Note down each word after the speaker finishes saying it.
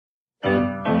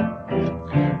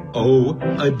Oh,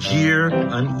 a jeer,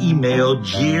 an email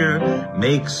jeer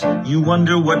makes you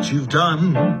wonder what you've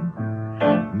done.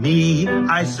 Me,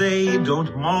 I say,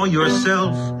 don't maul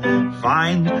yourself.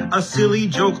 Find a silly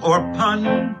joke or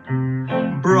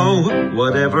pun. Bro,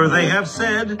 whatever they have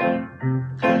said,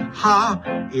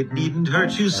 ha, it needn't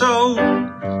hurt you so.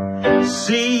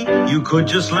 See, you could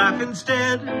just laugh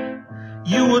instead.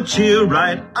 You will cheer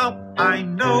right up, I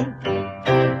know.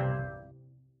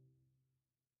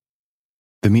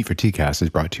 The Meat for Tea cast is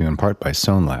brought to you in part by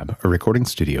SoundLab, a recording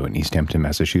studio in East Hampton,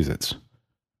 Massachusetts.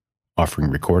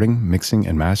 Offering recording, mixing,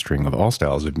 and mastering of all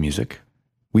styles of music,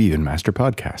 we even master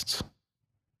podcasts.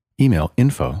 Email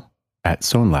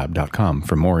info@sonelab.com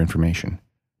for more information.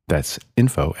 That's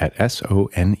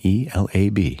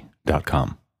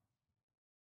info@sonelab.com.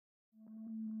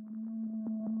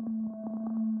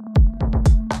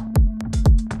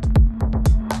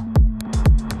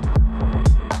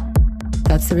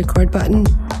 That's the record button.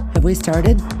 Have we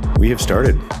started? We have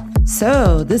started.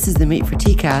 So, this is the Meat for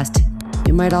Tea cast.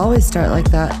 You might always start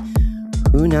like that.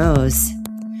 Who knows?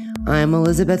 I'm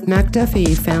Elizabeth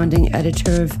McDuffie, founding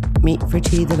editor of Meat for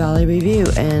Tea, The Valley Review,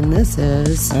 and this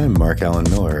is... I'm Mark Allen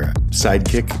Miller,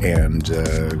 sidekick and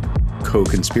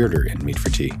co-conspirator in Meat for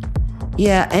Tea.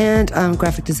 Yeah, and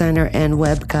graphic designer and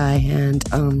web guy and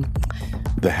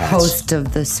the hats. Host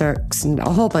of the Cirques and a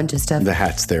whole bunch of stuff. The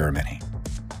hats, there are many.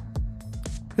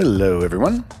 Hello,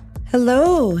 everyone.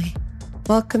 Hello.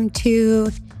 Welcome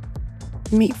to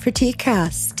Meat for Tea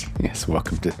cast. Yes,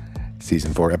 welcome to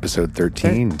Season 4, Episode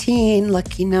 13. 13,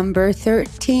 lucky number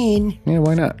 13. Yeah,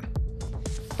 why not?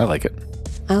 I like it.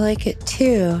 I like it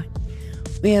too.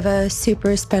 We have a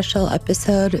super special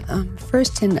episode,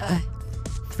 first in a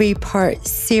 3-part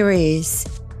series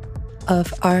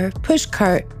of our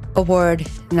Pushcart Award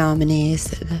nominees.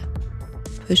 The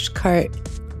Pushcart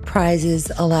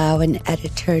prizes allow an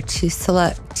editor to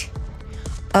select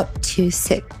up to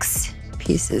 6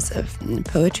 pieces of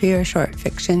poetry or short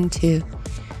fiction to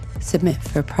submit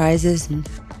for prizes, and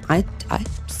I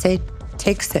say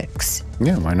take 6.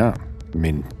 Yeah, why not? I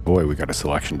mean, boy, we got a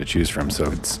selection to choose from, so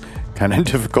it's kind of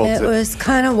difficult. It was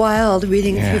kind of wild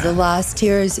reading through the last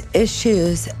year's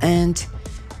issues and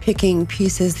picking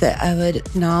pieces that I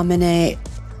would nominate,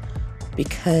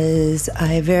 because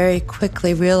I very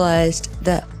quickly realized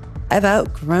that I've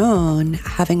outgrown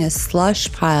having a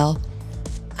slush pile,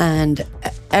 and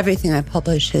everything I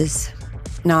publish is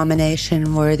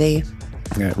nomination worthy.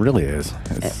 Yeah, it really is.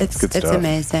 It's good stuff. It's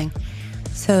amazing.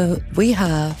 So we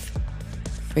have,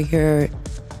 for your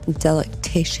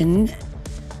delectation,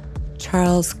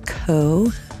 Charles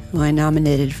Coe, who I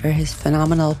nominated for his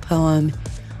phenomenal poem,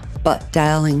 Butt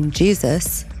Dialing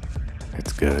Jesus.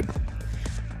 It's good.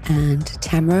 And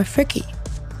Tamara Fricke,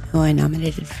 who I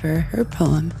nominated for her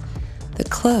poem, The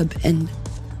Club. And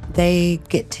they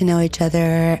get to know each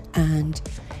other and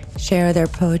share their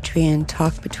poetry and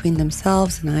talk between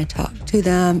themselves, and I talk to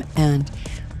them. And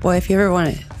boy, if you ever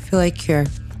want to feel like you're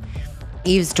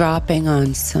eavesdropping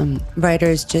on some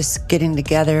writers just getting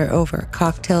together over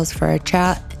cocktails for a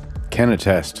chat, can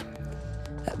attest.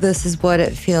 This is what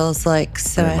it feels like,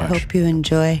 so I hope you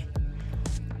enjoy.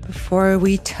 Before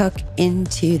we tuck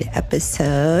into the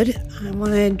episode, I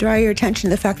want to draw your attention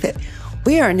to the fact that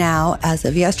we are now, as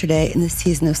of yesterday, in the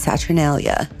season of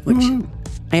Saturnalia, which,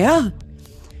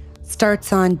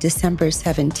 starts on December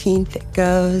 17th. It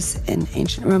goes, in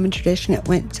ancient Roman tradition, it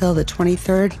went till the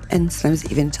 23rd, and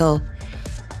sometimes even till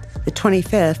the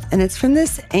 25th. And it's from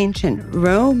this ancient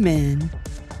Roman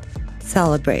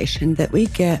celebration that we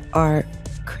get our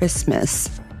Christmas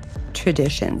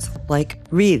traditions, like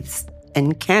wreaths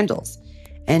and candles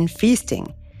and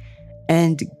feasting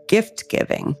and gift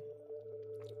giving.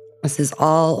 This is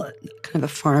all kind of a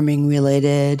farming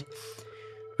related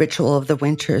ritual of the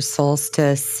winter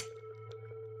solstice.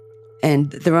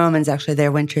 And the Romans, actually,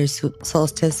 their winter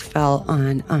solstice fell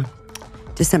on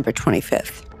December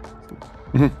 25th.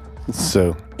 Mm-hmm.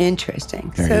 So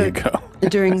interesting. There you go.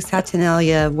 During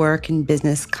Saturnalia, work and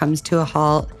business comes to a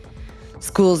halt.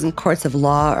 Schools and courts of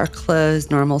law are closed.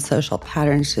 Normal social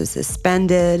patterns are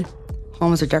suspended.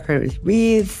 Homes are decorated with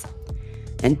wreaths.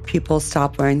 And people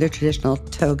stop wearing their traditional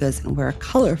togas and wear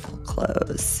colorful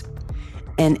clothes.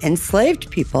 And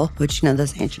enslaved people, which,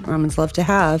 those ancient Romans love to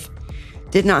have,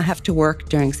 did not have to work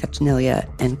during Saturnalia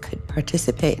and could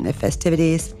participate in the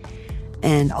festivities.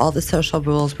 And all the social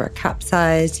rules were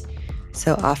capsized.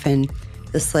 So often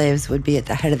the slaves would be at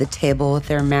the head of the table with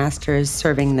their masters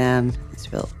serving them.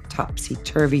 This real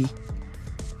topsy-turvy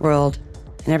world.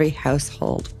 And every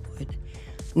household would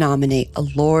nominate a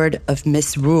lord of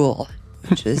misrule,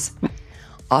 which is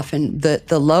often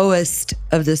the lowest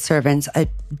of the servants.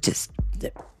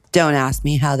 Don't ask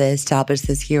me how they established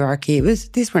this hierarchy.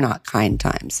 These were not kind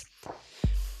times.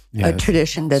 Yeah, A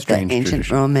tradition that the ancient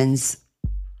tradition. Romans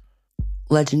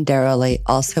legendarily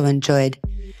also enjoyed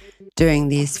during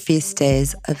these feast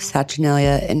days of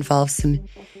Saturnalia involves some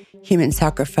human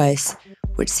sacrifice,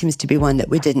 which seems to be one that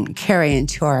we didn't carry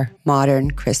into our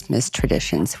modern Christmas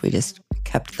traditions. We just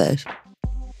kept those.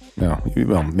 No,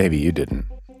 well, maybe you didn't.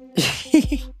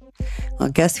 Well,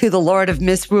 guess who the Lord of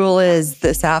Misrule is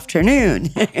this afternoon?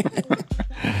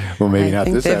 Well, maybe I not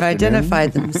think this they've afternoon.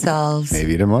 identified themselves.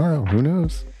 Maybe tomorrow. Who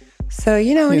knows? So,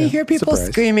 when you hear people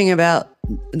surprise. screaming about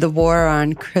the war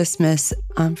on Christmas,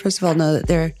 first of all, know that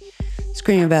they're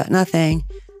screaming about nothing.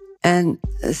 And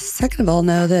second of all,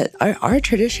 know that our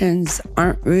traditions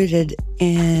aren't rooted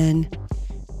in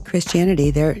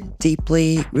Christianity. They're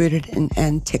deeply rooted in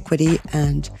antiquity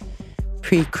and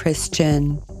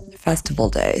pre-Christian festival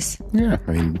days. Yeah,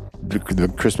 I mean, the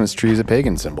Christmas tree is a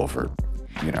pagan symbol for,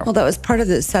 Well, that was part of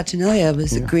the Saturnalia,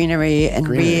 was the greenery and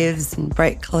wreaths and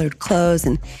bright colored clothes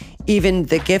and even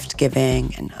the gift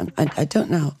giving. And I don't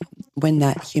know when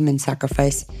that human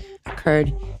sacrifice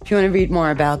occurred. If you want to read more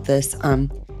about this,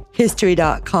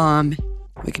 history.com,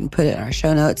 we can put it in our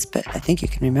show notes, but I think you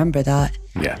can remember that.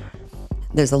 Yeah.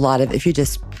 There's a lot of, if you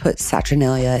just put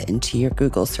Saturnalia into your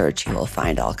Google search, you will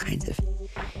find all kinds of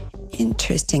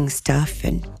interesting stuff.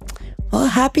 And, well,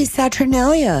 happy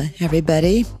Saturnalia,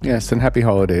 everybody. Yes, and happy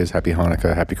holidays, happy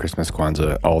Hanukkah, happy Christmas,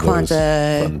 Kwanzaa, all those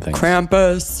fun things.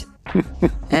 Krampus.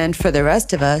 And for the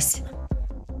rest of us,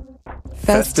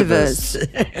 Festivus.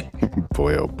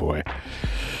 Boy, oh boy.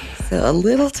 So a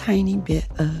little tiny bit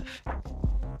of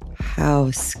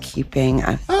housekeeping.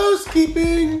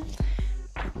 Housekeeping!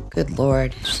 Good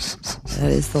Lord. That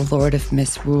is the Lord of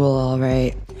Misrule, all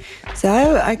right.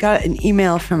 So I got an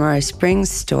email from our Springs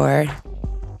store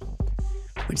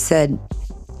which said,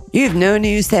 "You have no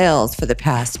new sales for the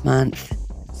past month."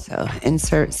 So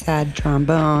insert sad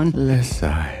trombone. Let's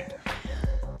sigh.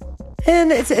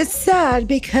 And it's sad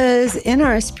because in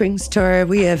our spring store,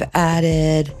 we have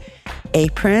added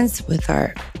aprons with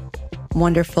our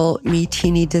wonderful Me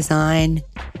Teeny design.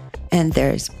 And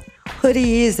there's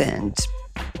hoodies and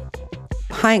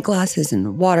pint glasses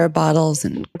and water bottles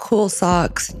and cool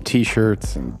socks.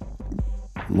 T-shirts and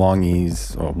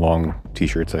longies, or long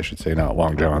T-shirts, I should say, not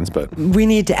long johns, but We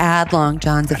need to add long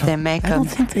johns if they make I them.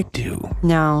 don't think they do.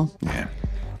 No. Yeah.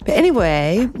 But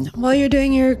anyway, while you're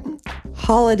doing your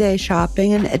holiday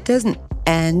shopping, and it doesn't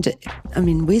end, I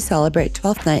mean, we celebrate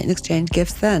 12th night and exchange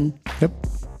gifts then. Yep.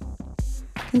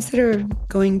 Consider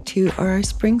going to our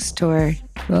spring store.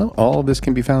 Well, all of this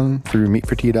can be found through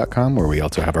meatfortea.com, where we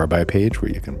also have our buy page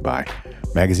where you can buy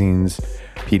magazines,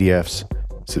 PDFs,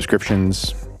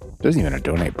 subscriptions. There's even a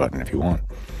donate button if you want.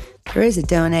 There is a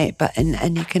donate button,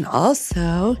 and you can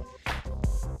also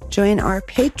join our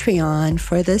Patreon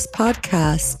for this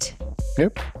podcast.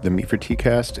 Yep. The Meat for Tea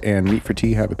cast and Meat for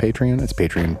Tea have a Patreon. It's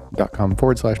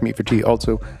patreon.com/Meat for Tea.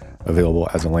 Also available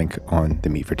as a link on the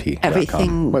meatfortea.com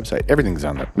Everything- website. Everything's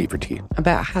on the Meat for Tea.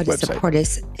 About how to Website. support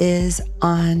us is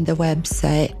on the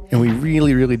website. And we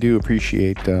really, really do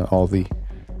appreciate all the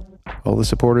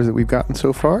supporters that we've gotten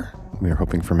so far. We are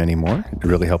hoping for many more. It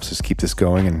really helps us keep this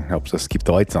going and helps us keep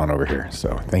the lights on over here.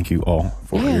 So thank you all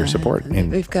for your support.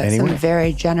 In We've got any some way.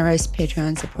 very generous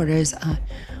Patreon supporters.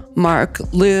 Mark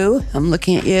Liu, I'm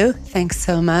looking at you. Thanks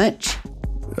so much.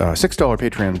 $6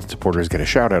 Patreon supporters get a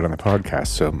shout out on the podcast.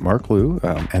 So Mark Liu,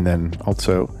 and then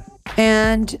also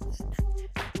And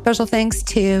special thanks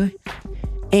to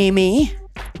Amy.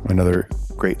 another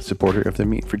great supporter of the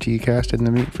Meat for Tea cast and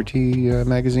the Meat for Tea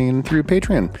magazine through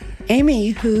Patreon.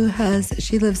 Amy,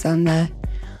 she lives on the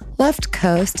left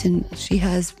coast, and she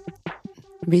has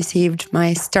received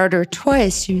my starter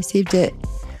twice. She received it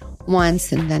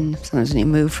once, and then sometimes when you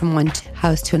move from one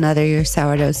house to another, your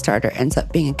sourdough starter ends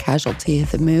up being a casualty of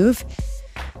the move.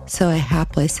 So I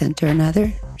happily sent her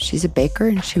another. She's a baker,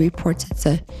 and she reports it's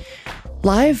a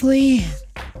lively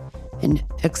and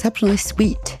exceptionally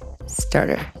sweet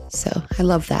starter. So I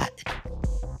love that.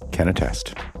 Can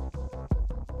attest.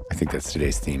 I think that's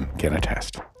today's theme. Can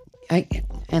attest.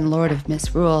 And Lord of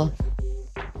Misrule.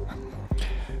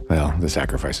 Well, the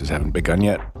sacrifices haven't begun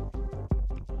yet.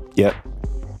 Yet.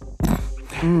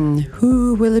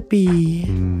 Who will it be?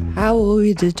 How will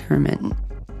we determine?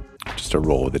 Just a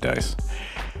roll of the dice.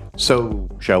 So,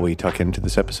 shall we tuck into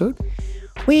this episode?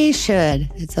 We should.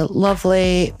 It's a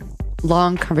lovely,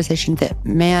 long conversation that,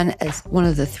 man, as one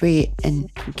of the three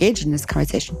engaged in this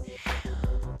conversation,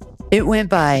 it went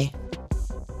by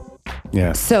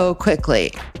Yeah. so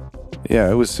quickly.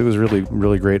 Yeah, it was really,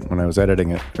 really great when I was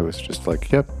editing it. It was just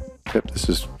like, yep, this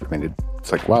is,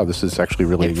 it's like, wow, this is actually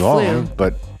really It long, flew.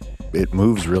 but it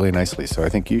moves really nicely. So I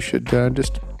think you should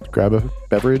just grab a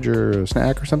beverage or a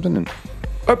snack or something,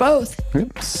 or both.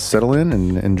 Settle in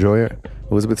and enjoy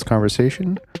Elizabeth's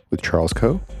conversation with Charles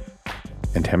Coe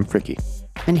and Tam Fricke.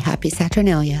 And happy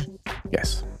Saturnalia.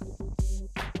 Yes.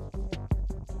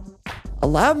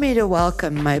 Allow me to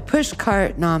welcome my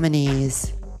Pushcart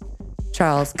nominees,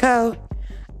 Charles Coe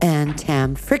and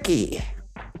Tam Fricke.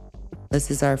 This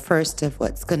is our first of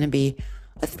what's going to be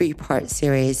a 3-part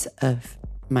series of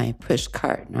my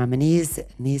Pushcart nominees.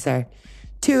 And these are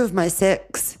 2 of my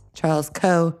 6, Charles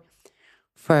Coe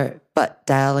for Butt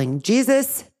Dialing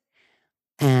Jesus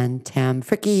and Tam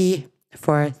Fricke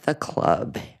for The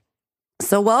Club.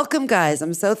 So welcome, guys.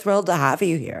 I'm so thrilled to have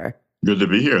you here. Good to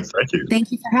be here. Thank you.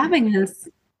 Thank you for having us.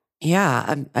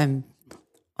 Yeah, I'm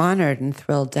honored and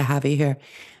thrilled to have you here.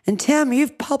 And Tam,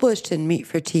 you've published in Meat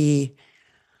for Tea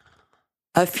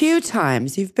a few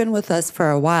times. You've been with us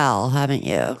for a while, haven't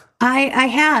you? I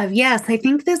have, yes. I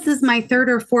think this is my 3rd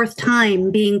or 4th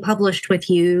time being published with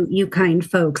you kind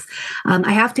folks.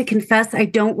 I have to confess, I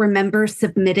don't remember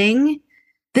submitting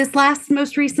this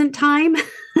most recent time,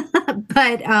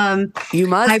 but you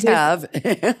must have.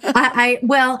 I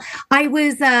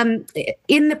was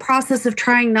in the process of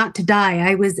trying not to die.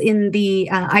 I was in the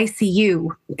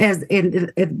ICU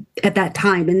at that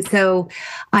time, and so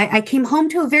I came home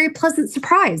to a very pleasant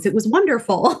surprise. It was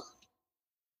wonderful.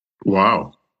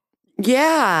 Wow.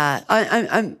 Yeah,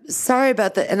 I'm sorry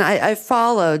about that, and I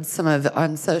followed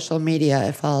on social media.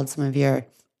 I followed some of your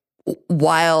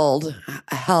wild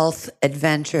health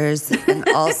adventures and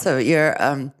also your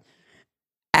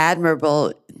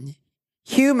admirable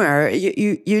humor.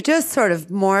 You just sort of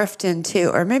morphed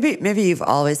into, or maybe you've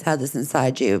always had this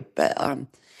inside you, but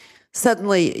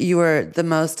suddenly you were the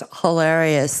most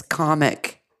hilarious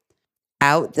comic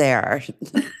out there.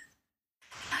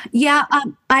 Yeah,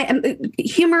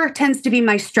 humor tends to be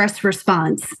my stress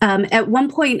response. At one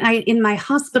point, in my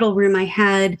hospital room, I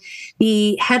had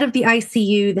the head of the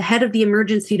ICU, the head of the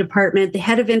emergency department, the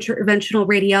head of interventional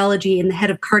radiology, and the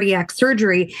head of cardiac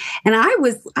surgery, and I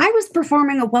was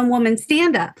performing a one-woman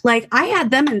stand-up. Like, I had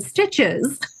them in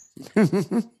stitches.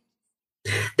 They're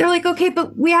like, okay,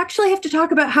 but we actually have to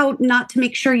talk about how not to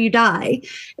make sure you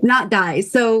not die.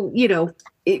 So,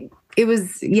 it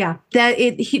was, yeah,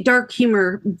 dark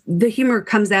humor, the humor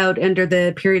comes out under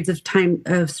the periods of time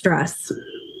of stress.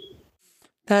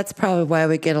 That's probably why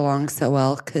we get along so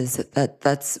well, because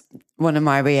that's one of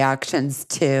my reactions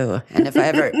too. And if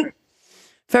I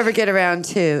ever get around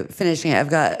to finishing it, I've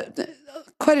got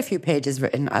quite a few pages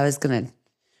written.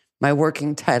 My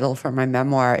working title for my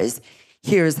memoir is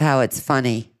 "Here's How It's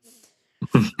Funny."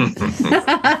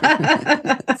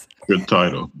 Good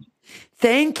title.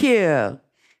 Thank you.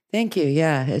 Thank you.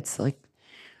 Yeah, it's like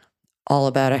all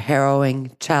about a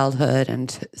harrowing childhood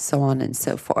and so on and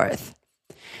so forth.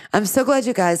 I'm so glad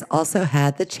you guys also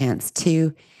had the chance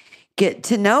to get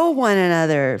to know one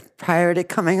another prior to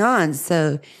coming on,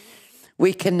 so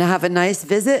we can have a nice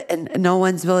visit and no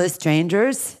one's really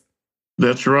strangers.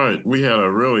 That's right. We had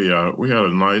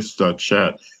a nice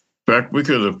chat. In fact, we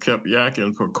could have kept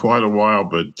yakking for quite a while,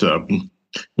 but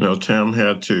Tam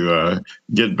had to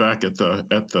get back at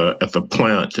the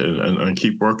plant and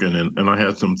keep working, and I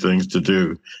had some things to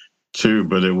do too.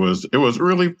 But it was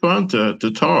really fun to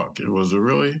talk. It was a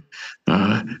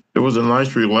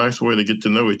nice, relaxed way to get to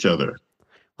know each other.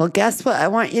 Well, guess what I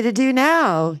want you to do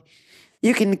now?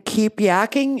 You can keep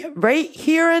yakking right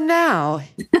here and now.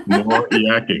 More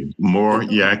yakking. More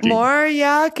yakking. More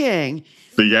yakking.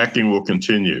 The yakking will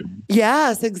continue.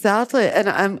 Yes, exactly. And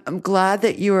I'm glad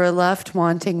that you were left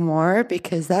wanting more,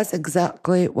 because that's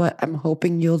exactly what I'm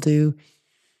hoping you'll do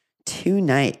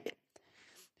tonight.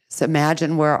 So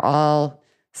imagine we're all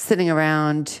sitting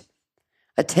around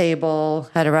a table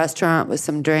at a restaurant with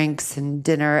some drinks and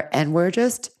dinner, and we're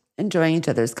just enjoying each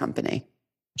other's company.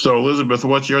 So, Elizabeth,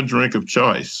 what's your drink of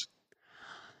choice?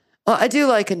 Well, I do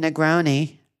like a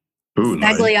Negroni. Ooh,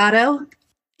 nice. Sbagliato?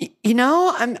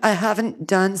 I haven't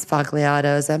done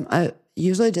Sbagliatos. I'm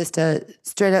usually just a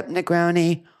straight up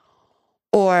Negroni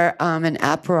or an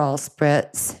Aperol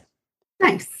Spritz.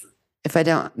 Nice. If I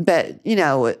don't, but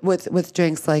with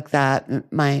drinks like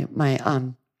that, my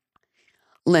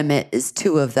limit is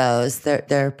 2 of those.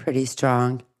 They're pretty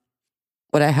strong.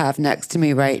 What I have next to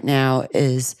me right now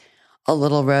is a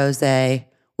little rosé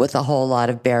with a whole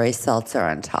lot of berry seltzer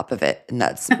on top of it, and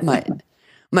that's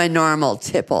my normal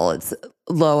tipple. It's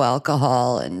low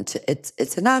alcohol, and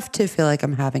it's enough to feel like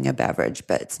I'm having a beverage,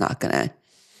 but it's not gonna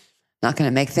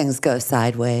make things go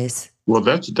sideways. Well,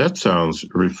 that sounds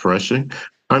refreshing.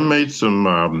 I made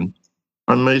some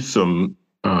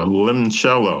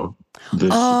limoncello.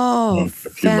 Oh,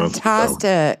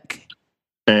 fantastic!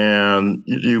 and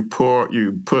you put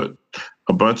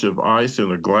a bunch of ice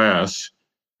in a glass,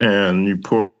 and you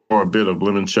pour a bit of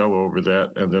limoncello over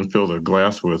that, and then fill the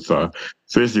glass with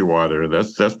fizzy water.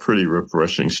 That's pretty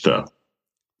refreshing stuff.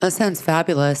 That sounds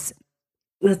fabulous.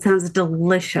 That sounds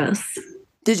delicious.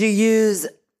 Did you use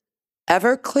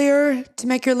Everclear to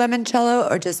make your limoncello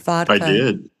or just vodka? I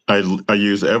did. I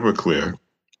use Everclear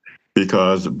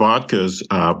because vodka's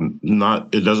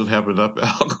it doesn't have enough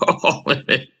alcohol in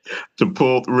it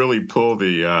to really pull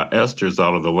the esters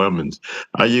out of the lemons.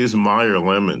 I use Meyer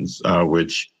lemons,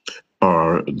 which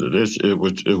it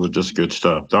was just good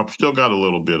stuff. I've still got a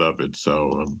little bit of it,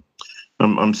 so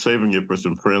I'm saving it for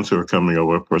some friends who are coming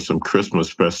over for some Christmas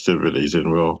festivities,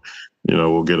 and we'll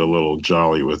get a little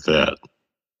jolly with that.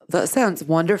 That sounds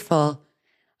wonderful.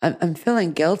 I'm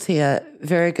feeling guilty. A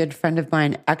very good friend of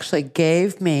mine actually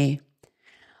gave me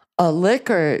a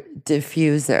liquor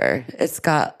diffuser. It's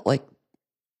got like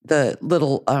the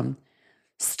little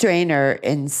strainer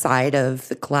inside of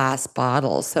the glass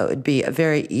bottle. So it'd be a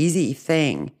very easy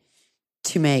thing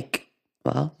to make,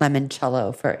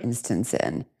 limoncello, for instance,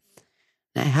 in.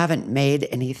 And I haven't made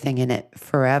anything in it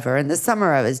forever. In the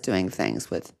summer, I was doing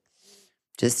things with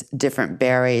just different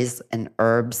berries and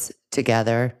herbs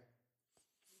together,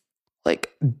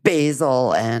 like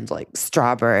basil and like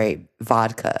strawberry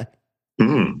vodka.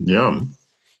 Yum.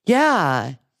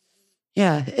 Yeah.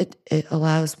 It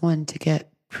allows one to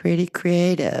get pretty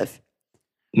creative.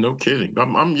 No kidding.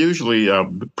 I'm usually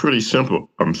pretty simple.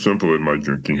 I'm simple in my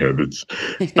drinking habits.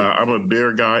 I'm a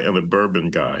beer guy and a bourbon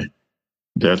guy.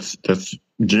 That's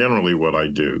generally what I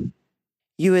do.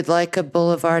 You would like a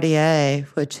Boulevardier,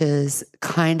 which is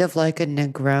kind of like a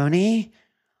Negroni,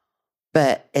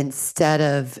 but instead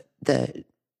of the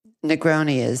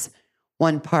Negroni is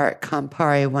 1 part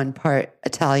Campari, 1 part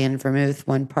Italian vermouth,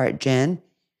 1 part gin.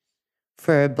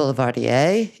 For a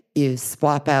Boulevardier, you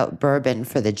swap out bourbon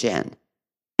for the gin.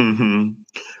 Mm-hmm.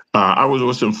 I was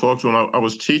with some folks when I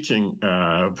was teaching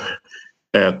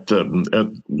at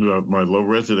my low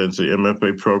residency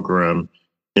MFA program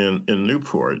in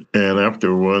Newport. And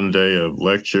after one day of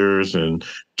lectures and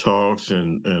talks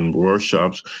and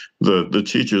workshops, the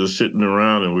teachers are sitting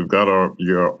around, and we've got our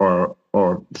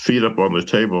feet up on the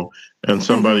table, and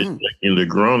somebody's making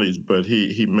Negronis, but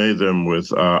he made them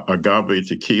with agave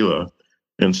tequila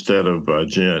instead of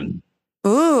gin.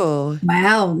 Ooh.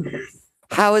 Wow.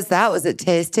 How was that? Was it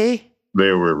tasty?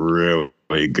 They were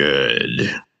really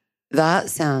good. That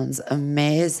sounds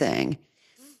amazing.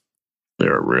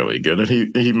 They're really good. And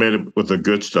he made it with the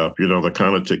good stuff, the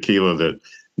kind of tequila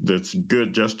that's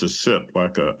good just to sip,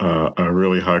 like a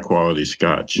really high quality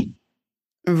scotch.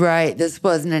 Right. This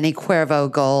wasn't any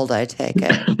Cuervo Gold, I take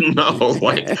it. No,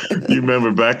 like you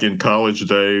remember back in college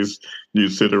days,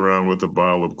 you'd sit around with a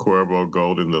bottle of Cuervo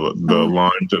Gold and the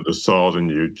limes and the salt, and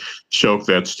you'd choke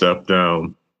that stuff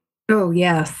down. Oh,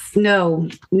 yes. No,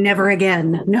 never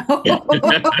again. No.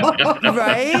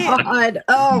 Right? God.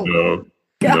 Oh, No.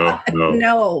 God.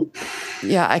 No.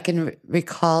 Yeah, I can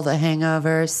recall the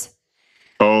hangovers.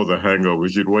 Oh, the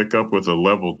hangovers. You'd wake up with a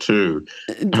level 2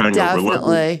 hangover.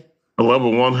 Definitely. A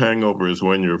level 1 hangover is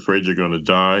when you're afraid you're going to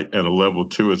die, and a level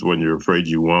 2 is when you're afraid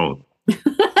you won't.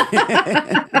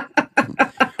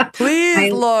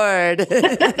 Please, Lord.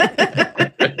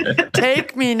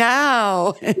 Take me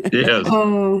now. Yes.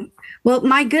 Oh, well,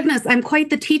 my goodness, I'm quite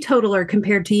the teetotaler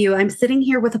compared to you. I'm sitting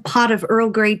here with a pot of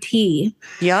Earl Grey tea.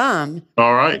 Yum.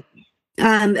 All right.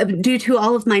 Due to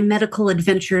all of my medical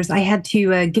adventures, I had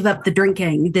to give up the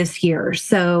drinking this year.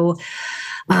 So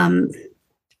I'm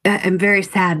very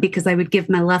sad because I would give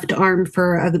my left arm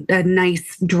for a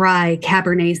nice dry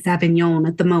Cabernet Sauvignon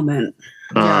at the moment.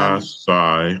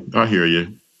 Sigh. I hear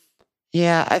you.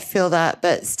 Yeah, I feel that,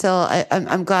 but still,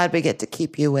 I'm glad we get to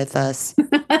keep you with us.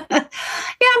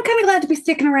 Yeah, I'm kind of glad to be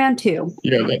sticking around too.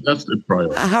 Yeah, that's the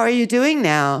priority. How are you doing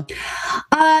now?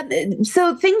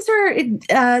 So things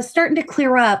are starting to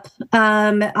clear up.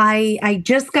 I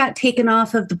just got taken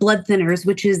off of the blood thinners,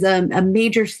 which is a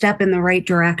major step in the right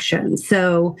direction.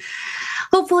 So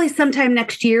hopefully sometime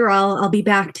next year, I'll be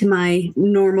back to my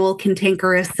normal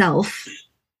cantankerous self.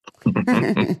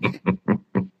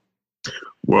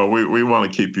 Well, we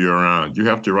want to keep you around. You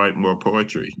have to write more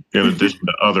poetry in addition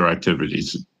to other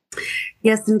activities.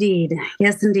 Yes, indeed.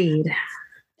 Yes, indeed.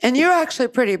 And you're actually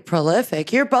pretty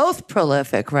prolific. You're both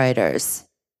prolific writers.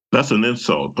 That's an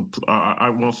insult. I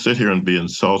won't sit here and be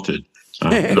insulted. No.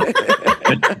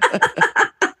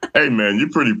 Hey, man, you're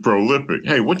pretty prolific.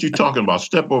 Hey, what you talking about?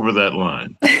 Step over that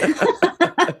line.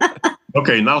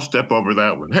 Okay, now step over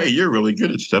that one. Hey, you're really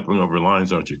good at stepping over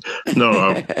lines, aren't you? No,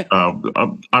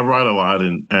 I write a lot,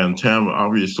 and Tam,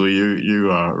 obviously, you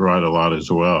write a lot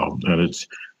as well, and it's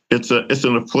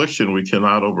an affliction we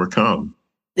cannot overcome.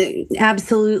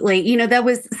 Absolutely. That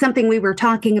was something we were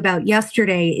talking about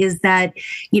yesterday, is that,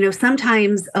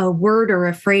 sometimes a word or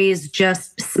a phrase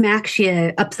just smacks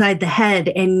you upside the head.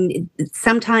 And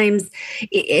sometimes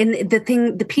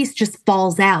the piece just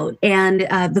falls out. And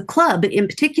the club in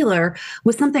particular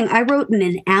was something I wrote in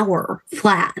an hour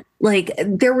flat. Like,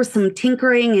 there was some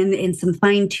tinkering and some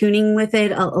fine tuning with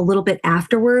it a little bit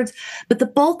afterwards. But the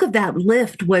bulk of that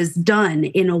lift was done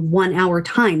in a 1 hour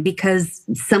time because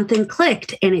something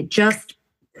clicked and it just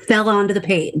fell onto the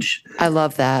page. I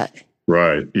love that.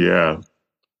 Right. Yeah.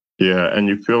 Yeah. And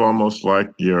you feel almost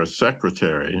like you're a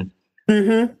secretary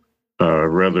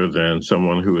rather than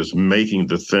someone who is making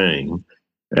the thing.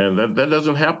 And that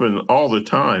doesn't happen all the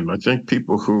time. I think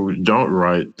people who don't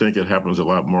write think it happens a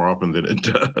lot more often than it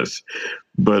does.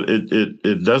 But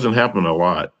it doesn't happen a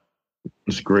lot.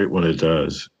 It's great when it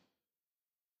does.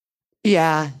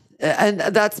 Yeah. And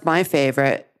that's my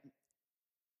favorite.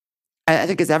 I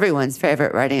think it's everyone's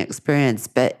favorite writing experience.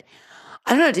 But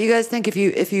I don't know, do you guys think if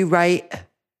you write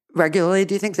regularly,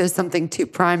 do you think there's something to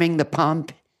priming the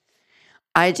pump?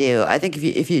 I do. I think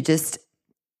if you just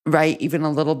write even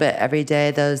a little bit every day,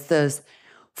 those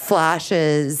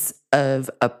flashes of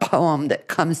a poem that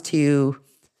comes to you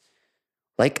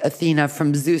like Athena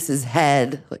from Zeus's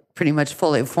head, like pretty much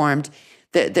fully formed,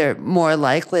 they're more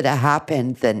likely to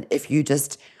happen than if you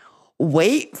just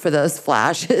wait for those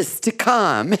flashes to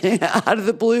come out of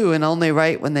the blue and only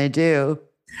write when they do.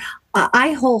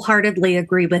 I wholeheartedly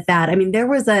agree with that. I mean, there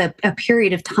was a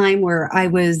period of time where I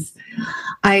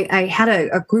had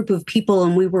a group of people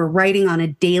and we were writing on a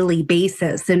daily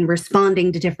basis and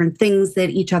responding to different things that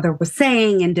each other was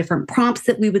saying and different prompts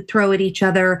that we would throw at each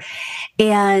other.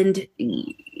 And,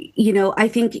 I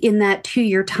think in that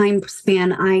 2-year time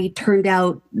span, I turned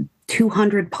out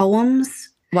 200 poems.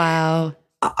 Wow.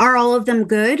 Are all of them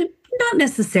good? Not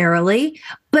necessarily,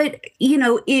 but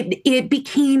it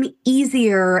became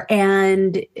easier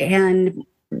and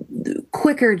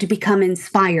quicker to become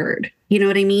inspired. You know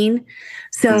what I mean?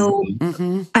 So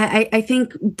I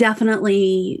think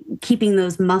definitely keeping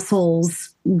those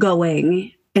muscles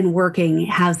going and working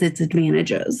has its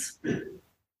advantages.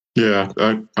 Yeah,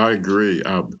 I agree.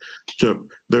 So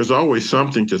there's always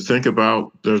something to think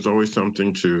about. There's always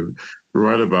something to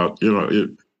write about.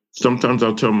 Sometimes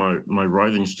I'll tell my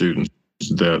writing students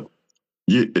that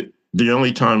the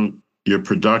only time you're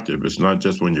productive is not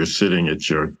just when you're sitting at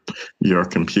your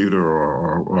computer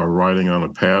or writing on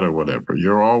a pad or whatever.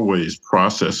 You're always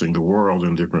processing the world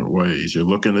in different ways. You're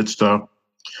looking at stuff,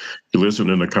 you're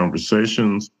listening to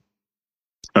conversations,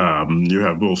 you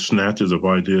have little snatches of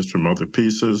ideas from other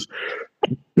pieces,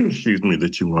 excuse me,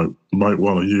 that you might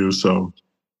want to use. So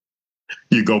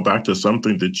you go back to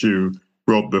something that you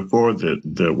wrote before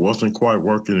that wasn't quite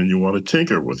working and you want to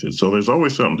tinker with it. So there's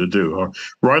always something to do. Or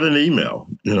write an email,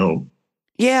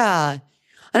 Yeah.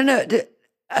 I don't know.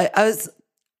 I was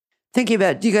thinking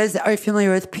about, are you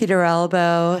familiar with Peter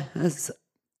Albo?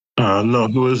 No,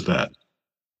 who is that?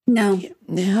 No.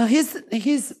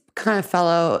 He's kind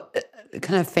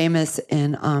of famous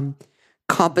in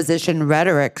composition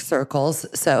rhetoric circles.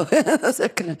 So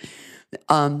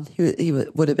he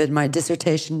would have been my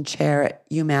dissertation chair at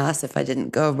UMass if I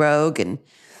didn't go rogue and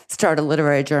start a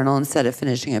literary journal instead of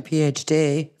finishing a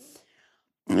PhD.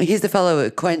 He's the fellow who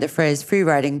coined the phrase free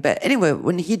writing. But anyway,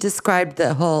 when he described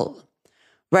the whole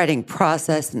writing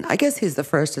process, and I guess he's the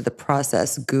first of the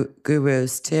process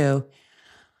gurus too,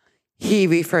 he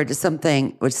referred to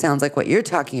something which sounds like what you're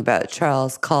talking about,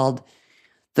 Charles, called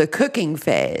the cooking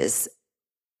phase.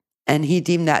 And he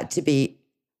deemed that to be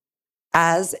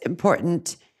as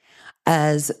important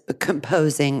as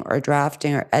composing or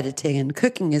drafting or editing. And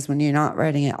cooking is when you're not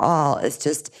writing at all. It's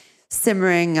just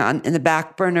simmering in the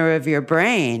back burner of your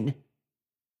brain.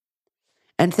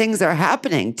 And things are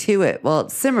happening to it while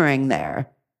it's simmering there.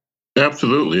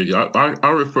 Absolutely. I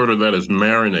refer to that as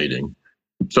marinating.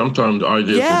 Sometimes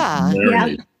ideas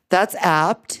marinate. Yeah, that's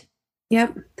apt.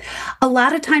 Yep. A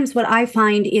lot of times what I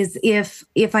find is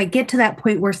if I get to that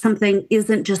point where something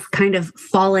isn't just kind of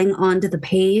falling onto the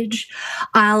page,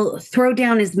 I'll throw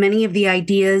down as many of the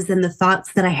ideas and the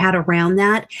thoughts that I had around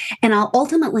that, and I'll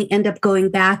ultimately end up going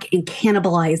back and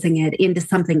cannibalizing it into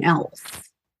something else.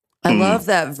 I love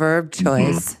that verb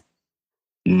choice.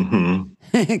 Mm-hmm.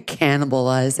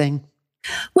 Cannibalizing.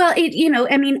 Well,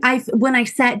 when I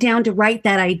sat down to write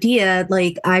that idea,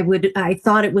 I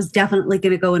thought it was definitely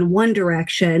going to go in one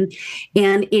direction,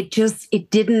 and it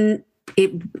didn't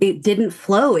it didn't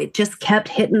flow. It just kept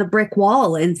hitting the brick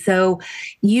wall. And so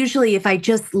usually if I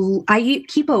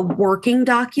keep a working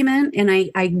document, and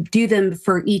I do them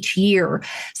for each year.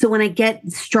 So when I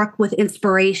get struck with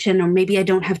inspiration, or maybe I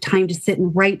don't have time to sit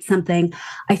and write something,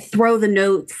 I throw the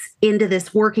notes into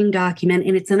this working document,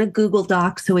 and it's in a Google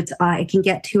Doc. So I can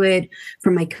get to it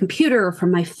from my computer or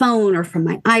from my phone or from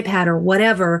my iPad or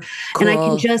whatever. Cool. And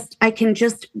I can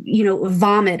just,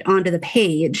 vomit onto the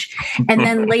page, and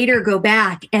then later go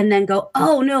back and then go,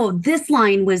 oh no, this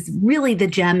line was really the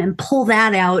gem, and pull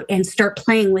that out and start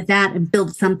playing with that and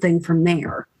build something from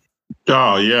there.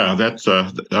 Oh yeah, that's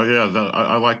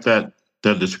I like that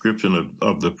description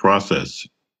of the process.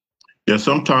 Yeah,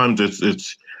 sometimes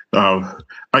it's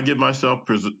I give myself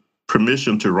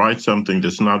permission to write something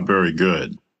that's not very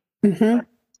good. Mm-hmm.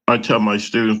 I tell my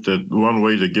students that one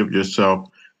way to give yourself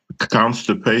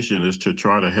constipation is to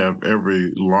try to have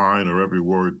every line or every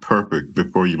word perfect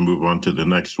before you move on to the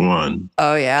next one.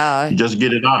 Oh, yeah. Just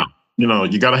get it out.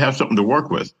 You got to have something to work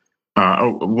with.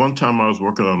 One time I was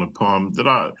working on a poem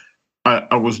that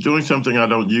I was doing something I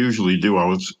don't usually do.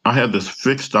 I had this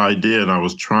fixed idea, and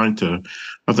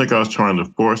I think I was trying to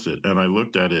force it. And I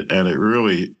looked at it, and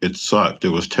it sucked. It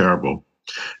was terrible.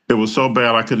 It was so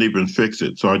bad I couldn't even fix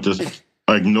it. So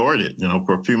I ignored it,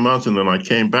 for a few months. And then I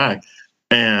came back,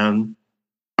 and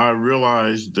I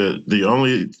realized that the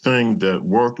only thing that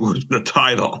worked was the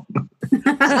title.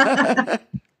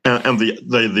 And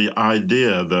the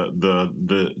idea,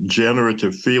 the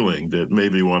generative feeling that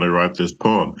made me want to write this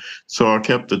poem. So I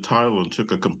kept the title and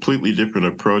took a completely different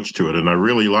approach to it, and I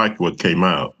really liked what came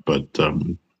out. But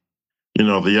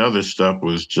the other stuff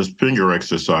was just finger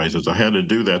exercises. I had to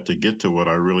do that to get to what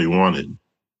I really wanted.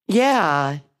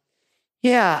 Yeah,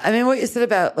 yeah. I mean, what you said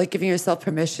about giving yourself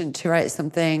permission to write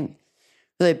something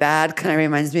really bad kind of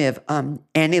reminds me of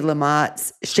Annie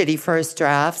Lamott's shitty first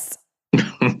drafts.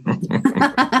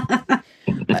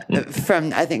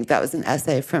 I think that was an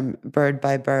essay from Bird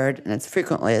by Bird, and it's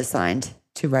frequently assigned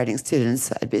to writing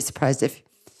students. I'd be surprised if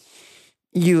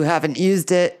you haven't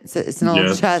used it. It's an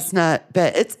old chestnut,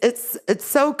 but it's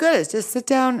so good. It's just sit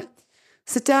down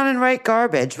and write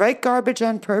garbage. Write garbage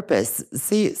on purpose.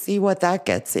 See what that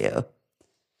gets you.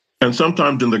 And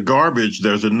sometimes in the garbage,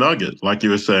 there's a nugget, like you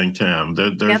were saying, Tam.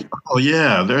 There's Oh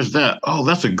yeah, there's that. Oh,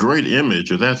 that's a great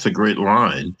image, or that's a great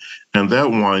line, and that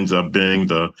winds up being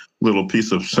the little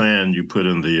piece of sand you put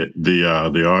in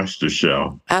the oyster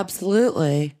shell.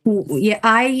 Absolutely. Yeah,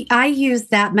 I use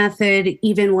that method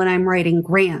even when I'm writing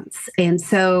grants, and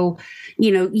so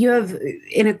you have,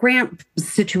 in a grant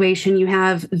situation, you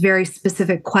have very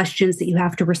specific questions that you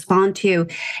have to respond to.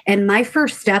 And my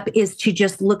first step is to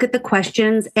just look at the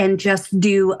questions and just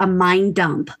do a mind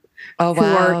dump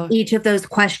for each of those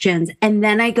questions. And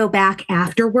then I go back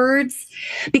afterwards,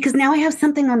 because now I have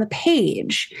something on the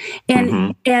page.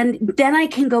 And and then I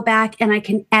can go back and I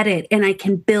can edit and I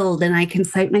can build and I can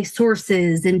cite my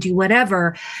sources and do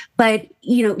whatever. But,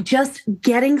 just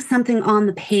getting something on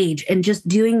the page and just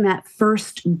doing that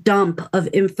first dump of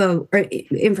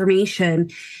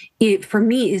information, it for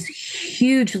me is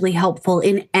hugely helpful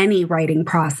in any writing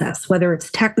process, whether it's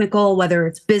technical, whether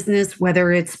it's business,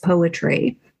 whether it's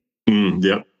poetry.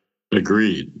 Yep,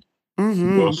 agreed.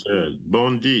 Mm-hmm. Well said.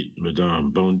 Bon dit, madame,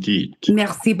 bon dit.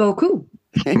 Merci beaucoup.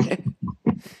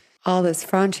 All this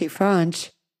Frenchy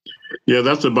French. Yeah,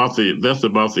 that's about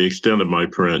the extent of my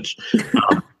French.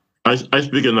 I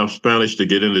speak enough Spanish to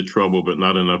get into trouble, but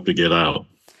not enough to get out.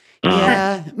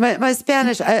 Yeah, my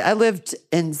Spanish. I lived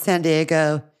in San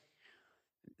Diego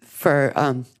for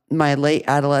my late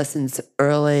adolescence,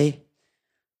 early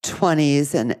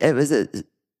 20s, and it was a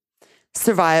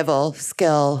survival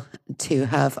skill to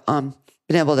have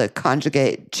been able to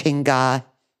conjugate chinga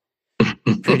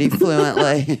pretty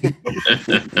fluently.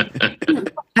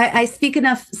 I speak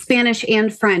enough Spanish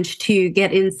and French to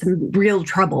get in some real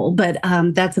trouble, but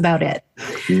that's about it.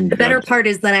 The better part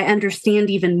is that I understand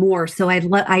even more, so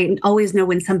I always know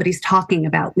when somebody's talking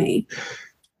about me.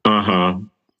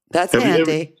 That's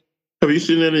handy. Have you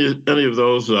seen any of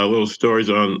those little stories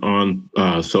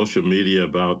on social media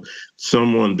about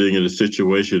someone being in a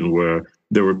situation where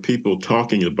there were people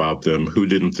talking about them who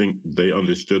didn't think they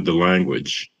understood the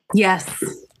language? Yes.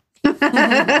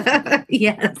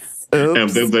 Yes. Oops. And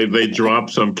then they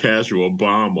dropped some casual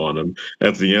bomb on them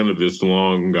at the end of this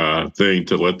long thing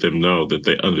to let them know that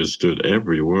they understood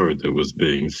every word that was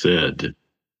being said.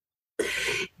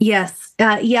 Yes.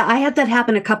 Yeah, I had that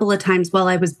happen a couple of times while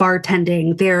I was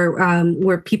bartending there,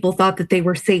 where people thought that they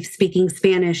were safe speaking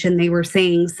Spanish and they were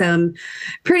saying some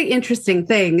pretty interesting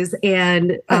things.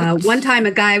 And one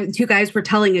time two guys were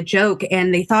telling a joke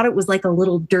and they thought it was like a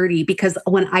little dirty because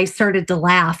when I started to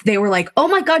laugh, they were like, "Oh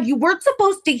my God, you weren't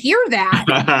supposed to hear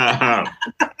that."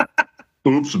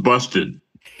 Oops, busted.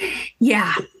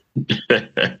 Yeah.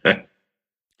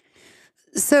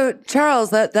 So, Charles,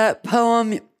 that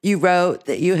poem you wrote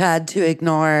that you had to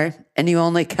ignore and you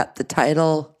only kept the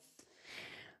title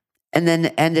and then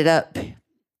ended up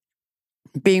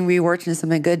being reworked into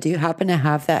something good. Do you happen to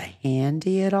have that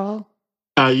handy at all?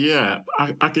 Yeah,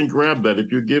 I can grab that.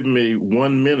 If you give me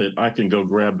 1 minute, I can go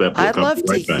grab that book. I'd love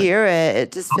to hear it.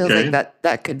 It just feels Okay. like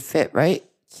that could fit right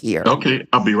here. Okay,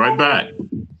 I'll be right back.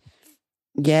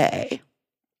 Yay.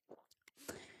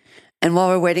 And while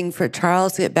we're waiting for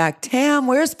Charles to get back, Tam,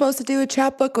 we're supposed to do a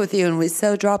chapbook with you, and we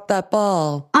so dropped that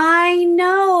ball. I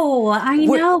know.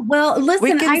 Well, listen,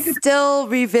 we can still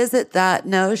revisit that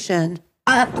notion.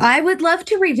 I would love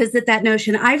to revisit that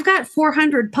notion. I've got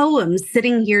 400 poems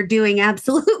sitting here doing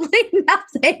absolutely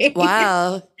nothing.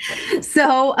 Wow.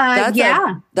 So,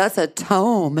 that's a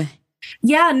tome.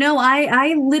 Yeah, no,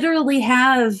 I literally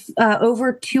have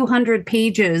over 200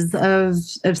 pages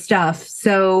of stuff.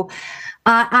 So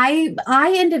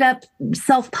I ended up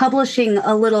self-publishing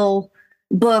a little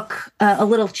book, a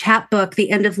little chapbook the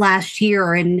end of last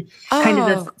year, and kind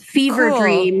of a fever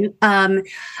dream.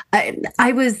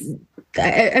 I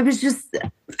was just,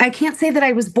 I can't say that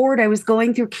I was bored. I was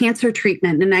going through cancer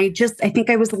treatment and I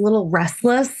think I was a little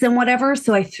restless and whatever.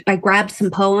 So I grabbed some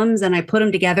poems and I put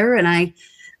them together and I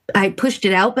pushed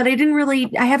it out, but I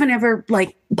haven't ever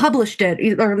like published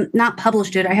it or not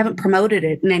published it. I haven't promoted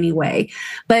it in any way,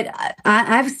 but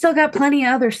I've still got plenty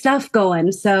of other stuff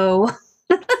going. So.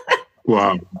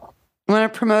 Wow. You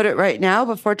want to promote it right now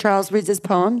before Charles reads his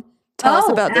poem? Tell us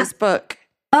about this book.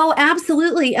 Oh,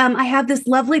 absolutely. I have this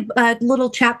lovely little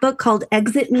chapbook called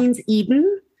Exit Means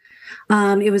Eden.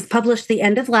 It was published the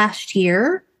end of last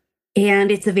year,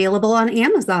 and it's available on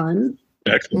Amazon.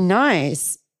 Excellent.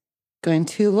 Nice. Going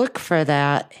to look for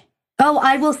that. Oh,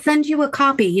 I will send you a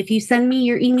copy. If you send me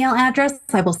your email address,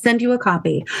 I will send you a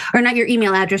copy. Or not your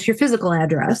email address, your physical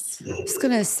address. I was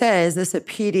going to say, is this a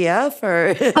PDF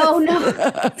or? Oh, no.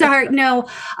 Sorry. No,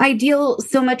 I deal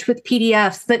so much with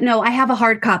PDFs, but no, I have a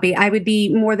hard copy. I would be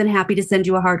more than happy to send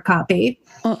you a hard copy.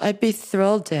 Well, I'd be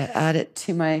thrilled to add it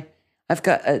to I've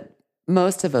got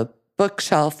most of a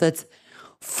bookshelf that's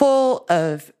full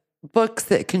of books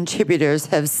that contributors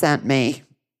have sent me.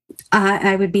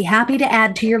 I would be happy to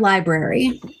add to your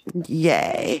library.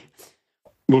 Yay.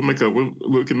 We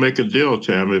can make a deal,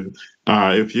 Tam.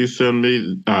 If you send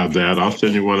me that, I'll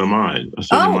send you one of mine.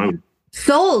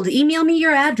 Sold. Email me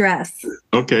your address.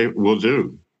 Okay, we'll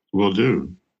do.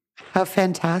 How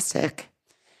fantastic.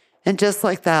 And just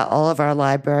like that, all of our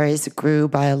libraries grew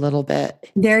by a little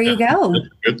bit. There you go.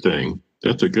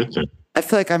 That's a good thing. I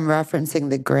feel like I'm referencing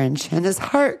the Grinch, and his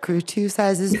heart grew 2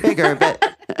 sizes bigger, but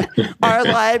our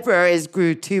libraries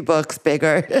grew 2 books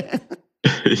bigger.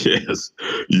 Yes.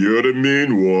 You're the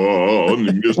mean one,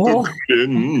 Mr.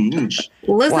 Grinch.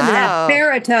 Listen to that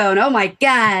baritone. Oh, my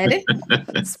God.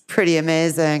 It's pretty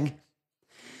amazing.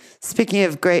 Speaking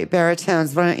of great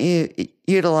baritones, why don't you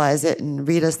utilize it and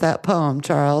read us that poem,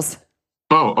 Charles?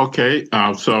 Oh, okay.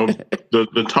 So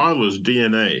the title is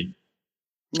DNA.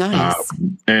 Nice.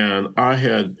 And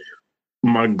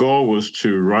my goal was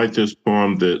to write this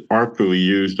poem that artfully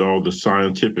used all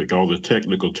the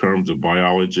technical terms of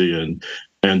biology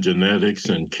and genetics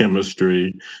and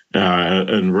chemistry,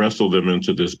 and wrestle them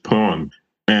into this poem.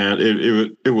 And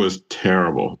it was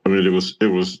terrible. I mean, it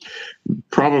was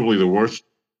probably the worst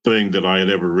thing that I had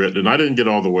ever written. And I didn't get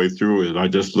all the way through it. I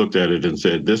just looked at it and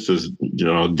said, this is,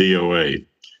 DOA.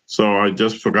 So I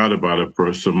just forgot about it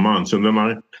for some months. And then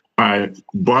I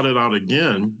brought it out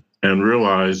again and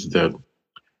realized that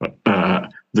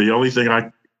the only thing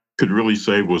I could really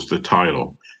say was the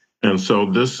title. And so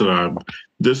this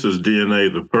is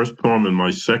DNA, the first poem in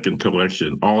my second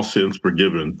collection, All Sins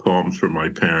Forgiven, Poems from My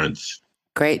Parents.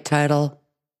 Great title.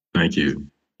 Thank you.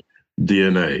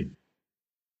 DNA.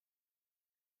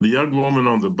 The young woman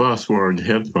on the bus wearing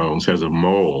headphones has a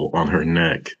mole on her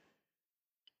neck.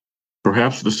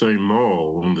 Perhaps the same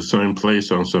mole in the same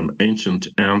place on some ancient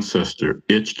ancestor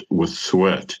itched with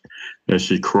sweat as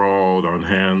she crawled on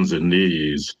hands and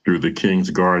knees through the king's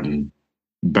garden,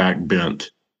 back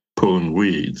bent, pulling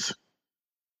weeds.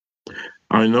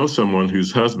 I know someone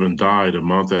whose husband died a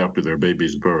month after their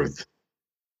baby's birth.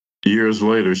 Years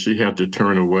later, she had to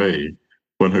turn away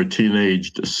when her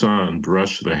teenaged son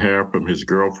brushed the hair from his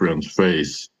girlfriend's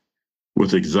face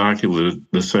with exactly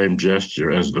the same gesture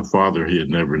as the father he had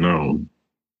never known.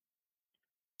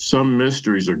 Some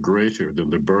mysteries are greater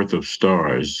than the birth of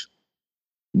stars.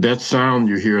 That sound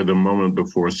you hear the moment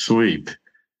before sleep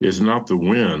is not the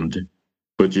wind,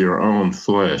 but your own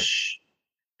flesh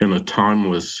in a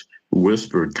timeless,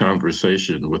 whispered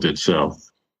conversation with itself.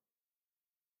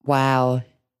 Wow.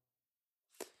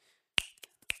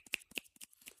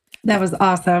 That was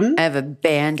awesome. I have a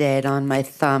Band-Aid on my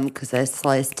thumb because I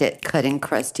sliced it cutting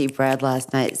crusty bread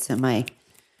last night, so my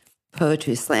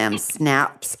Poetry Slam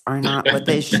snaps are not what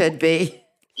they should be.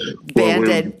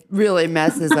 Band-Aid really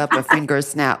messes up a finger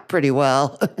snap pretty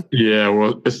well. Yeah,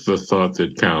 well, it's the thought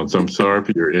that counts. I'm sorry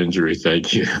for your injury.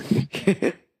 Thank you.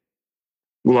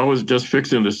 Well, I was just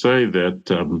fixing to say that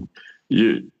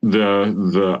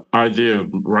the idea of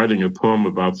writing a poem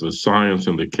about the science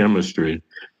and the chemistry,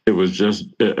 it was just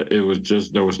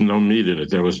there was no meat in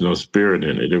it. There was no spirit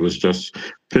in it. It was just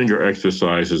finger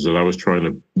exercises that I was trying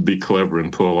to be clever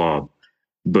and pull off.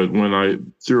 But when I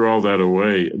threw all that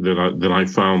away, then I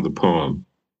found the poem.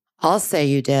 I'll say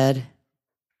you did.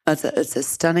 It's a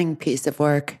stunning piece of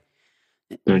work.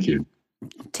 Thank you.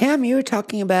 Tam, you were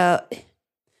talking about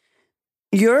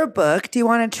your book. Do you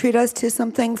want to treat us to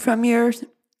something from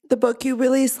the book you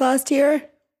released last year?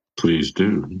 Please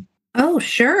do. Oh,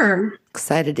 sure.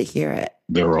 Excited to hear it.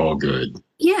 They're all good.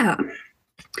 Yeah.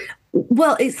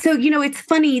 Well, so, it's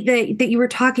funny that you were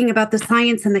talking about the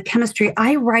science and the chemistry.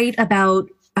 I write about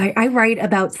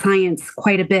science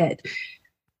quite a bit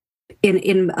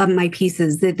in my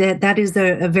pieces. That is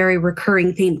a very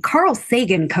recurring theme. Carl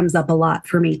Sagan comes up a lot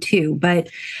for me too, but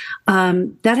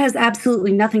that has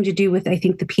absolutely nothing to do with, I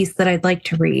think, the piece that I'd like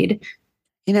to read.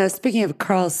 Speaking of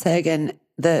Carl Sagan,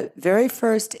 the very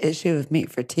first issue of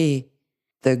Meat for Tea,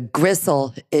 the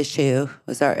Gristle issue,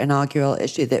 was our inaugural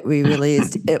issue that we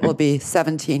released. It will be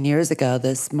 17 years ago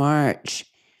this March.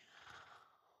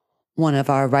 One of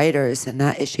our writers in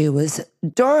that issue was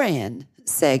Dorian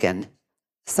Sagan,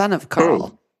 son of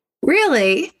Carl. Oh.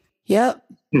 Really? Yep.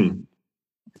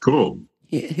 Cool.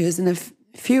 He was in a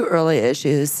few early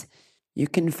issues. You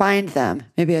can find them.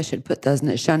 Maybe I should put those in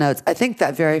the show notes. I think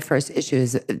that very first issue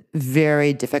is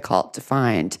very difficult to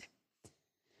find.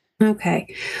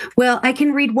 Okay. Well, I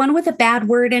can read one with a bad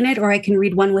word in it, or I can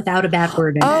read one without a bad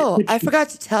word in it. Oh, I forgot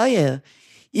to tell you.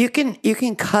 You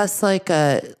can cuss like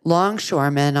a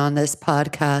longshoreman on this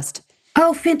podcast.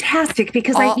 Oh, fantastic!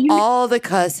 Because all the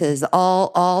cusses,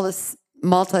 all the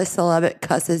multisyllabic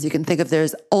cusses you can think of.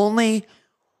 There's only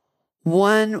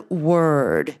one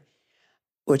word,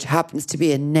 which happens to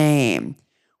be a name,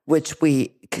 which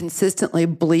we consistently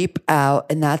bleep out,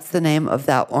 and that's the name of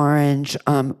that orange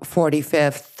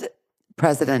 45th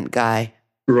president guy.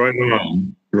 Right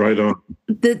on.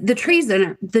 The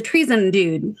treason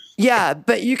dude. Yeah,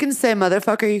 but you can say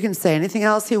motherfucker, you can say anything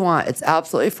else you want. It's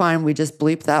absolutely fine. We just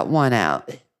bleep that one out.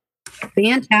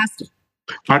 Fantastic.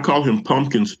 I call him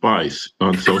Pumpkin Spice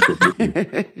on social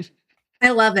media. I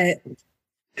love it.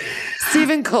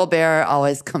 Stephen Colbert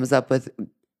always comes up with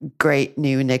great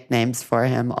new nicknames for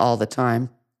him all the time.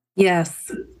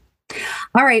 Yes.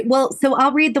 All right. Well, so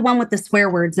I'll read the one with the swear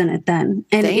words in it then.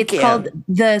 And it's called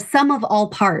The Sum of All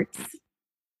Parts.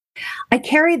 I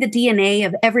carry the DNA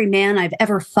of every man I've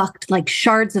ever fucked like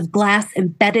shards of glass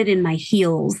embedded in my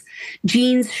heels.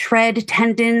 Genes shred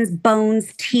tendons,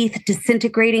 bones, teeth,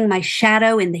 disintegrating my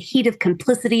shadow in the heat of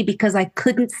complicity because I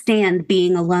couldn't stand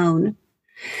being alone.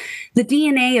 The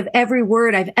DNA of every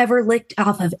word I've ever licked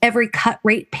off of every cut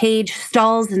rate page,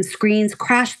 stalls and screens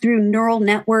crash through neural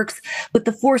networks with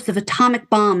the force of atomic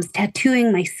bombs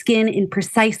tattooing my skin in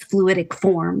precise fluidic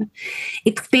form.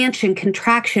 Expansion,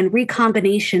 contraction,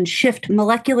 recombination shift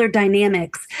molecular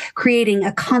dynamics, creating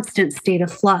a constant state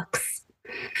of flux.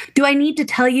 Do I need to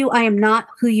tell you I am not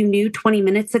who you knew 20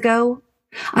 minutes ago?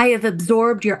 I have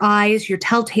absorbed your eyes, your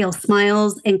telltale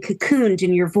smiles, and cocooned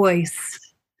in your voice.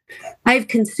 I've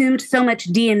consumed so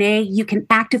much DNA, you can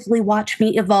actively watch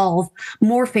me evolve,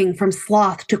 morphing from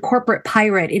sloth to corporate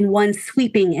pirate in one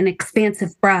sweeping and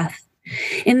expansive breath.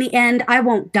 In the end, I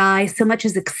won't die so much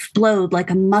as explode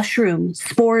like a mushroom,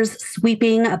 spores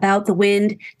sweeping about the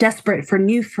wind, desperate for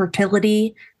new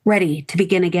fertility, ready to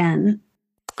begin again.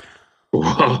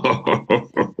 Whoa.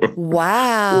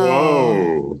 Wow.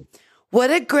 Whoa.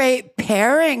 What a great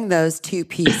pairing those two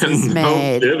pieces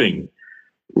made. No kidding.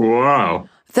 Wow.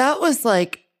 That was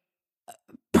like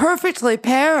perfectly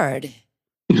paired.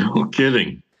 No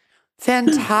kidding.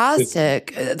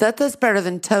 Fantastic. That's better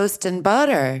than toast and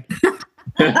butter.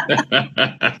 That's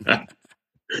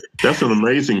an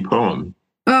amazing poem.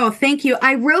 Oh, thank you.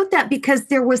 I wrote that because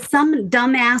there was some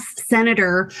dumbass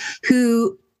senator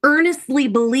who earnestly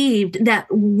believed that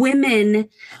women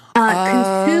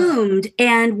consumed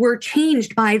and were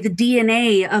changed by the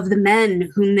DNA of the men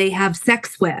whom they have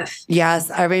sex with. Yes,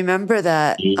 I remember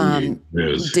that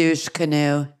douche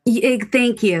canoe.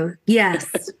 Thank you.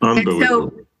 Yes. Unbelievable.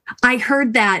 So I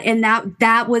heard that, and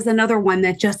that was another one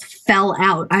that just fell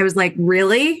out. I was like,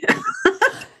 really?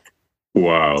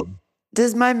 Wow.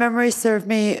 Does my memory serve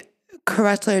me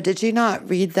correctly, or did you not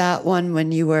read that one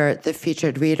when you were the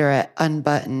featured reader at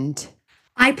Unbuttoned?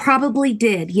 I probably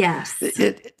did, yes.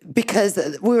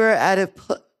 Because we were at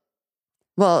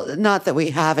not that we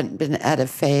haven't been at a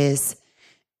phase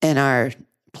in our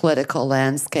political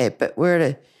landscape, but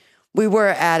we were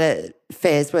at a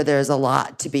phase where there's a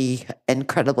lot to be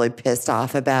incredibly pissed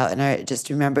off about. And I just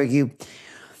remember you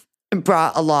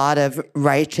brought a lot of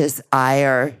righteous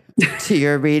ire to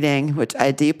your reading, which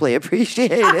I deeply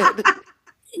appreciated.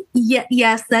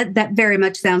 Yes, that very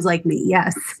much sounds like me.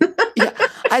 Yes. Yeah,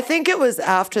 I think it was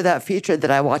after that feature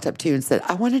that I walked up to you and said,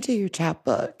 I want to do your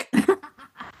chapbook.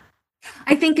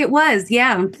 I think it was,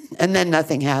 yeah. And then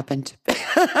nothing happened.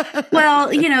 Well,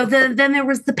 then there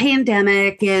was the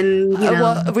pandemic and,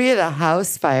 well, we had a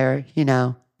house fire,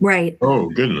 Right. Oh,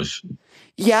 goodness.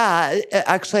 Yeah,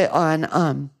 actually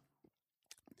on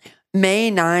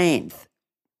May 9th,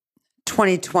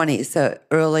 2020, so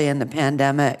early in the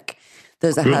pandemic,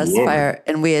 there's a house fire,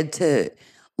 and we had to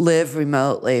live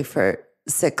remotely for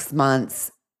 6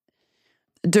 months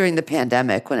during the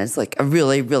pandemic when it's like a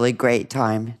really, really great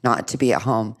time not to be at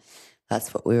home.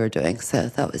 That's what we were doing. So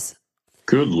that was...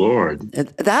 Good Lord.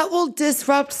 That will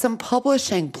disrupt some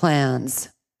publishing plans.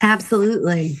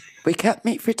 Absolutely. We kept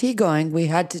Meat for Tea going. We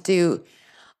had to do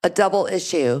a double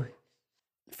issue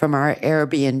from our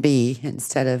Airbnb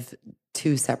instead of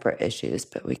 2 separate issues,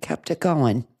 but we kept it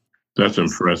going. That's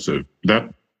impressive.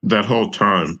 That whole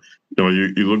time,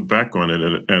 you look back on it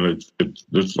and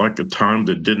it's like a time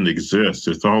that didn't exist.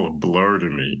 It's all a blur to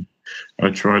me.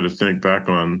 I try to think back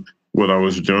on what I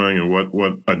was doing and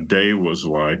what a day was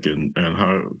like and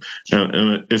how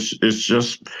and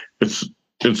it's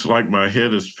like my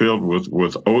head is filled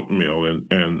with oatmeal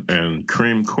and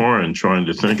cream corn trying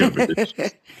to think of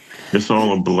it. It's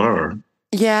all a blur.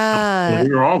 Yeah. We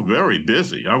were all very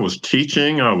busy. I was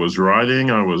teaching, I was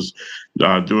writing, I was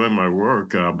doing my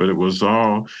work, but it was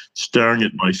all staring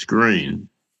at my screen.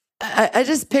 I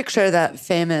just picture that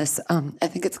famous, I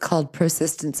think it's called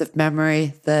Persistence of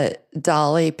Memory, the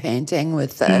Dali painting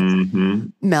with the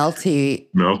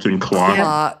melting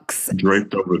clocks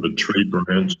draped over the tree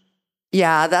branch.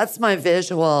 Yeah, that's my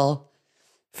visual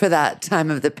for that time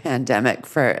of the pandemic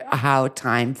for how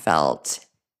time felt.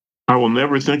 I will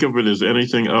never think of it as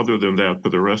anything other than that for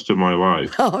the rest of my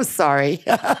life. Oh, sorry.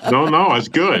 No, it's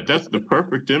good. That's the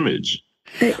perfect image.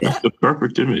 That's the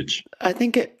perfect image. I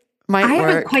think it might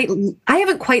work. I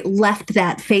haven't quite left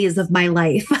that phase of my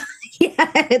life.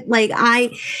 Like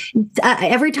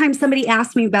every time somebody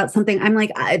asks me about something, I'm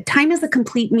like, time is a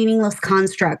complete meaningless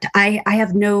construct. I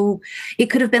have no, it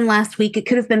could have been last week. It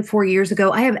could have been 4 years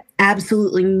ago. I have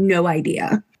absolutely no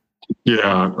idea.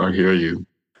 Yeah, I hear you.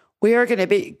 We are going to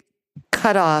be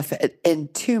cut off in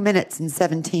 2 minutes and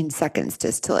 17 seconds,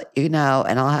 just to let you know,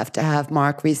 and I'll have to have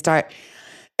Mark restart.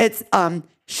 It's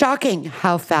shocking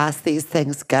how fast these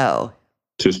things go.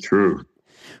 It's true.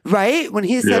 Right? When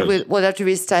he said we'll have to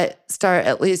restart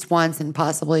at least once and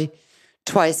possibly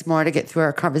twice more to get through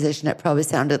our conversation, it probably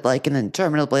sounded like an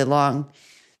interminably long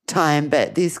time,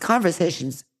 but these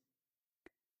conversations,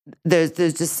 there's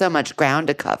just so much ground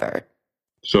to cover.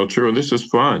 So true. This is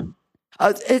fun.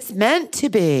 Oh, it's meant to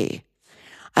be.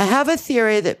 I have a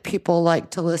theory that people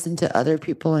like to listen to other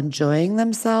people enjoying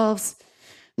themselves,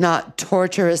 not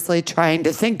torturously trying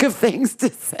to think of things to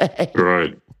say.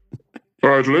 Right. All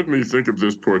right, let me think of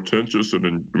this portentous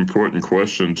and important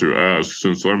question to ask,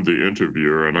 since I'm the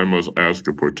interviewer and I must ask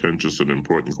a portentous and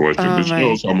important question. This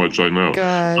shows how much I know.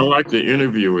 God. I like the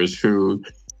interviewers who,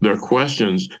 their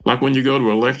questions, like when you go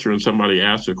to a lecture and somebody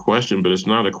asks a question, but it's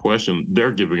not a question,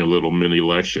 they're giving a little mini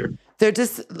lecture. They're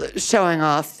just showing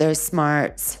off their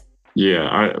smarts.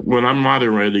 Yeah, when I'm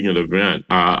moderating an event,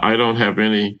 I don't have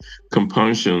any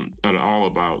compunction at all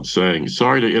about saying,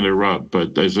 sorry to interrupt,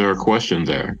 but is there a question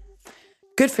there?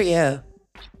 Good for you.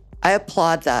 I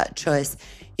applaud that choice.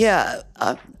 Yeah,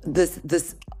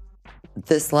 this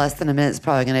less than a minute is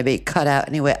probably going to be cut out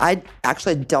anyway. I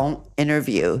actually don't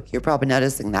interview. You're probably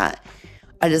noticing that.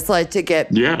 I just like to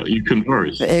get... Yeah, you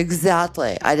converse.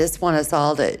 Exactly. I just want us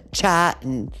all to chat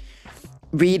and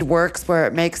read works where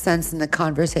it makes sense in the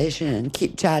conversation and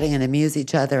keep chatting and amuse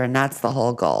each other, and that's the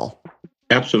whole goal.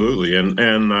 Absolutely.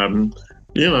 And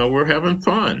we're having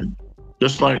fun.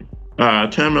 Just like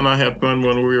Tam and I had fun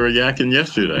when we were yakking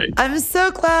yesterday. I'm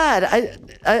so glad.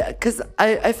 Because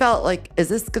I felt like, is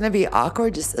this going to be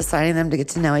awkward just assigning them to get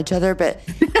to know each other? But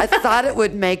I thought it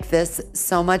would make this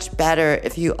so much better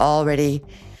if you already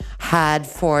had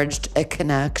forged a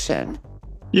connection.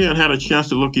 Yeah, and had a chance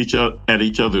to look at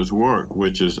each other's work,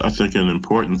 which is, I think, an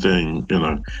important thing in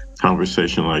a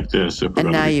conversation like this.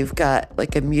 And now you've got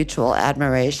like a mutual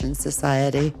admiration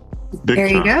society. There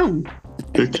you go.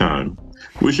 Big time.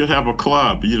 We should have a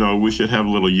club. We should have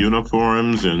little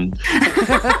uniforms and.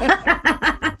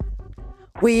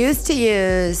 We used to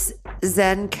use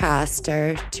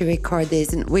Zencastr to record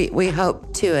these, and we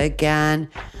hope to again.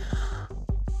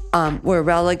 We're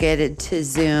relegated to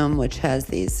Zoom, which has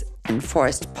these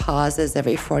enforced pauses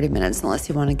every 40 minutes, unless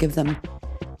you want to give them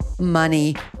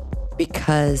money,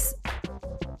 because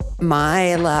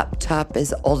my laptop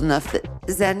is old enough that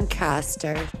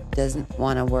Zencastr doesn't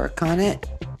want to work on it.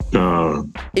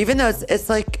 Even though it's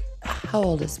like, how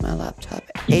old is my laptop?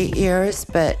 8 years,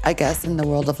 but I guess in the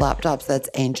world of laptops, that's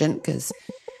ancient because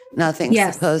nothing's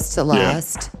supposed to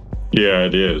last. Yeah,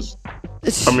 it is.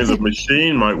 I mean, the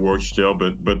machine might work still,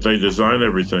 but they design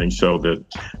everything so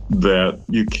that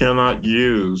you cannot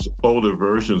use older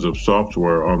versions of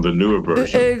software on the newer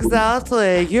version.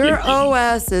 Exactly. Your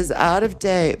OS is out of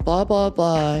date, blah, blah,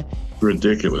 blah.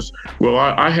 Ridiculous. Well,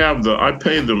 I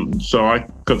paid them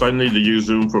because I need to use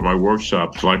Zoom for my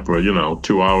workshops, like for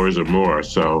 2 hours or more.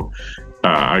 So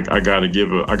I got to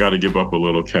give up a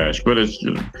little cash, but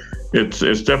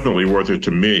it's definitely worth it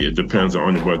to me. It depends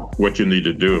on what you need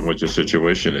to do and what your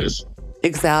situation is.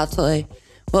 Exactly.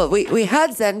 Well, we had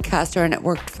Zencastr and it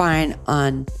worked fine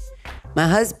on my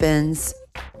husband's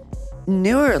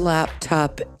newer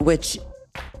laptop, which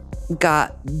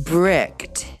got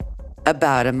bricked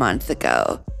about a month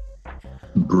ago.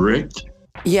 Bricked?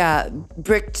 Yeah,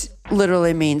 bricked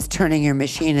literally means turning your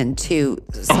machine into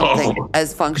something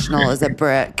as functional as a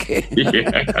brick.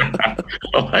 Yeah.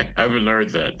 Oh, I haven't heard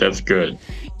that. That's good.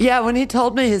 Yeah, when he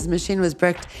told me his machine was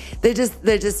bricked, they just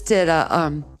did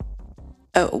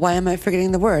why am I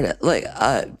forgetting the word? Like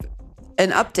an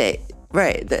update.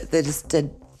 Right. They just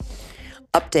did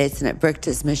updates and it bricked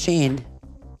his machine.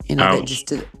 They just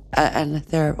did, and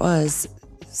there it was.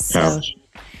 So Ouch.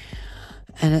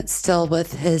 And it's still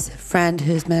with his friend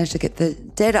who's managed to get the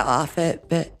data off it.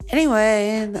 But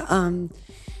anyway, no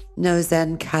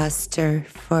Zencastr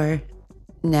for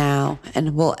now.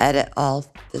 And we'll edit all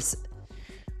this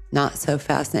not so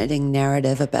fascinating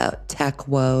narrative about tech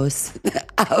woes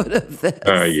out of this.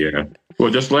 Yeah.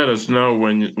 Well, just let us know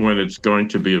when it's going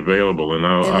to be available.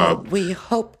 And we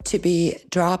hope to be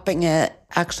dropping it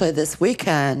actually this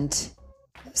weekend.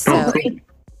 So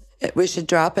we should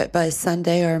drop it by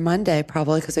Sunday or Monday,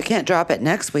 probably, because we can't drop it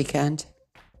next weekend.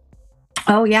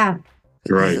 Oh, yeah.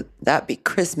 Right. That'd be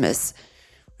Christmas.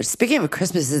 Speaking of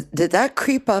Christmas, did that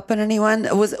creep up on anyone?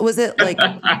 Was it like...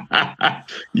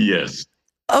 Yes.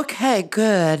 Okay,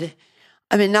 good.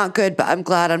 I mean, not good, but I'm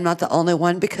glad I'm not the only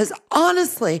one, because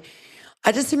honestly,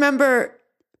 I just remember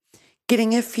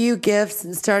getting a few gifts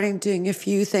and starting doing a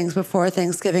few things before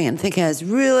Thanksgiving and thinking I was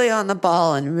really on the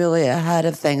ball and really ahead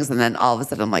of things. And then all of a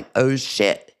sudden I'm like, oh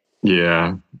shit.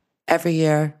 Yeah. Every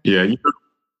year. Yeah.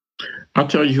 I'll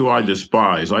tell you who I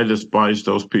despise. I despise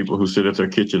those people who sit at their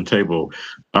kitchen table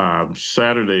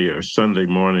Saturday or Sunday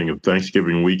morning of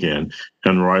Thanksgiving weekend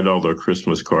and write all their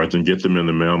Christmas cards and get them in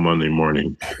the mail Monday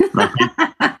morning.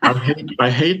 I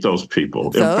hate those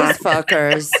people. Those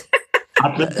fuckers.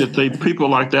 I think that people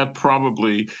like that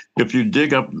probably, if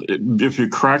you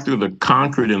crack through the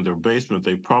concrete in their basement,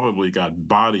 they probably got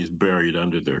bodies buried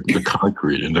under the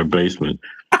concrete in their basement.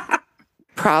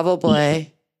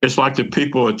 Probably. It's like the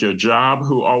people at your job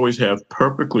who always have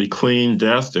perfectly clean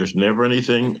desks. There's never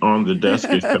anything on the desk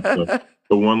except the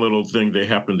one little thing they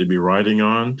happen to be writing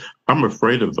on. I'm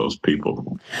afraid of those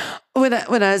people. When I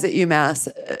was at UMass,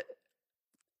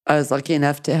 I was lucky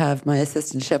enough to have my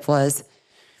assistantship was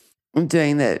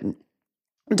doing the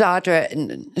doctorate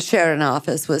and shared an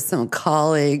office with some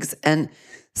colleagues. And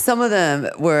some of them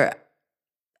were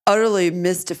utterly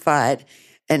mystified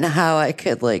in how I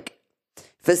could, like,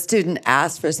 if a student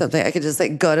asked for something, I could just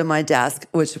like go to my desk,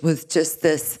 which was just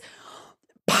this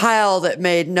pile that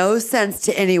made no sense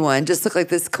to anyone, just looked like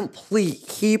this complete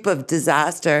heap of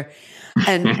disaster,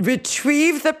 and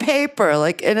retrieve the paper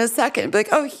like in a second. Be like,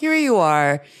 oh, here you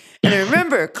are. And I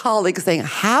remember colleagues saying,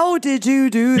 how did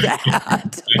you do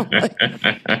that?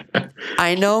 Like,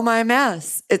 I know my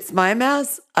mess. It's my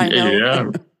mess. I know.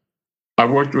 Yeah. I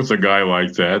worked with a guy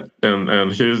like that,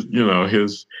 and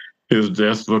his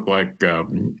desk looked like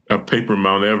a paper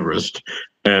Mount Everest.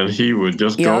 and he would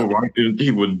just go right in.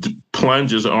 He would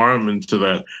plunge his arm into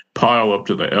that pile up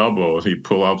to the elbow, and he'd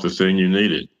pull out the thing you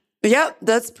needed. Yep,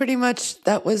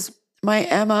 that was my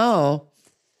MO.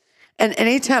 And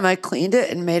anytime I cleaned it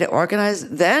and made it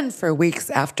organized, then for weeks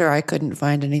after I couldn't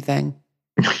find anything.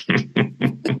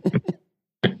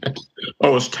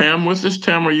 Oh, is Tam with us?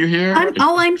 Tam, are you here?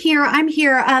 I'm here. I'm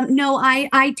here. No,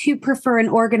 I too prefer an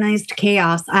organized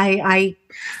chaos. I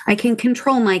can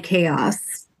control my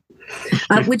chaos,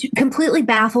 which completely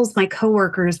baffles my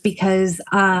coworkers because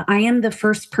I am the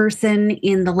first person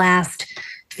in the last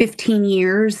 15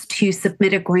 years to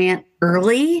submit a grant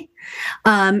early.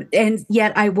 And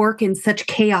yet I work in such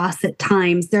chaos at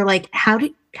times. They're like, how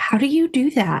do you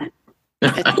do that?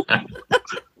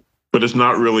 But it's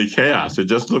not really chaos. It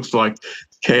just looks like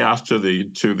chaos to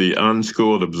the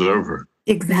unschooled observer.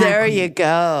 Exactly. There you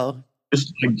go. It's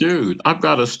like, dude, I've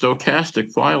got a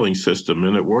stochastic filing system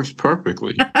and it works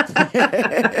perfectly.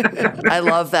 I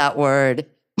love that word.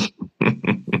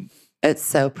 It's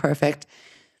so perfect.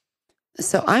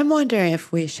 So I'm wondering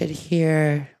if we should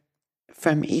hear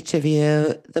from each of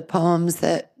you the poems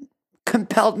that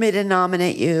compelled me to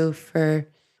nominate you for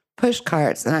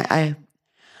Pushcarts. And I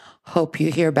hope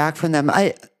you hear back from them.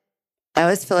 I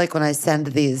always feel like when I send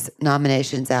these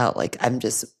nominations out, like I'm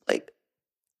just like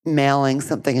mailing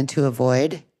something into a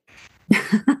void.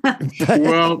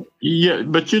 Well, yeah,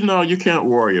 but you can't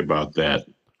worry about that.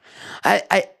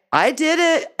 I did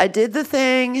it. I did the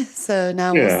thing. So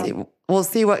now we'll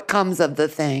see what comes of the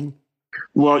thing.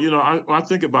 Well, I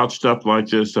think about stuff like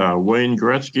this. Wayne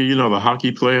Gretzky, the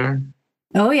hockey player.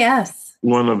 Oh, yes.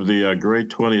 One of the great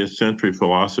 20th century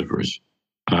philosophers.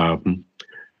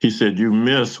 He said, you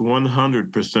miss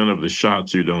 100% of the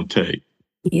shots you don't take.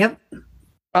 Yep.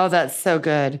 Oh, that's so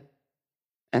good.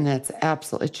 And that's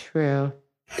absolutely true.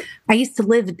 I used to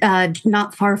live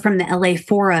not far from the LA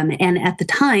Forum. And at the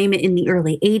time, in the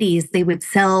early 80s, they would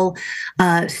sell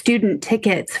student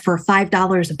tickets for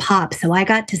 $5 a pop. So I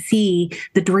got to see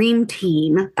the dream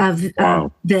team of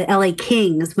the LA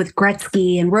Kings with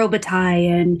Gretzky and Robitaille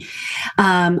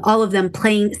and all of them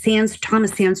playing.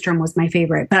 Thomas Sandstrom was my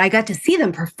favorite. But I got to see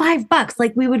them for $5.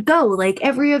 Like we would go like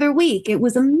every other week. It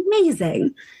was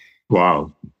amazing.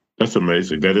 Wow. That's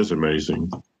amazing. That is amazing.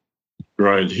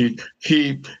 Right.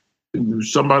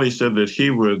 Somebody said that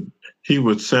he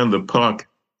would send the puck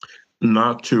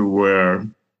not to where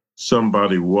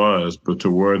somebody was, but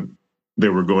to where they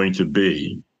were going to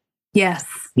be. Yes.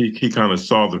 He kind of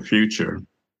saw the future.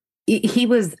 He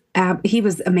was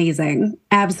amazing.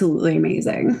 Absolutely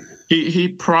amazing. He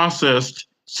processed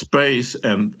space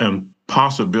and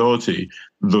possibility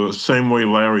the same way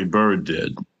Larry Bird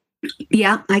did.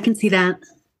 Yeah, I can see that.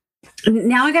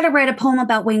 Now I got to write a poem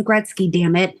about Wayne Gretzky,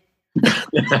 damn it.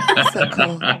 So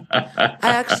cool. I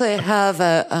actually have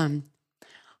a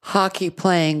hockey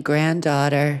playing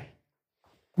granddaughter.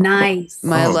 Nice.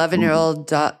 My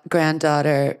 11-year-old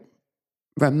granddaughter,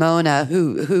 Ramona,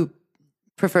 who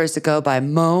prefers to go by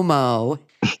Momo,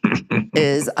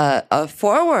 is a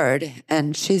forward.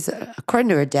 And she's, according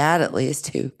to her dad at least,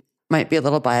 who might be a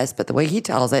little biased, but the way he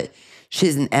tells it,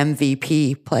 she's an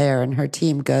MVP player and her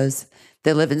team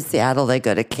they live in Seattle. They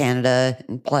go to Canada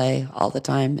and play all the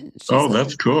time.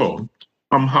 That's cool.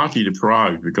 I'm hockey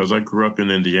deprived because I grew up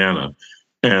in Indiana,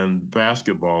 and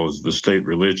basketball is the state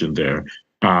religion there.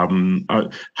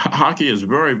 Hockey is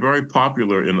very, very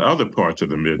popular in other parts of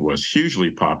the Midwest, hugely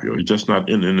popular, just not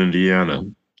in Indiana.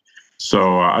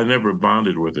 So I never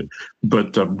bonded with it.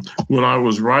 But when I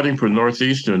was writing for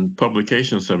Northeastern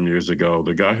Publications some years ago,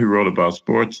 the guy who wrote about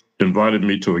sports invited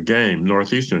me to a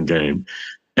Northeastern game.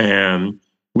 And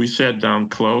we sat down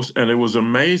close, and it was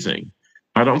amazing.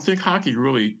 I don't think hockey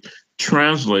really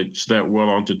translates that well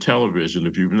onto television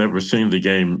if you've never seen the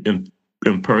game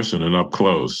in person and up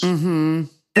close. Mm-hmm.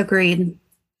 Agreed.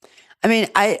 I mean,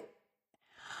 I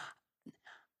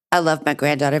love my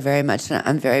granddaughter very much, and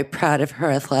I'm very proud of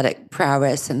her athletic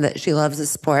prowess and that she loves the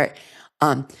sport.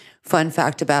 Fun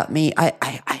fact about me,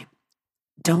 I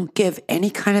don't give any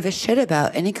kind of a shit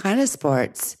about any kind of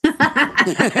sports.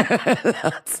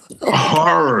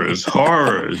 Horrors.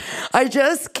 I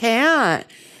just can't.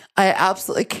 I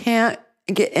absolutely can't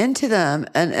get into them.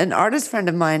 And an artist friend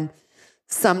of mine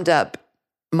summed up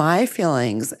my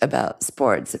feelings about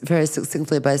sports very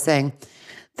succinctly by saying,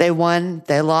 they won,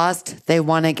 they lost, they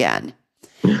won again.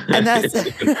 And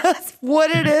that's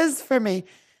what it is for me.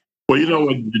 Well, you know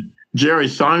what Jerry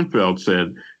Seinfeld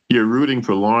said? You're rooting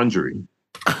for laundry.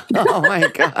 Oh, my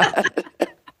God.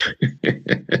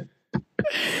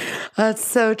 That's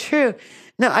so true.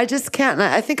 No, I just can't.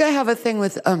 I think I have a thing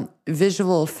with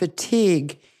visual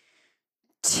fatigue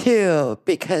too,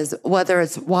 because whether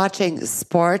it's watching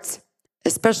sports,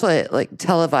 especially like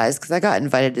televised, because I got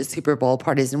invited to Super Bowl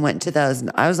parties and went to those,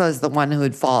 and I was always the one who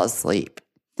would fall asleep.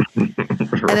 Right.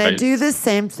 And I do the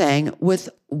same thing with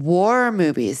war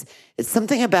movies. It's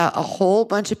something about a whole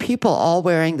bunch of people all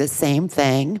wearing the same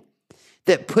thing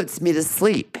that puts me to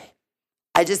sleep.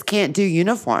 I just can't do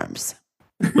uniforms.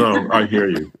 No, I hear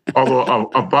you.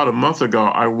 Although about a month ago,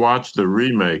 I watched the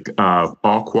remake of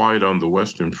All Quiet on the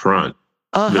Western Front.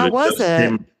 Oh, how was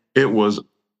it? It was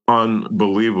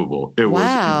unbelievable. It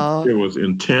was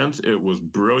intense. It was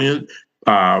brilliant.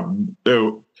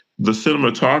 The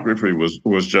cinematography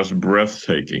was just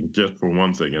breathtaking, just for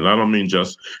one thing. And I don't mean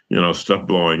just, stuff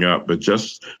blowing up, but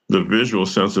just the visual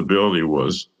sensibility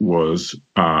was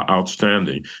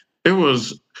outstanding. It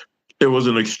was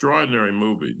an extraordinary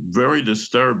movie, very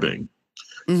disturbing.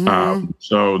 Mm-hmm.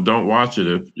 So don't watch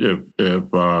it if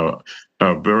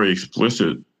a very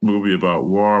explicit movie about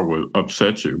war would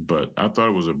upset you. But I thought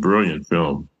it was a brilliant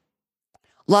film.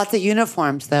 Lots of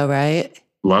uniforms, though, right?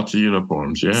 Lots of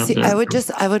uniforms, yeah. See, yeah.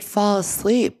 I would fall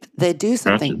asleep. They do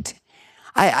something.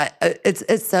 It's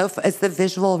the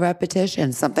visual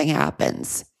repetition. Something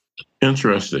happens.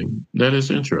 Interesting. That is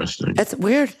interesting. It's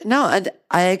weird. No, and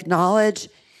I acknowledge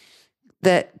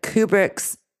that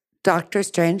Kubrick's Dr.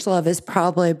 Strangelove is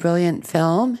probably a brilliant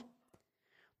film,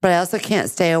 but I also can't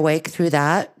stay awake through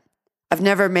that. I've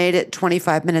never made it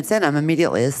 25 minutes in. I'm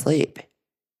immediately asleep.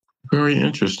 Very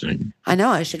interesting. I know.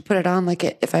 I should put it on like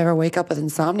if I ever wake up with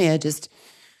insomnia, just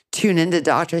tune into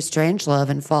Dr. Strangelove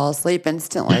and fall asleep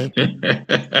instantly.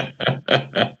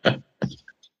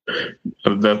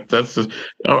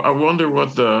 I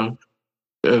wonder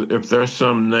if there's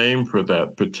some name for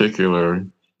that particular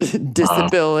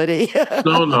disability.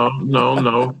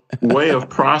 No. Way of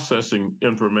processing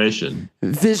information.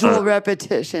 Visual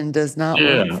repetition does not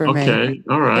work for me. Okay.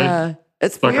 All right. Yeah.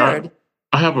 It's weird.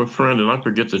 I have a friend, and I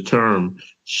forget the term.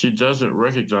 She doesn't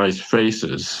recognize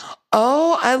faces.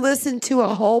 Oh, I listened to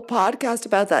a whole podcast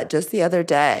about that just the other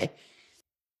day.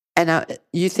 And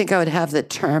you think I would have the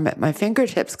term at my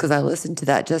fingertips because I listened to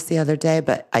that just the other day,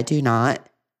 but I do not.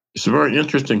 It's a very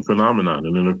interesting phenomenon,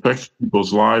 and it affects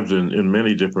people's lives in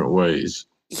many different ways.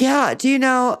 Yeah. Do you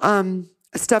know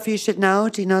Stuff You Should Know?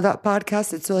 Do you know that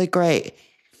podcast? It's really great.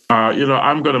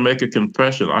 I'm going to make a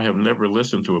confession. I have never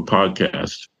listened to a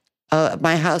podcast.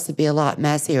 My house would be a lot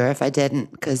messier if I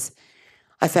didn't, because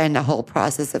I find the whole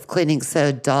process of cleaning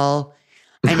so dull.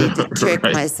 I need to trick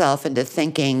Right. myself into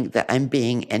thinking that I'm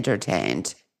being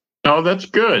entertained. Oh, that's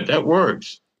good. That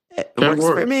works. It works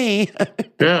for me.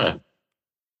 Yeah.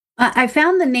 I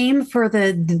found the name for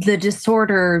the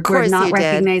disorder. We're not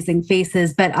recognizing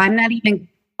faces, but I'm not even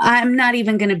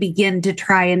going to begin to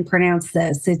try and pronounce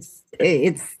this.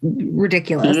 It's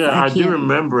ridiculous. Yeah, I do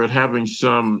remember it having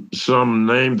some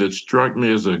name that struck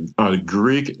me as a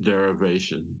Greek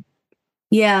derivation.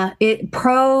 Yeah,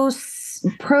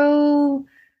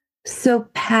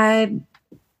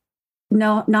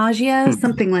 nausea,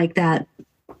 something like that.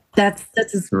 That's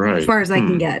as far as I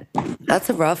can get. That's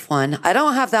a rough one. I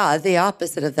don't have that. The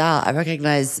opposite of that. I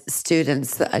recognize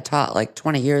students that I taught like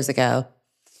 20 years ago.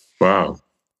 Wow.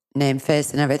 Name,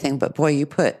 face, and everything. But boy, you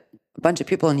put a bunch of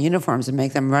people in uniforms and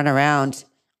make them run around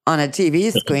on a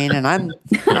TV screen, and I'm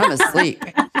asleep.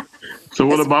 So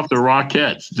what about the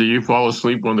Rockettes? Do you fall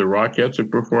asleep when the Rockettes are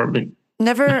performing?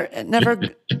 Never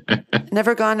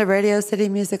gone to Radio City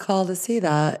Music Hall to see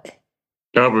that.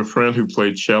 I have a friend who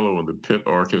played cello in the pit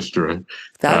orchestra.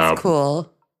 That's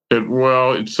cool.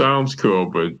 It sounds cool,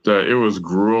 but it was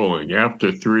grueling.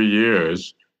 After 3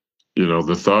 years,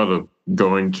 the thought of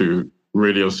going to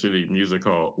Radio City Music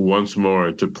Hall once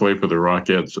more to play for the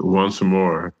Rockettes once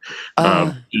more.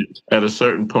 At a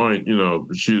certain point,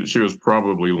 she was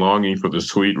probably longing for the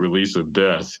sweet release of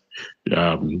death.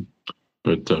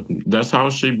 But that's how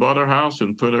she bought her house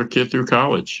and put her kid through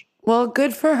college. Well,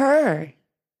 good for her.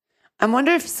 I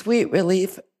wonder if sweet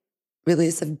release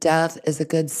of death is a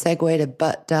good segue to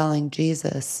butt dialing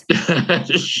Jesus.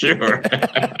 Sure.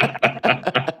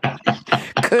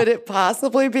 Could it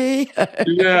possibly be?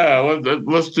 Yeah,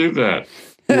 let's do that.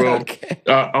 Well, okay.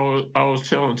 I was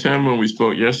telling Tim when we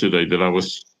spoke yesterday that I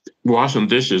was washing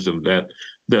dishes and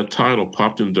that title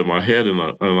popped into my head, and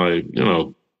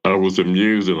I was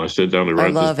amused, and I sat down and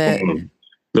wrote this poem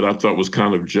that I thought was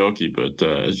kind of jokey, but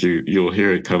as you'll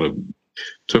hear, it kind of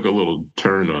took a little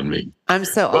turn on me. I'm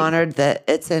so honored that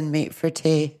it's in Meat for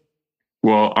Tea.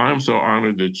 Well, I'm so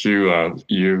honored that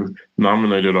you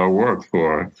nominated our work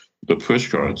for the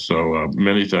Pushcart. So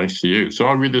many thanks to you. So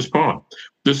I'll read this poem.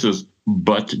 This is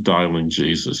Butt Dialing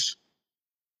Jesus.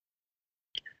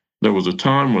 There was a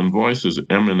time when voices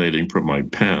emanating from my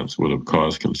pants would have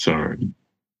caused concern.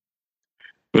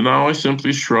 But now I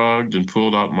simply shrugged and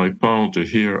pulled out my phone to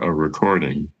hear a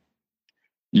recording.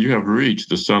 You have reached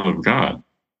the Son of God.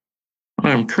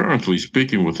 I am currently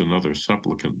speaking with another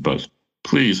supplicant, but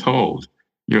please hold.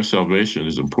 Your salvation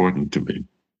is important to me.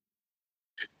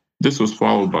 This was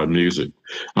followed by music.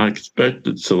 I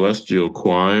expected celestial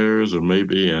choirs or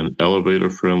maybe an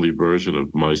elevator-friendly version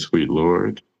of My Sweet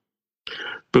Lord,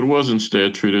 but was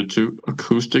instead treated to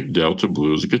acoustic Delta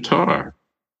blues guitar,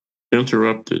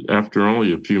 interrupted after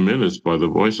only a few minutes by the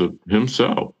voice of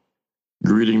himself,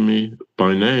 greeting me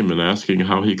by name and asking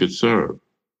how he could serve.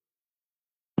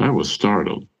 I was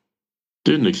startled.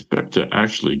 Didn't expect to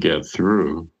actually get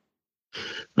through.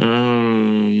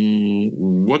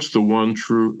 What's the one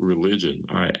true religion?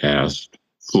 I asked,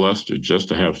 flustered just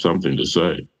to have something to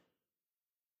say.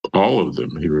 All of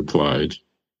them, he replied.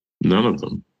 None of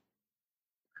them.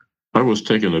 I was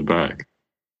taken aback.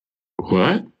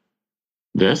 What?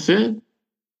 That's it?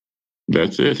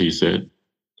 That's it, he said.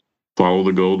 Follow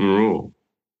the golden rule.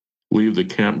 Leave the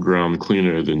campground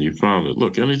cleaner than you found it.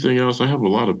 Look, anything else? I have a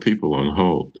lot of people on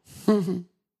hold.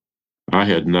 I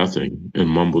had nothing and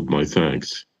mumbled my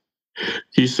thanks.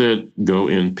 He said, go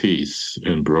in peace,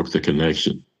 and broke the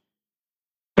connection.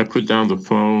 I put down the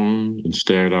phone and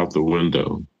stared out the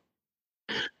window.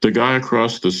 The guy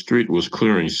across the street was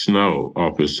clearing snow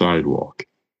off his sidewalk.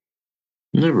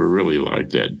 Never really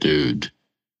liked that dude,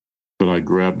 but I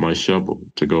grabbed my shovel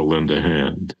to go lend a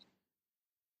hand.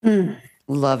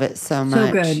 Love it so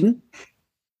much. So good.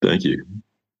 Thank you.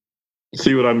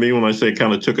 See what I mean when I say it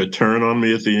kind of took a turn on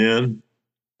me at the end?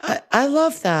 I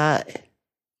love that.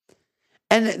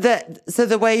 And so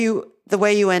the way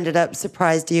you ended up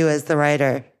surprised you as the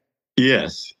writer.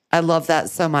 Yes. I love that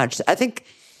so much. I think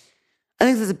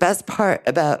that's the best part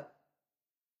about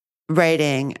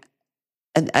writing.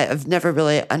 And I've never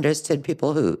really understood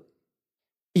people who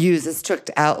use a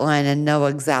strict outline and know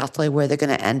exactly where they're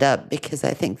going to end up, because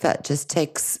I think that just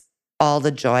takes all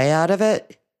the joy out of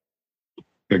it.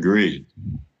 Agreed.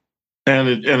 And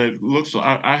it looks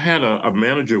like I had a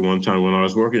manager one time when I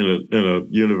was working in a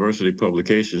university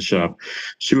publication shop.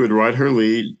 She would write her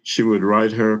lead, she would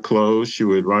write her close, she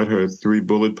would write her 3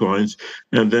 bullet points,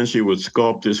 and then she would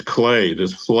sculpt this clay,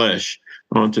 this flesh,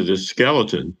 onto this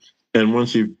skeleton. And when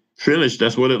she finished,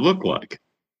 that's what it looked like.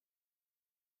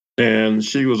 And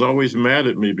she was always mad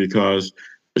at me because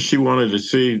she wanted to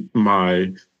see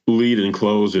my lead and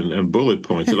close and bullet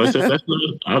points. And I said, that's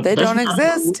not... They don't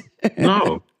exist.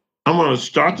 No. I'm going to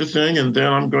start the thing, and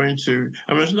then I'm going to...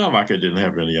 I mean, it's not like I didn't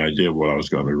have any idea what I was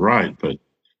going to write, but,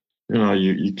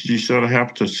 you sort of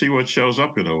have to see what shows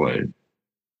up in a way.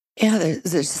 Yeah,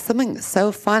 there's something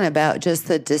so fun about just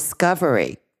the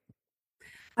discovery.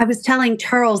 I was telling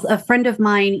Charles, a friend of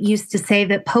mine used to say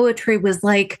that poetry was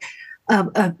like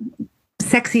a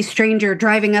sexy stranger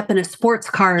driving up in a sports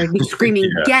car and screaming,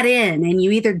 get in, and you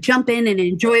either jump in and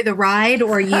enjoy the ride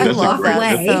or you walk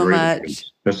away. So much.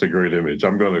 That's a great image.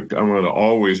 I'm gonna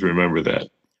always remember that.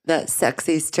 That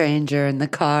sexy stranger in the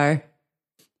car.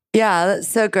 Yeah, that's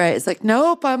so great. It's like,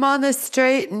 nope, I'm on this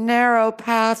straight and narrow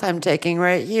path I'm taking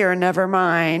right here. Never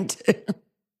mind.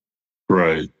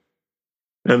 Right.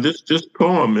 And this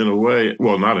poem, in a way,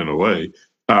 well, not in a way.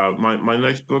 My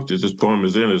next book that this poem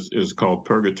is in is called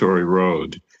Purgatory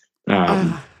Road.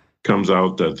 Comes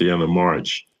out at the end of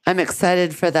March. I'm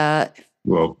excited for that.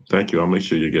 Well, thank you. I'll make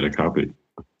sure you get a copy.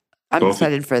 I'm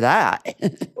excited for that.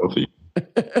 Both of you.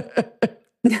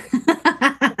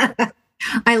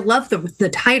 I love the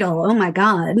title. Oh my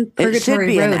God. It should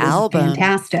be an album.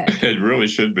 Fantastic. It really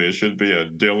should be. It should be a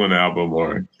Dylan album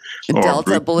or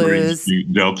Delta Blues.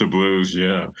 Delta Blues,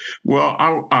 yeah. Well,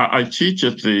 I teach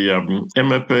at the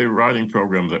MFA writing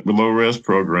program, the low-res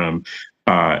program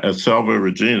at Salve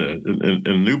Regina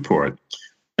in Newport.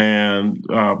 And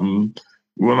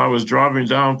when I was driving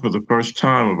down for the first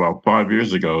time about 5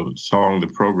 years ago, that's how long the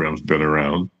program's been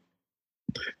around,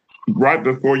 right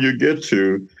before you get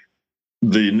to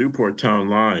the Newport town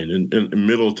line in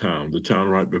Middletown, the town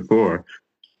right before,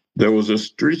 there was a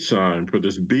street sign for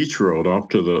this beach road off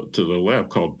to the left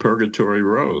called Purgatory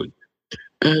Road.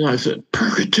 And I said,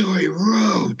 Purgatory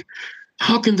Road?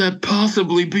 How can that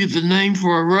possibly be the name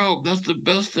for a road? That's the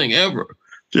best thing ever.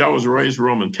 See, I was raised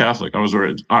Roman Catholic. I was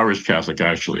raised Irish Catholic,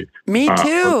 actually. Me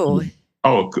too.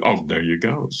 Oh, there you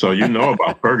go. So you know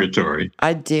about purgatory.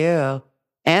 I do.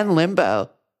 And limbo.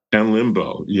 And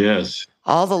limbo, yes.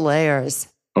 All the layers.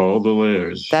 All the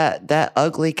layers. That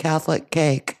ugly Catholic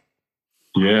cake.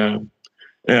 Yeah.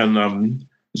 And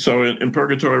so in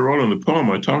Purgatory Road, in the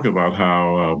poem, I talk about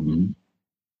how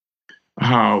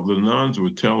how the nuns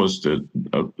would tell us that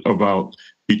about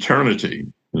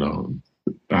eternity,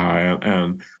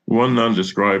 and one nun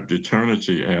described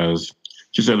eternity as,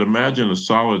 she said, imagine a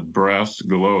solid brass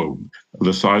globe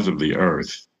the size of the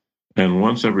earth. And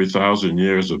once every 1,000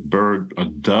 years, a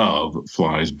dove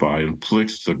flies by and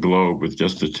flicks the globe with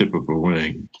just the tip of a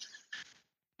wing.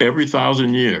 Every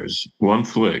 1,000 years, one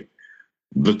flick.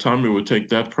 The time it would take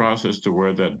that process to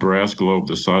wear that brass globe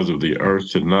the size of the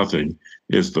earth to nothing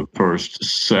is the first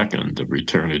second of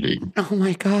eternity. Oh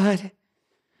my God.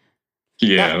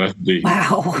 Yeah, that's deep.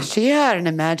 Wow. She had an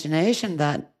imagination,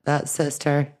 that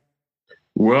sister.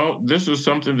 Well, this was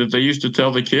something that they used to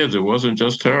tell the kids. It wasn't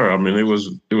just her. I mean, it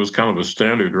was kind of a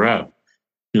standard rap,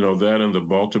 that and the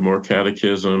Baltimore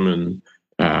Catechism, and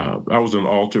I was an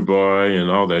altar boy and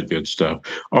all that good stuff.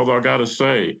 Although I got to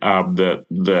say that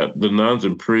the nuns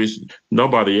and priests,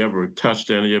 nobody ever touched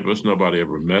any of us. Nobody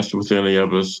ever messed with any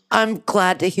of us. I'm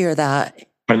glad to hear that.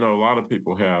 I know a lot of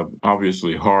people have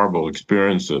obviously horrible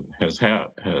experiences,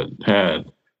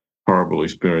 had horrible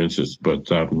experiences, but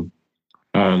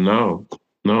no,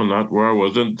 not where I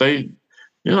was. And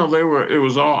it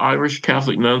was all Irish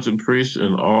Catholic nuns and priests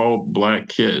and all Black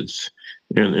kids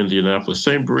in Indianapolis.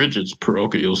 St. Bridget's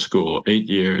parochial school, 8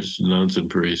 years, nuns and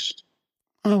priests.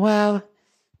 Oh, wow.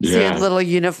 Yeah. So you had little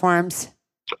uniforms.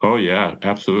 Oh, yeah,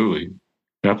 absolutely.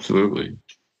 Absolutely.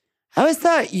 I always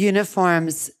thought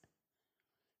uniforms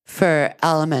for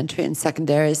elementary and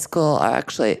secondary school are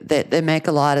actually, they make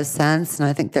a lot of sense. And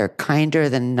I think they're kinder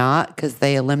than not because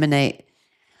they eliminate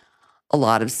a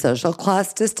lot of social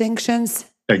class distinctions.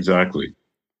 Exactly.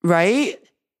 Right?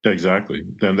 Exactly.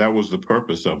 And that was the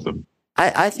purpose of them.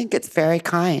 I think it's very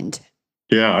kind.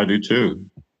 Yeah, I do too.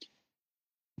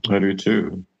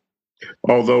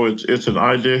 Although it's an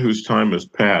idea whose time has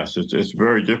passed. It's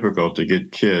very difficult to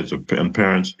get kids and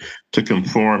parents to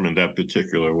conform in that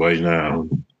particular way now.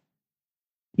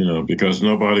 Because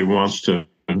nobody wants to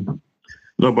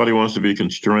be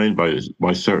constrained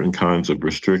by certain kinds of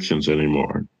restrictions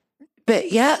anymore.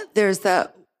 But yeah, there's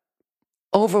that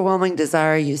overwhelming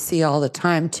desire you see all the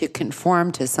time to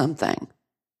conform to something.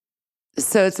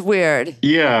 So it's weird.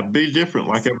 Yeah, be different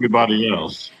like everybody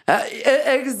else.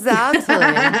 Exactly.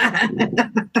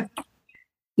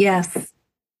 Yes.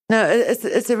 No,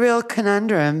 it's a real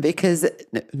conundrum because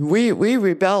we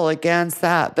rebel against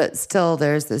that, but still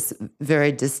there's this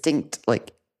very distinct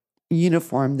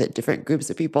uniform that different groups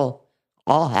of people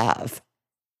all have.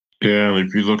 Yeah, and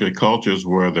if you look at cultures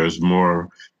where there's more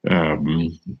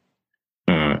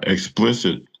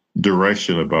explicit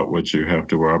direction about what you have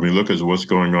to wear. I mean, look at what's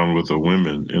going on with the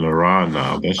women in Iran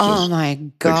now. That's just oh my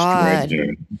God.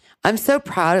 I'm so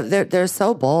proud of them. They're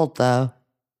so bold though.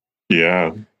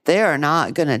 Yeah. They are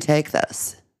not going to take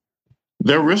this.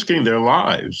 They're risking their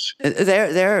lives.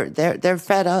 They're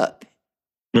fed up.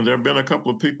 And there have been a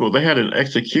couple of people, they had an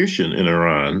execution in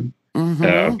Iran.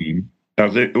 Mm-hmm.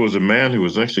 It was a man who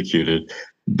was executed,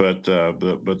 but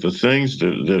the things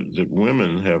that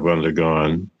women have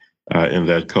undergone in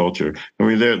that culture. I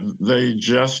mean, they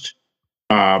just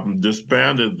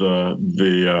disbanded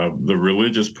the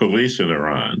religious police in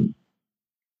Iran.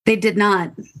 They did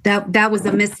not. That was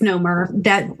a misnomer.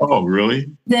 Oh, really?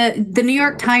 The New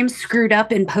York Times screwed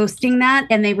up in posting that,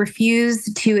 and they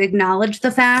refused to acknowledge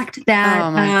the fact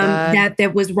that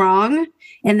that was wrong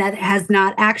and that has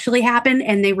not actually happened.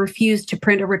 And they refused to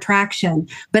print a retraction,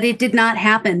 but it did not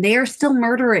happen. They are still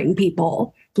murdering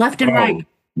people left and right.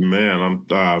 Man,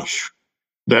 that's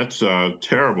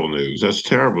terrible news. That's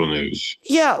terrible news.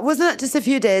 Yeah, wasn't that just a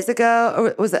few days ago,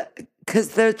 or was it? Because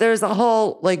there's a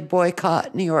whole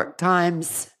boycott New York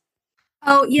Times.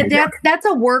 Oh yeah, that's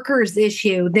a workers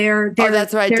issue.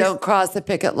 That's right. Don't cross the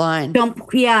picket line.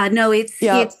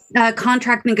 It's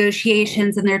contract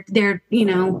negotiations, and they're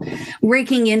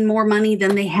raking in more money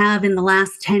than they have in the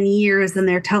last 10 years, and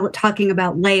they're talking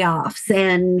about layoffs,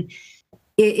 and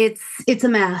it's a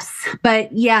mess.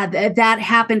 But yeah, that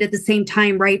happened at the same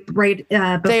time, right before.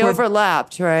 They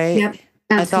overlapped, right? Yep,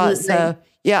 absolutely. I thought so.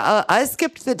 Yeah, I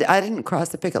skipped I didn't cross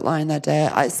the picket line that day.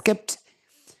 I skipped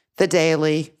the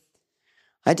daily.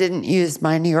 I didn't use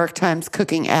my New York Times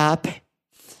cooking app.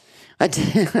 I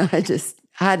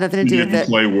had nothing to do with it. You didn't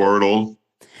play Wordle?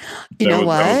 You know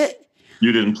what?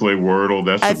 You didn't play Wordle?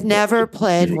 I've never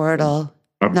played Wordle.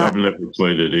 I've never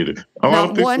played it either.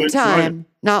 Not one time.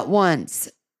 Not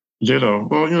once.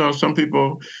 Well, some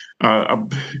people,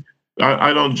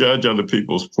 I don't judge other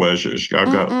people's pleasures.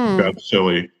 I've got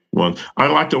silly ones. I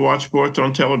like to watch sports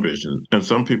on television, and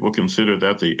some people consider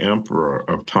that the emperor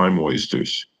of time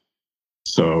wasters.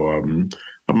 So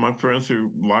my friends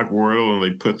who like Wordle and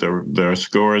they put their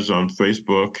scores on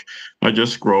Facebook, I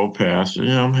just scroll past.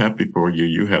 Yeah, I'm happy for you.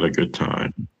 You had a good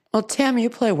time. Well, Tam, you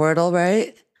play Wordle,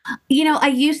 right? I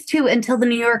used to until the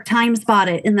New York Times bought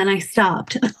it, and then I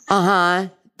stopped.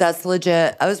 That's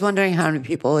legit. I was wondering how many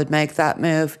people would make that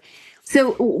move.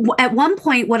 So at one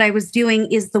point, what I was doing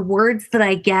is the words that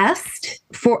I guessed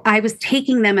I was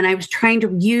taking them and I was trying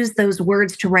to use those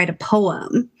words to write a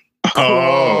poem.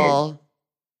 Oh,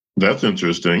 that's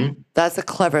interesting. That's a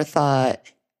clever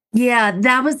thought. Yeah,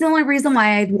 that was the only reason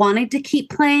why I wanted to keep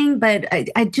playing, but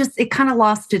it kind of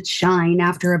lost its shine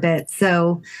after a bit.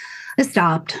 So I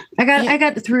stopped. I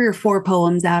got 3 or 4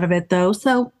 poems out of it though,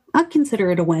 so I'll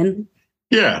consider it a win.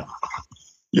 Yeah.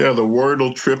 Yeah, the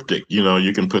Wordle triptych,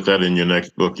 you can put that in your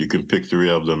next book. You can pick 3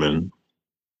 of them and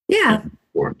yeah.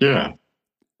 Yeah.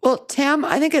 Well, Tam,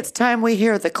 I think it's time we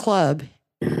hear the club.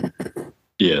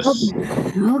 Yes.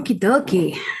 Okie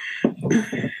dokie.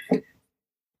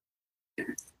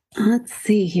 Let's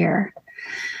see here.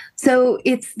 So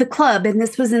it's the club, and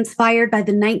this was inspired by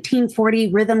the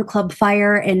 1940 Rhythm Club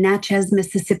fire in Natchez,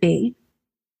 Mississippi.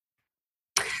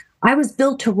 I was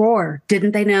built to roar,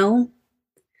 didn't they know?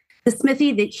 The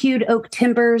smithy that hewed oak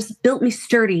timbers built me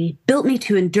sturdy, built me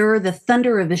to endure the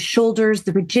thunder of his shoulders,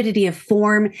 the rigidity of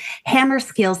form, hammer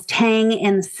scales tang,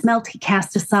 and the smelt he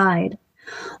cast aside.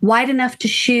 Wide enough to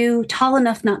shoe, tall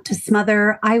enough not to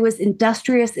smother, I was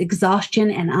industrious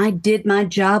exhaustion, and I did my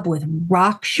job with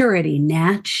rock surety,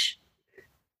 Natch.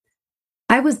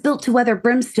 I was built to weather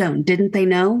brimstone, didn't they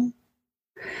know?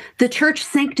 The church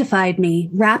sanctified me,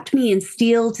 wrapped me in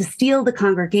steel to steel the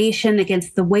congregation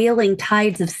against the wailing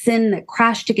tides of sin that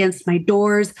crashed against my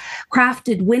doors,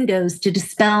 crafted windows to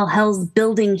dispel hell's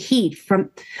building heat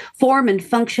from form and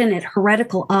function at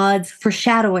heretical odds,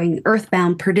 foreshadowing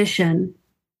earthbound perdition.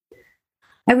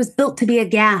 I was built to be a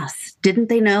gas, didn't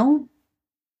they know?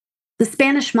 The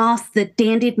Spanish moss that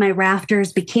dandied my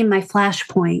rafters became my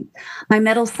flashpoint. My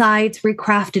metal sides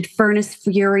recrafted furnace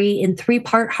fury in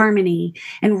 3-part harmony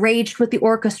and raged with the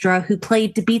orchestra who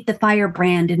played to beat the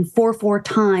firebrand in 4/4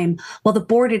 time while the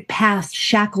boarded past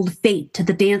shackled fate to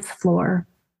the dance floor.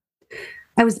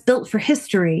 I was built for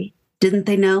history, didn't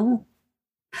they know?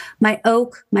 My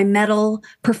oak, my metal,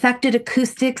 perfected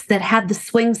acoustics that had the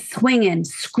swings swinging,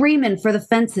 screaming for the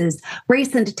fences,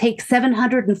 racing to take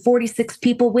 746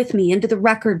 people with me into the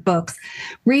record books,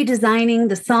 redesigning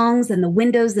the songs and the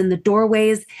windows and the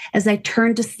doorways as I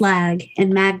turned to slag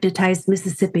and magnetized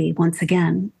Mississippi once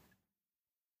again.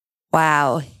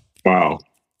 Wow. Wow.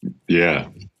 Yeah.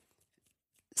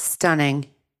 Stunning.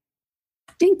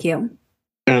 Thank you.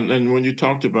 And when you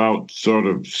talked about sort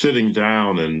of sitting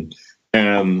down and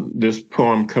this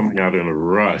poem coming out in a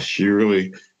rush, you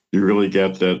really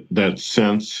get that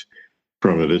sense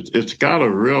from it. It's got a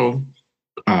real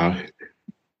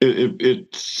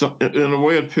it's in a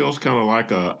way it feels kind of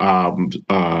like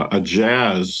a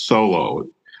jazz solo.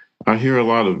 I hear a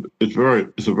lot of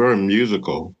it's a very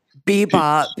musical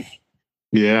bebop.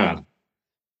 Yeah.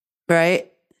 Right.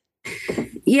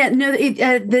 Yeah, no,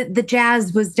 the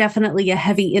jazz was definitely a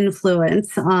heavy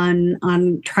influence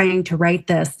on trying to write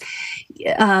this.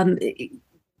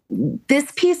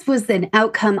 This piece was an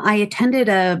outcome. I attended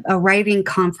a writing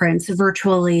conference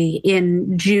virtually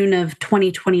in June of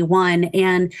 2021,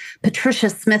 and Patricia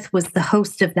Smith was the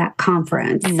host of that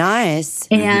conference. Nice.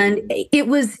 And it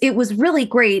was really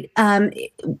great,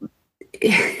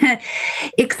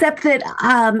 except that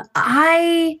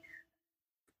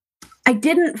I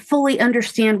didn't fully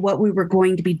understand what we were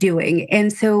going to be doing.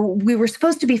 And so we were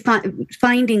supposed to be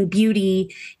finding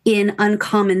beauty in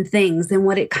uncommon things. And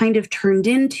what it kind of turned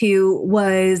into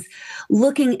was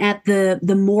looking at the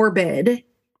morbid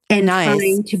and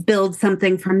trying to build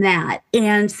something from that.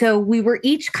 And so we were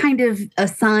each kind of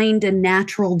assigned a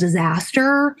natural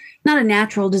disaster, not a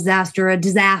natural disaster, a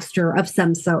disaster of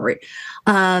some sort.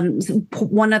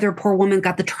 One other poor woman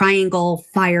got the Triangle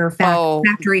Fire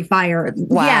factory fire.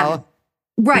 Wow. Yeah.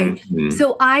 Right. Mm-hmm.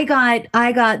 So I got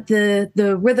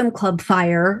the Rhythm Club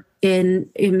fire in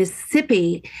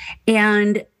Mississippi,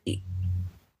 and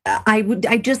I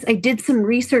did some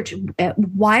research.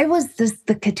 Why was this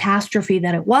the catastrophe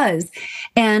that it was?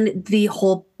 And the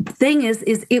whole thing is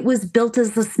it was built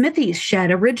as the smithy's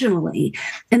shed originally,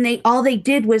 and all they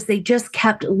did was they just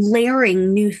kept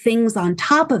layering new things on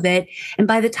top of it. And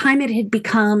by the time it had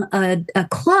become a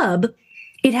club,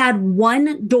 it had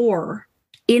one door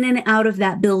in and out of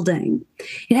that building.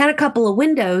 It had a couple of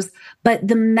windows, but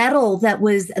the metal that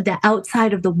was the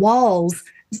outside of the walls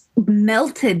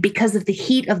melted because of the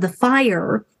heat of the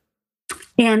fire.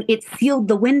 and it sealed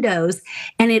the windows,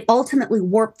 and it ultimately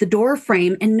warped the door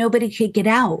frame, and nobody could get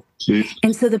out. Jeez.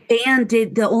 And so the band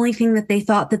did the only thing that they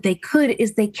thought that they could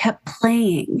is they kept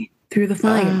playing through the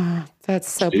fire. That's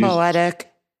so Jesus.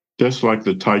 poetic. Just like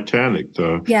the Titanic,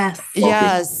 Yes.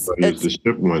 Yes. the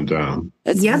ship went down.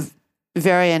 It's Yep.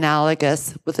 very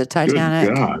analogous with the Titanic.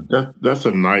 Good God, that's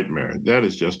a nightmare. That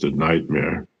is just a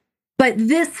nightmare. But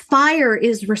this fire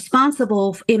is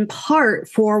responsible in part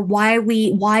for why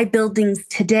buildings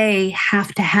today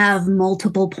have to have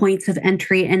multiple points of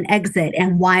entry and exit,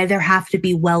 and why there have to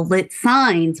be well-lit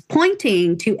signs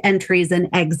pointing to entries and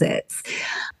exits.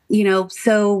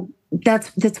 So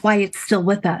that's why it's still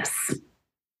with us.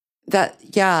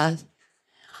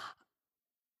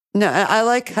 No, I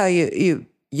like how you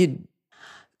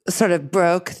sort of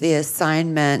broke the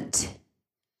assignment,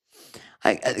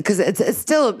 because it's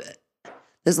still,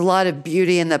 there's a lot of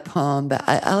beauty in the poem, but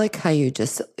I like how you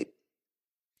just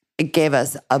gave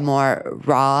us a more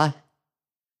raw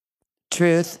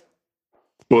truth.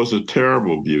 Well, it's a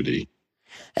terrible beauty.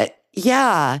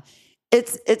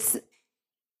 It's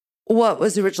what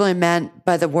was originally meant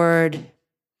by the word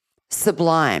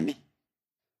sublime.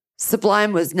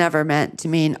 Sublime was never meant to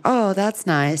mean, oh, that's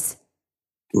nice.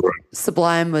 Right.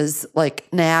 Sublime was like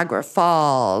Niagara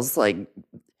Falls, like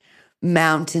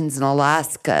mountains in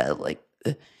Alaska, like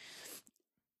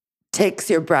takes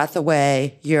your breath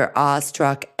away, you're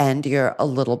awestruck, and you're a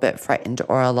little bit frightened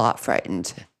or a lot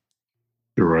frightened.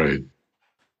 You're right.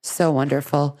 So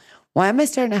wonderful. Why am I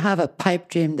starting to have a pipe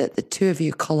dream that the two of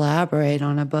you collaborate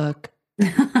on a book?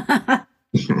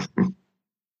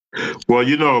 Well,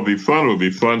 it would be fun. It would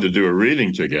be fun to do a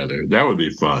reading together. That would be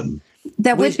fun.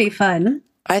 That would be fun.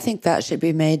 I think that should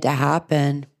be made to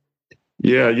happen.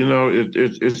 Yeah,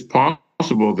 it's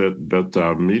possible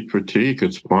that Meet for Tea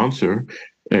could sponsor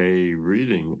a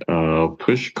reading of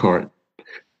Pushcart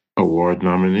Award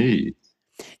nominee.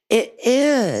 It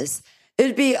is. It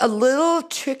would be a little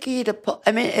tricky to pull.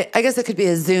 I mean, I guess it could be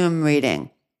a Zoom reading.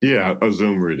 Yeah, a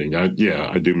Zoom reading. I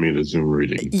do mean a Zoom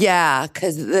reading. Yeah,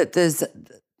 because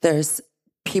there's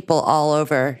people all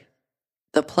over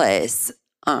the place,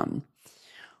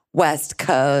 West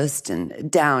Coast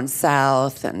and down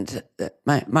south, and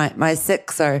my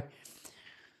six are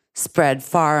spread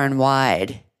far and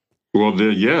wide. Well,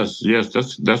 yes,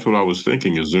 that's what I was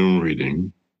thinking, a Zoom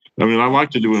reading. I mean, I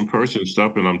like to do in-person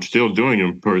stuff, and I'm still doing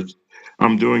in-person.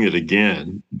 I'm doing it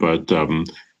again, but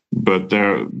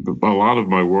there a lot of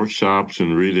my workshops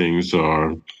and readings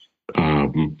are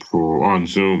on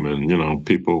Zoom, and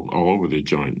people all over the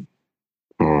joint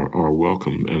are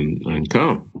welcome and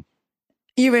come.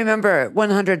 You remember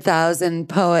 100,000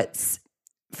 Poets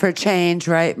for Change,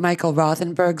 right? Michael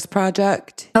Rothenberg's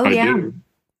project. Oh, I yeah. do.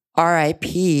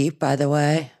 R.I.P., by the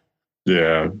way.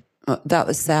 Yeah. Oh, that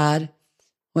was sad.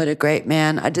 What a great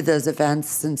man. I did those events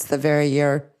since the very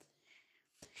year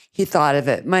he thought of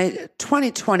it. My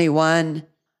 2021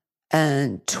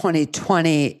 and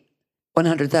 2020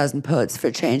 100,000 Poets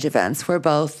for Change events were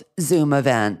both Zoom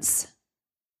events.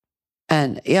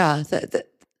 And yeah,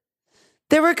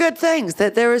 there were good things.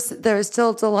 That they were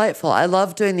still delightful. I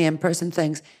love doing the in-person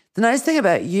things. The nice thing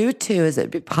about you two is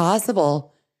it'd be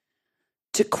possible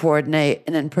to coordinate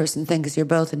an in-person thing because you're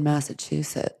both in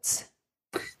Massachusetts.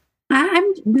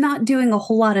 I'm not doing a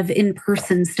whole lot of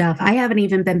in-person stuff. I haven't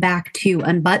even been back to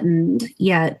Unbuttoned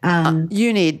yet.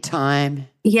 You need time.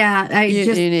 Yeah,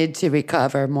 You need to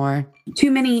recover more.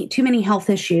 Too many health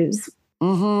issues.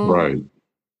 Mm-hmm. Right.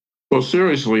 Well,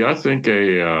 seriously, I think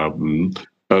a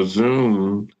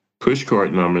Zoom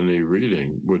Pushcart nominee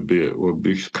reading would be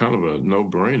kind of a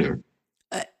no-brainer.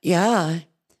 Yeah.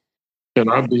 And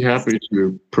I'd be happy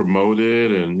to promote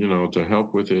it and to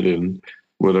help with it in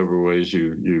whatever ways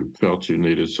you felt you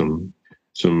needed some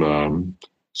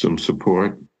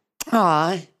support.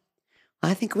 I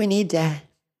think we need to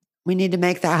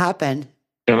make that happen.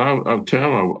 And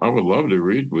Tam, I would love to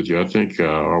read with you. I think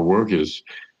our work is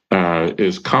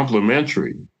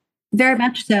complementary. Very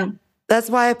much so. That's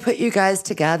why I put you guys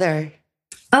together.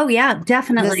 Oh yeah,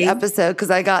 definitely. This episode,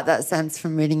 because I got that sense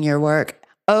from reading your work.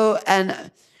 Oh,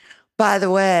 and by the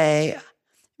way,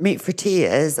 Meet for Tea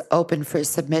is open for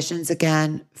submissions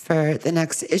again for the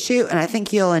next issue, and I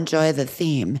think you'll enjoy the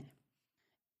theme.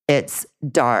 It's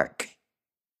dark.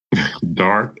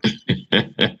 Dark?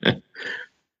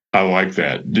 I like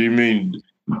that. Do you mean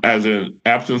as an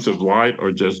absence of light,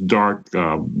 or just dark,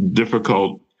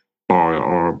 difficult,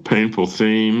 or painful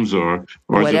themes, or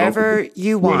whatever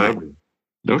you want? Whatever.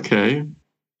 Okay.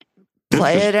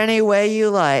 Play it any way you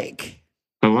like.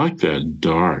 I like that.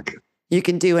 Dark. You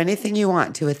can do anything you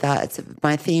want to with that.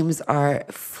 My themes are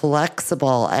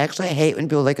flexible. I actually hate when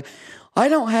people are like, I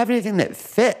don't have anything that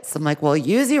fits. I'm like, well,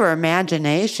 use your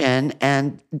imagination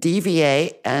and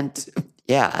deviate. And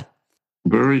yeah.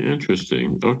 Very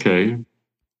interesting. Okay.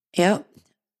 Yep.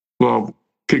 Well,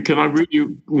 can I read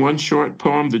you one short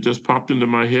poem that just popped into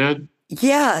my head?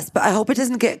 Yes, but I hope it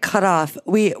doesn't get cut off.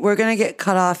 We're going to get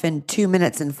cut off in 2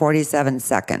 minutes and 47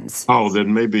 seconds. Oh,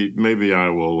 then maybe I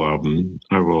will. I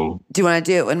will. Do you want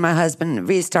to do it when my husband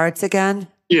restarts again?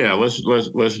 Yeah, let's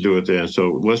do it then.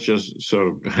 So let's just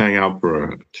sort of hang out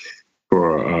for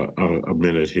a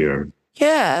minute here.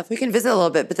 Yeah, if we can visit a little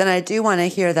bit, but then I do want to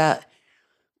hear that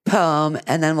poem,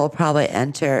 and then we'll probably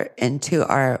enter into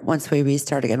once we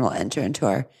restart again, we'll enter into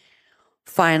our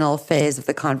final phase of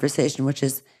the conversation, which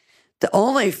is the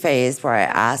only phase where I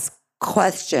ask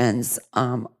questions,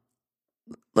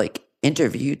 like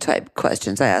interview type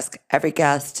questions. I ask every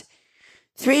guest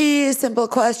 3 simple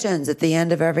questions at the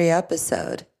end of every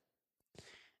episode.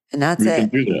 And that's You it. can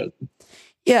do that.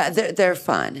 Yeah, they're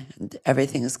fun.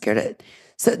 Everything is good.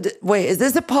 So wait, is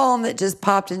this a poem that just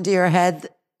popped into your head,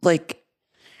 like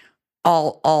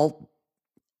all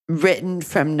written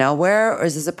from nowhere, or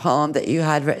is this a poem that you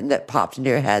had written that popped into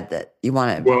your head that you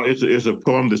wanted? Well, it's a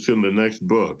poem that's in the next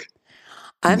book.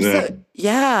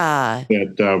 Yeah.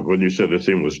 That when you said the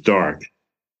theme was dark,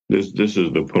 this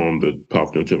is the poem that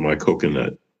popped into my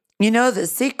coconut. You know the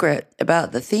secret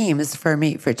about the theme is for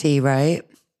Meat for Tea, right?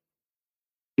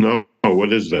 No,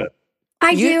 what is that?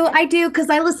 I do,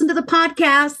 because I listen to the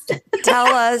podcast. Tell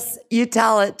us. You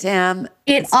tell it, Tim.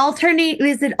 It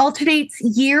alternates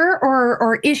year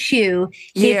or issue.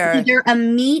 Year. It's either a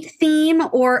meat theme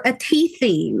or a tea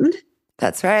theme.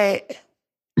 That's right.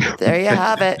 There you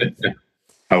have it.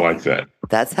 I like that.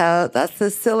 That's the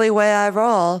silly way I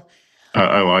roll.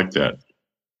 I like that.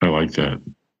 I like that.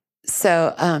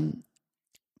 So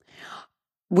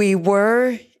we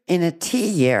were in a tea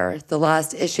year. The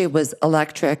last issue was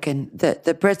electric, and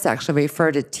the Brits actually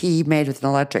refer to tea made with an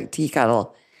electric tea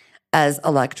kettle as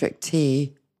electric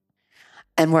tea.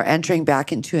 And we're entering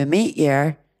back into a meat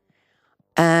year.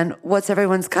 And what's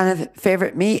everyone's kind of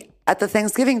favorite meat at the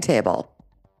Thanksgiving table?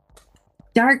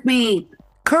 Dark meat.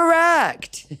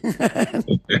 Correct.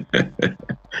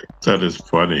 That is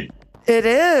funny. It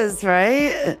is,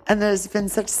 right? And there's been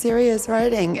such serious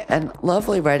writing and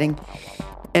lovely writing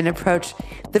and approach.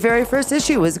 The very first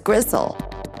issue was Gristle.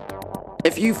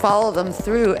 If you follow them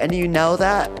through and you know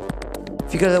that,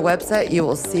 if you go to the website, you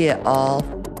will see it all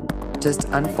just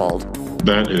unfold.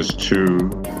 That is too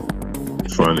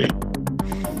funny.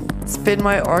 It's been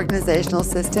my organizational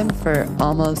system for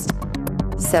almost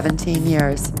 17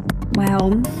 years.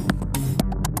 Wow.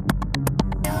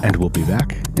 And we'll be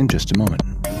back in just a moment.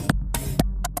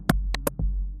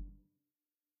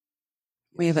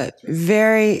 We have a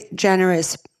very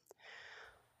generous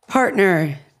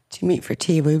partner to Meat for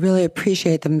Tea. We really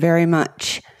appreciate them very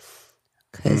much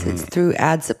because it's through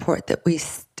ad support that we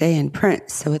stay in print.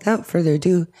 So without further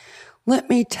ado, let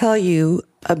me tell you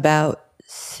about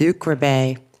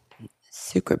Sucreabeille.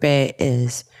 Sucreabeille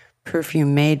is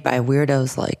perfume made by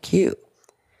weirdos like you.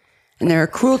 And they're a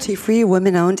cruelty-free,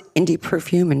 women-owned indie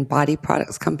perfume and body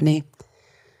products company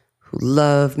who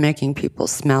love making people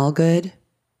smell good.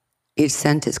 Each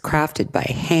scent is crafted by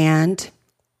hand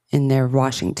in their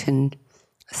Washington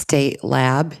State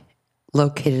lab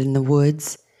located in the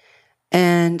woods.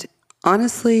 And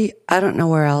honestly, I don't know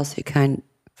where else you can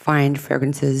find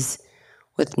fragrances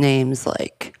with names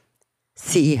like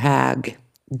Sea Hag,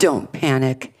 Don't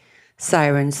Panic,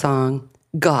 Siren Song,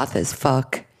 Goth as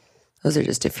Fuck. Those are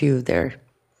just a few of their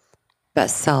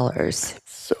best sellers.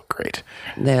 So great.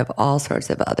 They have all sorts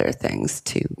of other things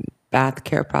too, bath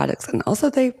care products. And also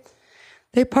they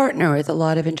partner with a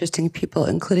lot of interesting people,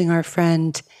 including our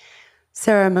friend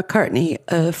Sarah McCartney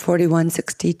of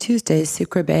 4160 Tuesdays.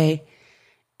 Sucreabeille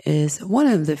is one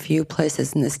of the few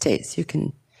places in the States you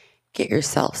can get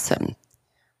yourself some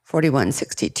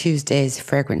 4160 Tuesdays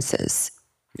fragrances.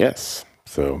 Yes.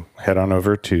 So head on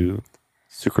over to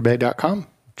sucreabeille.com.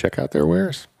 Check out their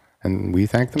wares. And we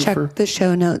thank them Check the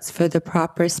show notes for the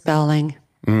proper spelling.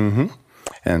 Mm-hmm.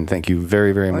 And thank you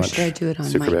very, very much. Or should I do it on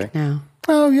Sucreabeille. mic now?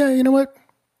 Oh, yeah. You know what?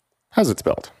 How's it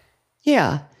spelled?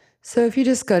 Yeah. So if you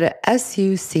just go to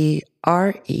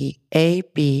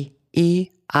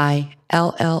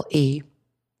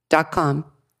sucreabeille.com,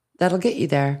 that'll get you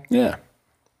there. Yeah.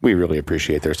 We really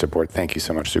appreciate their support. Thank you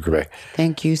so much, Sucreabeille.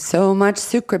 Thank you so much,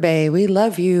 Sucreabeille. We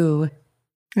love you.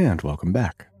 And welcome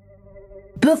back.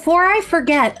 Before I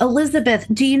forget, Elizabeth,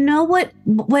 do you know what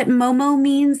Momo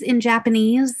means in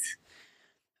Japanese?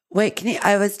 Wait,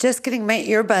 I was just getting my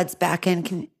earbuds back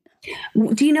in.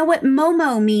 Do you know what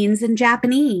Momo means in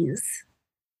Japanese?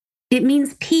 It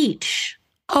means peach.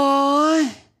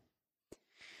 Aw.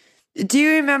 Do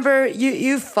you remember,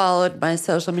 you've followed my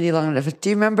social media long enough. Do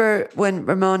you remember when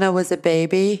Ramona was a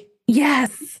baby?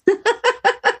 Yes.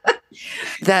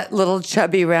 That little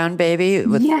chubby round baby?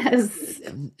 Yes.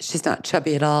 She's not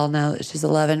chubby at all now that she's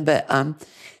 11, but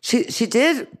she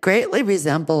did greatly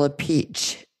resemble a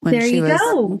peach when There she you was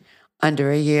go. under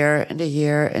a year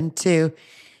and 2.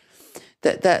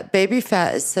 That baby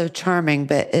fat is so charming,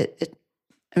 but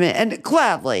and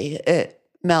gladly it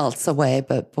melts away.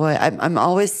 But boy, I'm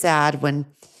always sad when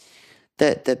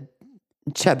the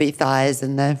chubby thighs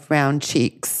and the round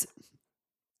cheeks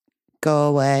go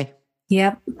away.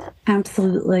 Yep,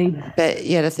 absolutely. But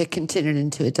yet, if they continued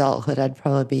into adulthood, I'd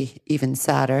probably be even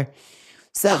sadder.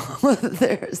 So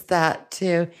there's that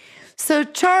too. So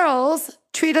Charles,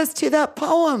 treat us to that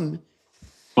poem.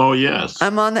 Oh, yes.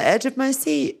 I'm on the edge of my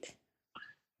seat.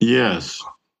 Yes.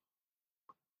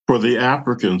 For the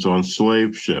Africans on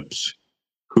slave ships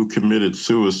who committed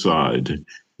suicide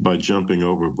by jumping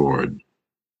overboard.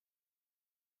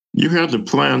 You had to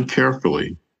plan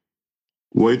carefully.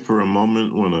 Wait for a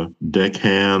moment when a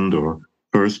deckhand or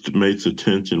first mate's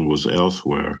attention was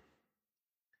elsewhere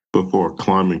before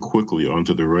climbing quickly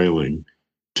onto the railing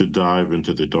to dive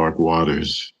into the dark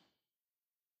waters.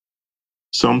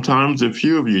 Sometimes a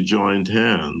few of you joined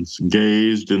hands,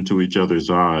 gazed into each other's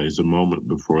eyes a moment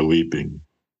before leaping.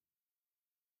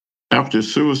 After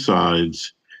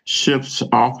suicides, ship's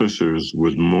officers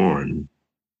would mourn.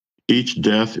 Each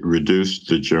death reduced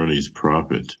the journey's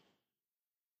profit.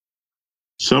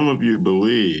 Some of you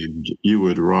believed you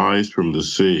would rise from the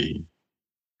sea,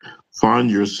 find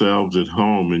yourselves at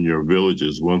home in your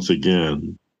villages once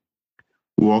again,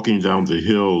 walking down the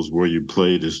hills where you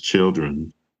played as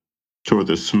children, toward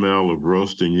the smell of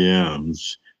roasting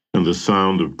yams and the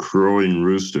sound of crowing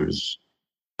roosters,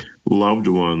 loved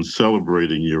ones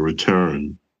celebrating your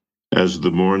return as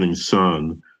the morning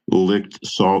sun licked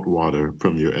salt water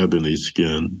from your ebony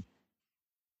skin.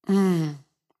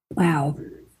 Wow.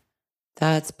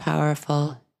 That's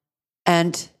powerful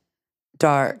and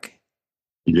dark.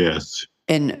 Yes.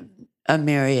 In a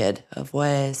myriad of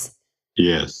ways.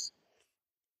 Yes.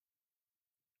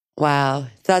 Wow.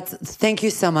 Thank you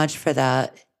so much for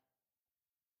that.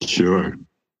 Sure.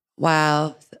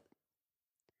 Wow.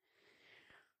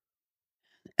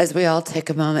 As we all take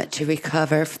a moment to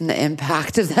recover from the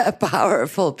impact of that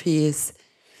powerful piece,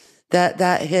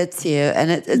 that hits you, and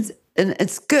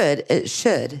it's good. It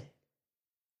should.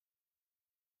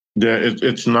 Yeah,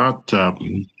 it's not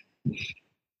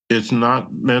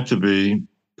meant to be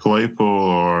playful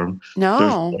or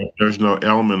no. There's no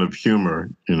element of humor.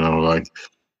 Like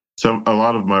a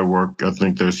lot of my work, I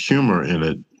think there's humor in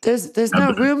it. There's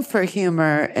no room for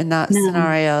humor in that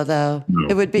scenario, though. No,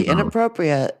 it would be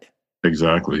inappropriate.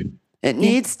 Exactly. It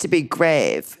needs to be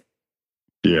grave.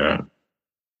 Yeah.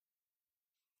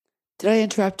 Did I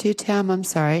interrupt you, Tam? I'm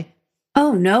sorry.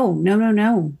 Oh, no.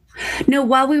 No,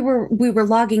 while we were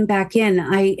logging back in,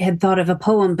 I had thought of a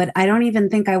poem, but I don't even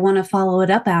think I want to follow it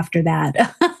up after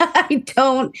that. I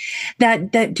don't.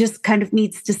 That just kind of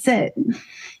needs to sit.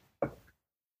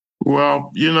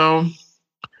 Well,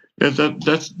 that's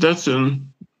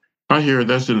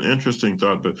an interesting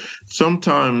thought, but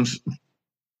sometimes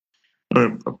I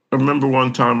remember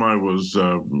one time I was,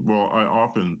 I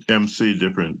often MC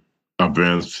different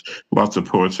events, lots of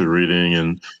poetry reading,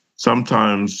 and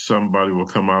sometimes somebody will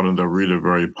come out and they'll read a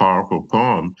very powerful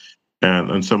poem,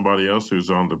 and somebody else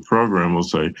who's on the program will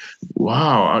say,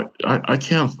 wow, I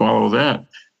can't follow that.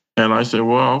 And I say,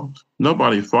 well,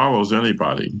 nobody follows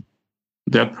anybody.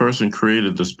 That person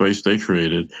created the space they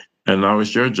created, and now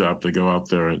it's your job to go out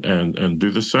there and do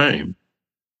the same.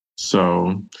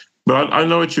 So, but I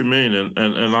know what you mean, and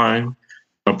I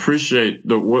appreciate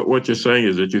what you're saying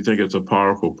is that you think it's a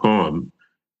powerful poem,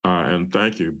 and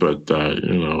thank you. But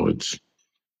it's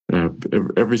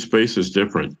every space is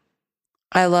different.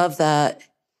 I love that.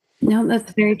 No,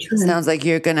 that's very true. Sounds like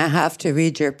you're going to have to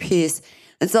read your piece.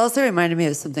 It's also reminded me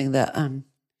of something that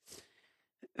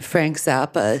Frank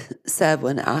Zappa said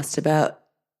when asked about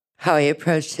how he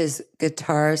approached his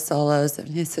guitar solos. I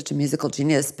mean, he's such a musical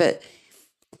genius, but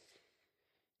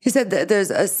he said that there's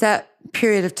a set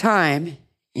period of time,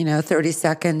 30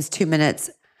 seconds, 2 minutes,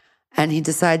 and he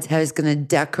decides how he's going to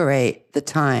decorate the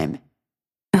time.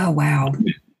 Oh, wow.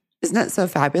 Isn't that so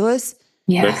fabulous?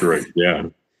 Yeah. Decorate, yeah.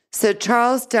 So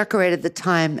Charles decorated the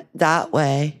time that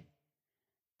way,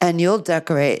 and you'll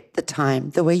decorate the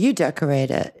time the way you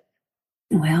decorate it.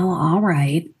 Well, all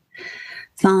right.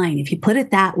 Fine. If you put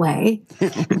it that way.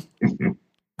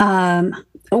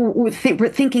 We're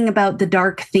thinking about the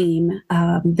dark theme.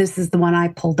 This is the one I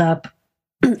pulled up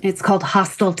It's called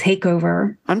Hostile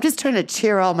Takeover. I'm just trying to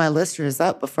cheer all my listeners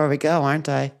up before we go, aren't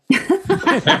I?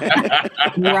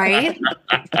 Right?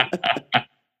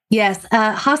 Yes,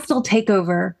 Hostile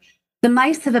Takeover. The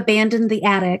mice have abandoned the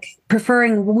attic,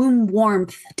 preferring womb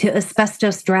warmth to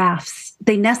asbestos drafts.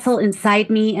 They nestle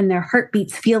inside me and their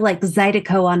heartbeats feel like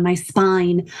Zydeco on my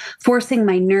spine, forcing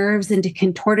my nerves into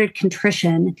contorted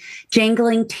contrition,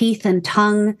 jangling teeth and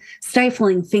tongue,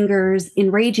 stifling fingers,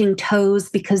 enraging toes,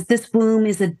 because this womb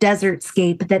is a desert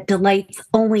scape that delights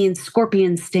only in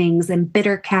scorpion stings and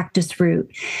bitter cactus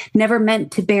root, never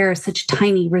meant to bear such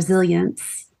tiny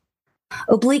resilience.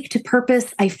 Oblique to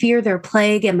purpose, I fear their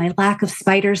plague and my lack of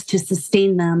spiders to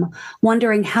sustain them,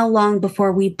 wondering how long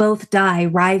before we both die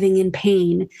writhing in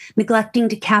pain, neglecting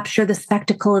to capture the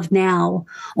spectacle of now,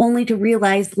 only to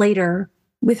realize later,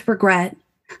 with regret,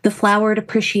 the flowered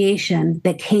appreciation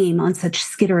that came on such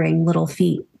skittering little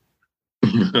feet.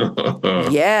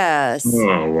 Yes.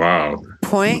 Oh, wow.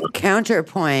 Point,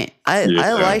 counterpoint. I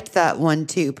Yeah. liked that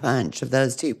 1-2 punch of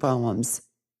those two poems.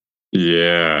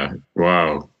 Yeah.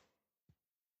 Wow.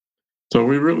 So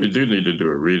we really do need to do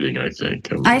a reading, I think.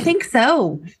 I think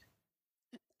so.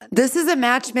 This is a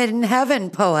match made in heaven,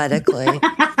 poetically.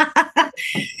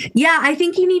 Yeah, I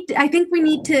think we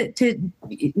need to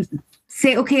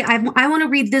say, okay, I want to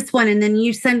read this one, and then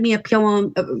you send me a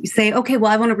poem. Say, okay,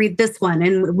 well, I want to read this one,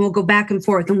 and we'll go back and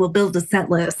forth, and we'll build a set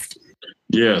list.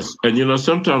 Yes. And,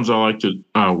 sometimes I like to,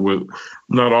 with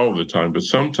not all the time, but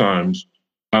sometimes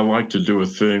I like to do a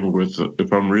thing with,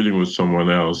 if I'm reading with someone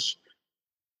else,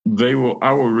 I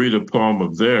will read a poem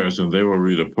of theirs and they will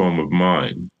read a poem of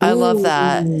mine. I love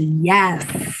that.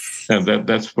 Yes. And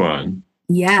that's fun.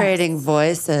 Yes. Trading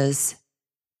voices.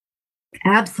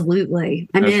 Absolutely.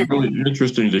 I mean, It's really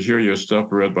interesting to hear your stuff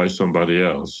read by somebody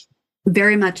else.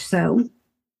 very much so.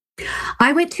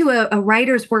 I went to a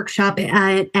writer's workshop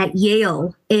at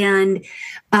Yale, and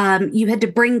you had to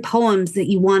bring poems that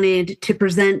you wanted to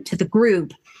present to the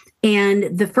group.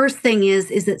 And the first thing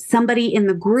is that somebody in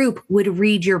the group would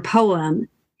read your poem,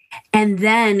 and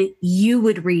then you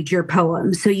would read your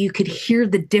poem so you could hear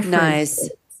the difference. Nice.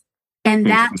 And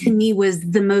that to me was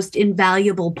the most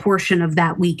invaluable portion of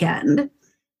that weekend.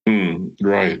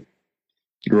 Right.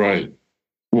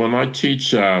 When I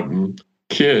teach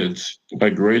kids,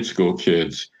 like grade school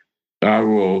kids, I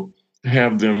will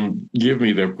have them give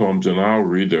me their poems and I'll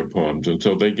read their poems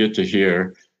until they get to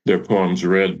hear their poems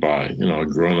read by, a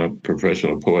grown-up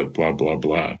professional poet, blah, blah,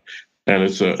 blah. And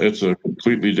it's a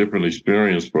completely different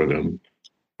experience for them.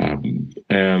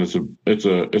 And it's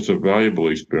a valuable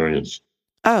experience.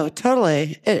 Oh,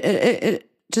 totally. It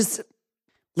just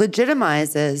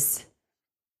legitimizes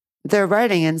their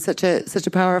writing in such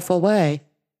a powerful way.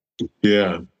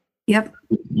 Yeah. Yep.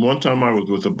 One time I was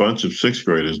with a bunch of sixth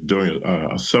graders doing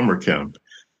a summer camp.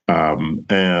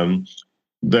 And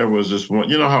there was this one,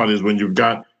 you know how it is when you've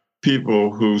got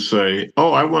people who say,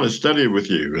 oh, I want to study with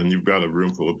you. And you've got a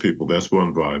room full of people. That's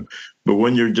one vibe. But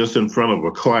when you're just in front of a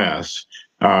class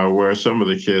where some of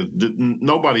the kids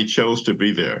nobody chose to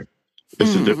be there.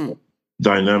 It's a different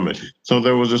dynamic. So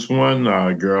there was this one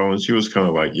girl, and she was kind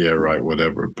of like, yeah, right,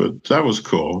 whatever. But that was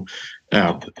cool.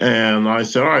 And I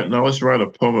said, all right, now let's write a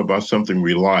poem about something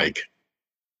we like.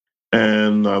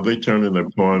 And they turned in their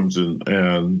poems,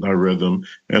 and I read them.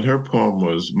 And her poem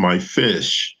was My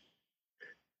Fish.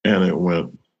 And it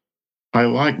went, I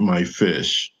like my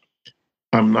fish.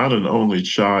 I'm not an only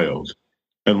child.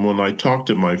 And when I talk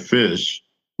to my fish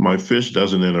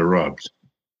doesn't interrupt.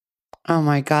 Oh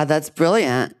my God, that's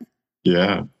brilliant.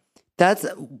 Yeah.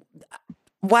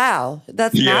 Wow,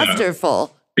 that's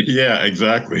masterful. Yeah,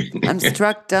 exactly. I'm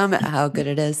struck dumb at how good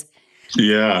it is.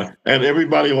 Yeah, and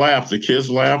everybody laughed. The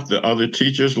kids laughed. The other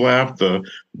teachers laughed. The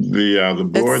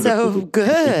board. It's so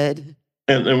good.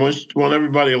 And when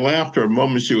everybody laughed for a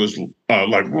moment, she was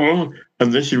like, whoa.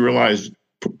 And then she realized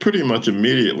pretty much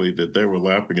immediately that they were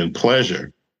laughing in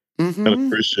pleasure and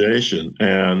appreciation.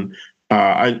 And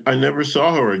I never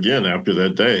saw her again after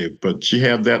that day, but she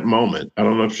had that moment. I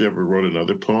don't know if she ever wrote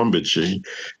another poem, but she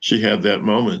had that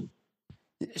moment.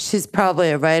 She's probably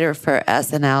a writer for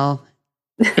SNL.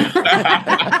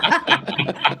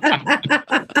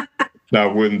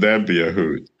 Now, wouldn't that be a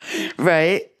hoot?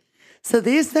 Right? So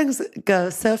these things go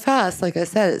so fast. Like I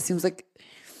said, it seems like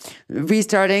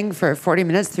restarting for 40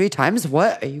 minutes 3 times.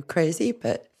 What? Are you crazy?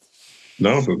 But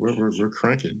no, but we're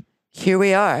cranking. Here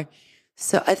we are.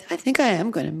 So I think I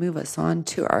am going to move us on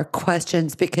to our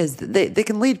questions because they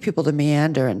can lead people to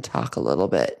meander and talk a little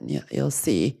bit. You'll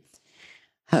see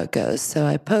how it goes. So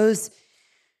I pose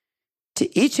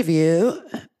to each of you,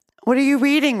 what are you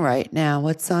reading right now?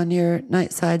 What's on your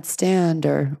nightside stand,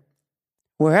 or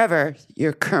wherever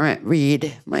your current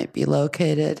read might be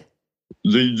located.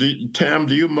 Tam,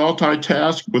 do you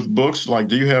multitask with books? Like,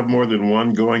 do you have more than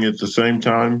one going at the same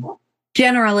time?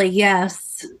 Generally,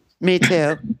 yes. Me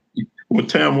too. Well,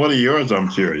 Tam, what are yours? I'm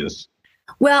curious.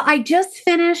 Well, I just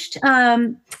finished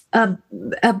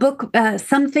a book,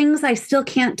 Some Things I Still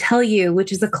Can't Tell You,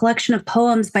 which is a collection of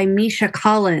poems by Misha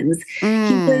Collins.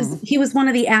 He was one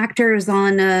of the actors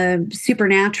on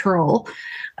Supernatural,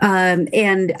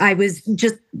 and I was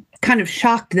just kind of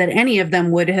shocked that any of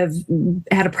them would have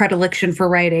had a predilection for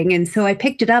writing. And so I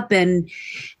picked it up and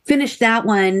finished that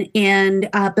one. And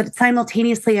but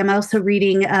simultaneously, I'm also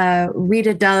reading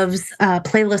Rita Dove's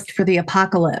Playlist for the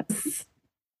Apocalypse.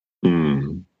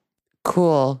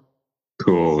 Cool.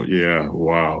 Yeah.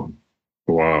 Wow.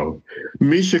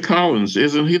 Misha Collins,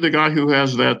 isn't he the guy who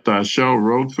has that show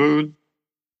Road Food?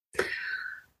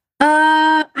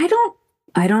 I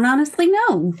don't honestly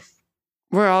know.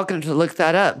 We're all going to look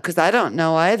that up because I don't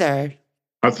know either.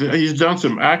 He's done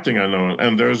some acting, I know,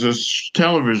 and there's this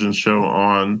television show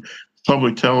on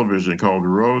public television called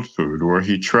Road Food where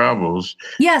he travels.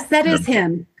 Yes, that is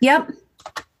him. Yep,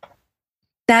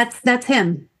 that's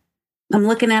him. I'm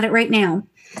looking at it right now.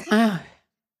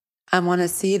 I want to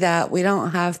see that. We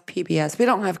don't have PBS. We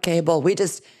don't have cable. We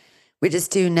just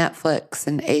do Netflix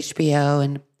and HBO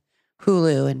and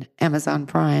Hulu and Amazon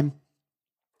Prime.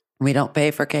 We don't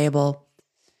pay for cable.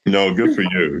 No, good for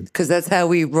you. Because that's how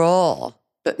we roll.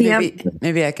 But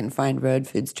maybe I can find Road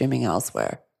Food streaming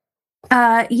elsewhere.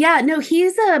 Yeah, no,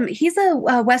 he's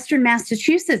a Western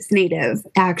Massachusetts native,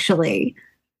 actually.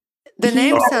 The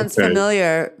name sounds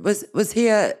familiar. Was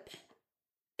he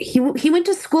He went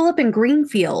to school up in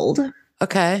Greenfield.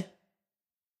 Okay.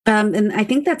 And I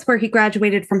think that's where he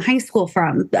graduated from high school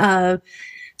from.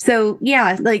 So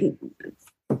yeah, like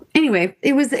anyway,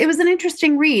 it was an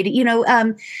interesting read. You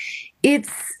know,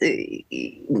 it's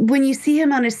when you see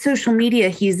him on his social media,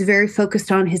 he's very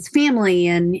focused on his family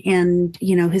and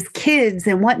you know his kids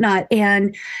and whatnot.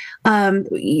 And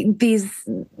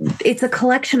it's a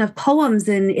collection of poems,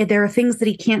 and there are things that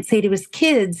he can't say to his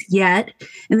kids yet,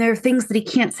 and there are things that he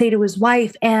can't say to his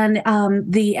wife. And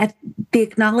the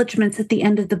acknowledgments at the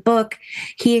end of the book,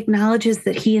 he acknowledges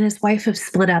that he and his wife have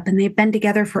split up, and they've been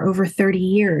together for over 30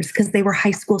 years because they were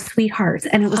high school sweethearts.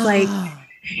 And it was like,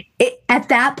 at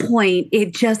that point,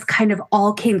 it just kind of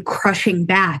all came crushing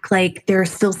back. Like, there are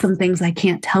still some things I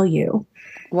can't tell you.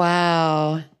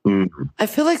 Wow. I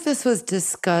feel like this was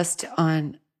discussed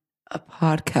on a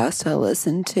podcast I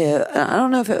listened to. I don't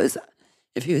know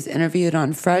if he was interviewed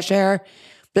on Fresh Air,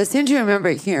 but I seem to remember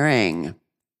hearing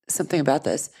something about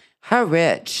this. How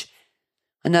rich,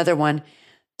 another one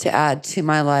to add to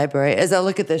my library, as I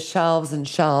look at the shelves and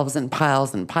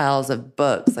piles of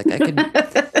books. Like I could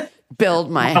build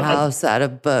my house out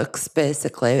of books,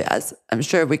 basically, as I'm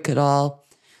sure we could all.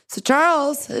 So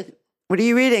Charles, what are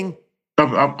you reading?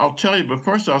 I'll tell you, but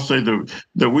first I'll say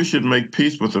that we should make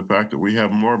peace with the fact that we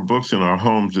have more books in our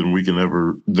homes than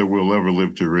we'll ever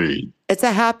live to read. It's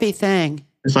a happy thing.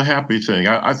 It's a happy thing.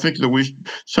 I think that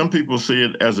some people see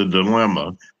it as a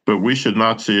dilemma, but we should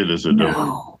not see it as a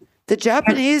dilemma. The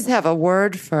Japanese have a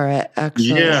word for it,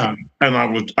 actually. Yeah, and I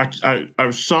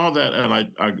saw that,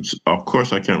 and I of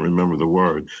course I can't remember the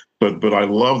word, but I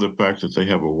love the fact that they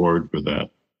have a word for that.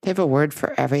 They have a word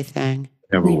for everything.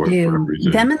 They do.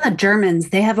 Them and the Germans,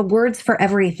 they have words for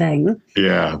everything.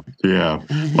 Yeah.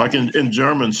 Like in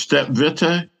German,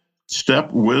 Steppwitte,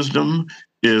 step wisdom,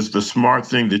 is the smart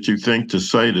thing that you think to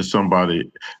say to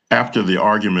somebody after the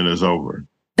argument is over.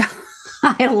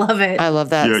 I love it. I love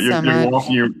that so much. You're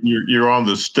walking, you're on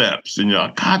the steps, and you're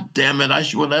like, God damn it, I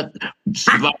should have that.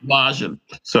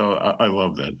 So I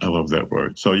love that. I love that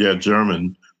word. So yeah,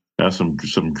 German has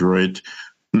some great.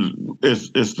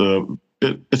 It's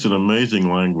an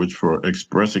amazing language for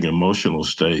expressing emotional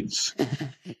states.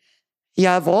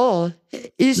 Jawohl,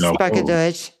 ich spreche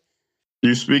Deutsch.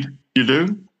 You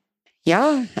do?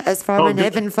 Ja, es war mein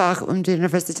Nebenfach die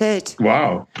Universität.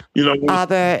 Wow. You know,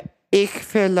 aber ich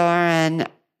verloren.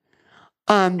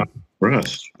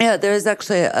 Yeah, there's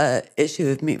actually a issue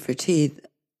of Meat for Tea,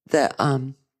 the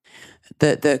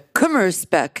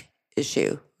Kummerspeck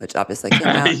issue, which obviously came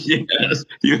out. Yes,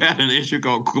 you had an issue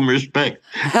called Kummerspeck.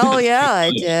 Hell yeah,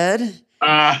 I did.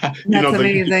 That's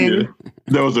amazing.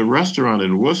 There was a restaurant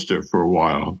in Worcester for a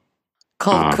while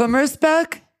called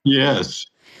Kummerspeck. Yes,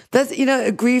 that's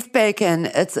grief bacon.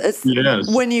 It's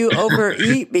when you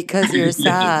overeat because you're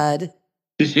sad.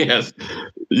 Yes,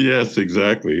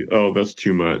 exactly. Oh, that's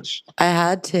too much. I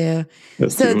had to.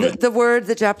 So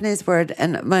the Japanese word,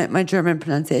 and my German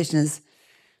pronunciation is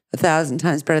 1,000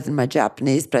 times better than my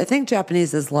Japanese, but I think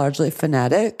Japanese is largely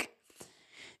phonetic.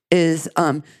 is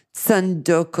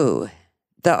Sundoku,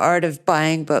 the art of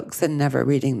buying books and never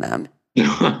reading them.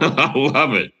 I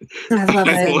love it. I love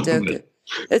it. Sundoku.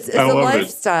 It's a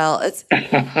lifestyle. This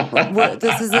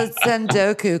is a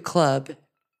Sundoku club.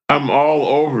 I'm all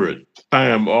over it. I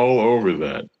am all over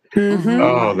that. Mhm.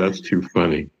 Oh, that's too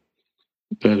funny.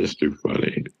 That is too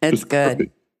funny. It's good.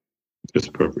 Perfect. It's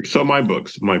perfect. So my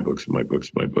books.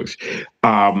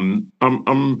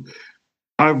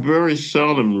 I very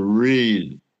seldom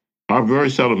read. I very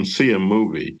seldom see a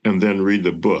movie and then read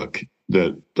the book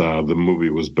that the movie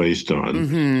was based on.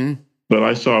 Mm-hmm. But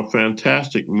I saw a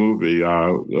fantastic movie.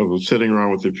 I was sitting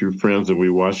around with a few friends and we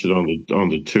watched it on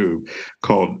the tube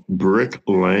called Brick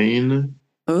Lane.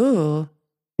 Ooh.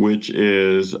 Which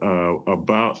is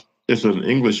it's an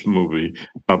English movie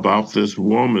about this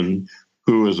woman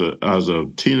who as a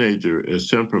teenager is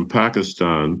sent from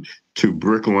Pakistan to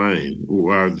Brick Lane,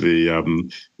 where the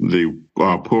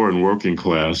poor and working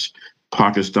class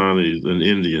Pakistanis and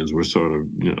Indians were sort of,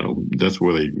 that's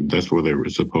where they were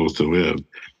supposed to live.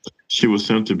 She was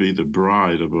sent to be the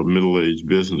bride of a middle-aged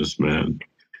businessman.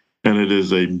 And it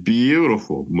is a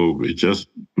beautiful movie, just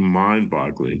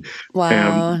mind-boggling.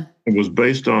 Wow. And it was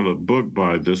based on a book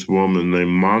by this woman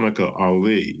named Monica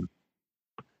Ali,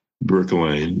 Brick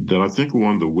Lane, that I think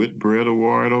won the Whitbread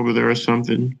Award over there or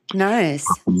something. Nice.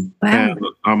 Wow. And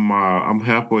I'm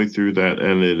halfway through that,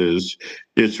 and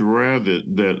it's rare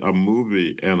that a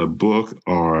movie and a book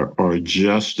are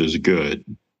just as good.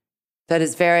 That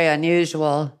is very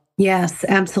unusual. Yes,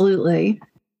 absolutely.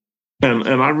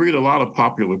 And I read a lot of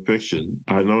popular fiction.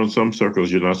 I know in some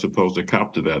circles you're not supposed to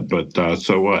cop to that, but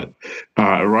so what?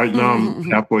 Right now I'm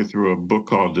halfway through a book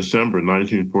called December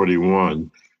 1941,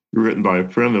 written by a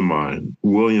friend of mine,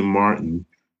 William Martin,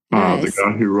 Nice. the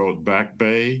guy who wrote Back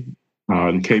Bay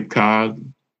and Cape Cod.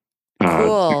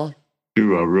 Cool.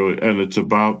 And it's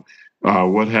about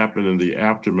what happened in the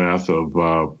aftermath of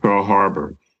Pearl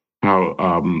Harbor, how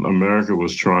America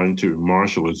was trying to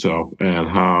marshal itself, and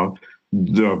how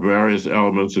the various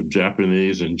elements of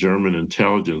Japanese and German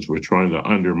intelligence were trying to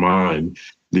undermine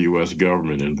the U.S.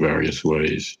 government in various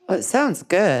ways. Well, it sounds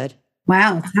good.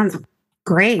 Wow, it sounds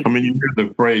great. I mean, you hear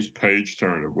the phrase page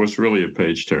turner. What's really a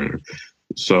page turner?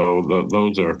 So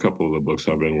those are a couple of the books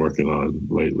I've been working on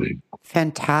lately.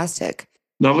 Fantastic.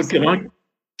 Now, look, can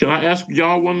I ask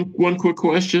y'all one quick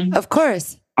question? Of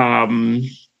course. Do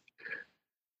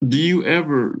you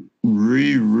ever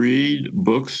reread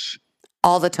books?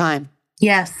 All the time.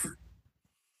 Yes.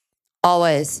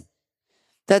 Always.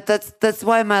 That's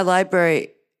why my library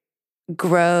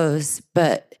grows,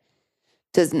 but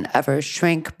doesn't ever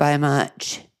shrink by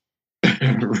much.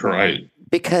 Right.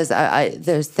 Because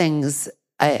there's things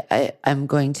I'm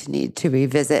going to need to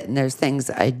revisit, and there's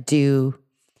things I do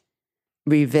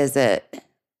revisit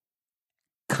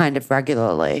kind of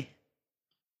regularly.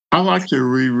 I like to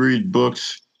reread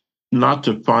books not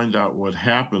to find out what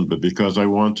happened, but because I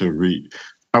want to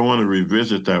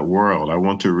revisit that world. I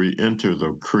want to re-enter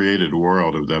the created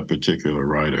world of that particular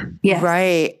writer. Yes.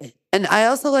 Right. And I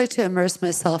also like to immerse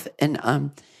myself in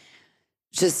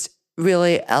just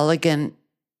really elegant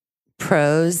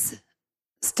prose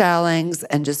stylings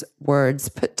and just words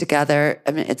put together.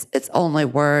 I mean, it's only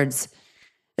words.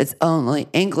 It's only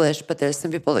English, but there's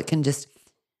some people that can just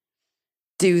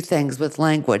do things with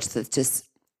language that's just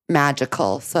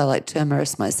magical. So I like to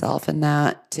immerse myself in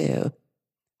that too,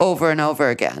 over and over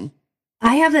again.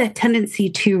 I have a tendency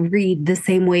to read the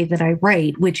same way that I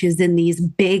write, which is in these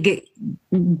big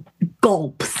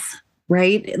gulps,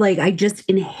 right? Like I just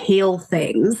inhale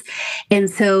things. And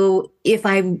so if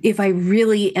I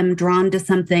really am drawn to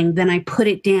something, then I put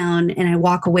it down and I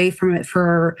walk away from it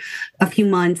for a few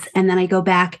months, and then I go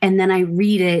back and then I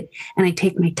read it and I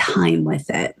take my time with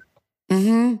it.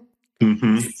 Mm-hmm.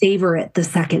 Mm-hmm. Savor it the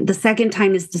second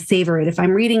time is to savor it. If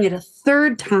I'm reading it a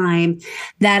third time,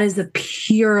 that is a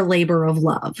pure labor of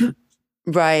love.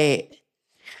 Right.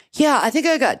 Yeah, I think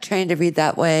I got trained to read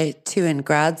that way too in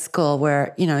grad school,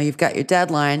 where you've got your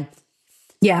deadline.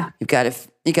 Yeah, you got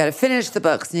to finish the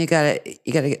books, and you got to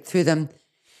get through them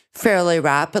fairly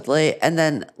rapidly, and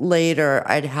then later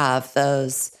I'd have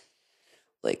those.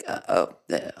 Like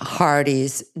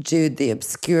Hardy's Jude the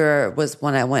Obscure was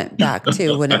one I went back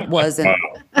to when it wasn't.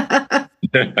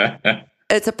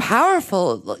 It's a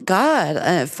powerful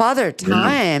Father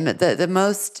Time, the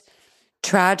most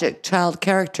tragic child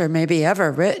character maybe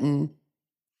ever written,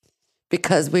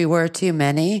 because we were too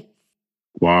many.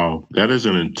 Wow, that is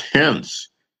an intense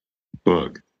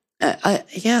book. But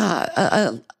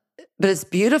it's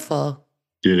beautiful.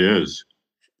 It is.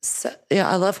 So, yeah,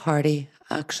 I love Hardy,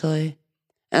 actually.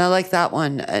 And I like that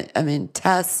one. I mean,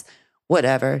 Tess,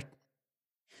 whatever.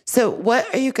 So what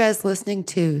are you guys listening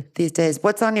to these days?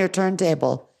 What's on your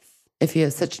turntable if you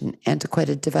have such an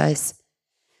antiquated device?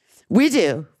 We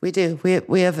do. We've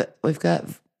got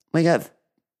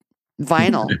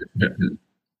vinyl.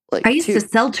 I used to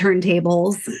sell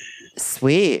turntables.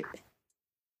 Sweet.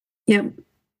 Yep.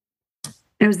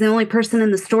 I was the only person in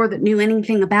the store that knew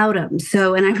anything about them.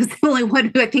 So, and I was the only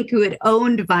one who had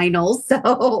owned vinyl.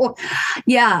 So,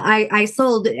 yeah, I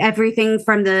sold everything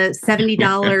from the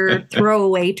 $70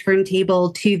 throwaway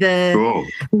turntable to the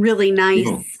really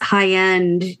nice high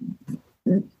end,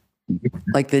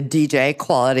 like the DJ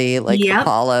quality, like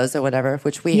Apollos or whatever,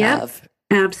 which we have.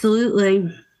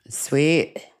 Absolutely.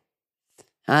 Sweet.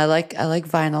 I like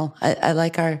vinyl. I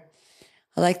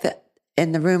like that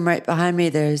in the room right behind me,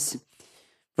 there's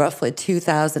roughly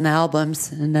 2,000 albums.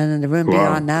 And then in the room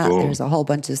beyond that, there's a whole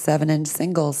bunch of 7-inch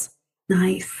singles.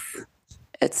 Nice.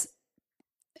 It's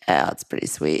pretty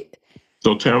sweet.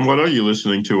 So Tam, what are you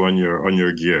listening to on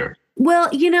your gear? Well,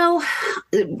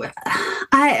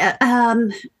 I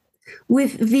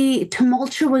with the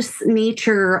tumultuous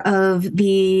nature of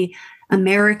the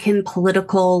American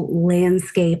political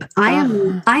landscape, I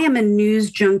am a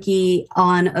news junkie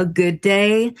on a good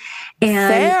day.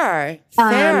 And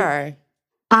fair.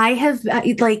 I have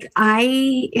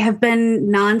been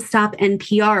nonstop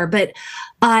NPR, but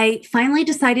I finally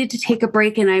decided to take a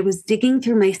break, and I was digging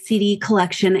through my CD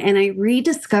collection, and I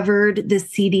rediscovered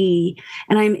this CD,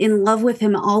 and I'm in love with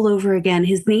him all over again.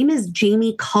 His name is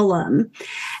Jamie Cullum,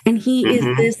 and he is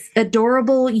this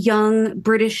adorable young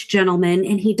British gentleman,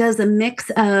 and he does a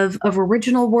mix of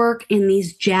original work and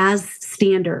these jazz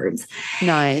standards.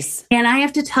 Nice. And I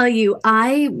have to tell you,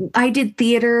 I did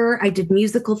theater, I did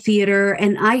musical theater,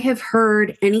 and I have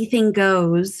heard Anything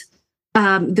Goes.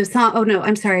 The song,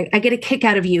 I get a kick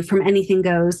out of you from Anything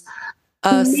Goes.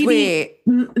 Sweet.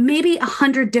 Maybe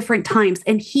 100 different times.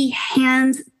 And he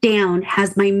hands down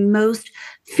has my most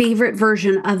favorite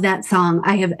version of that song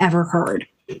I have ever heard.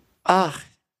 Oh,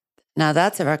 now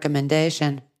that's a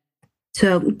recommendation.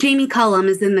 So Jamie Cullum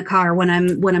is in the car when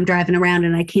I'm driving around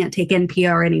and I can't take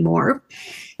NPR anymore.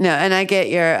 No, and I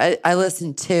get I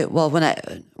listened to, when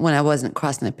I wasn't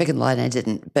crossing the picket line, I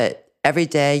didn't, but every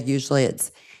day, usually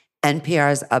it's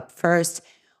NPR's Up First,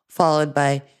 followed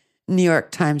by New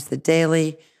York Times The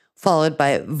Daily, followed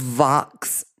by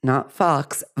Vox, not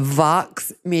Fox,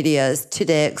 Vox Media's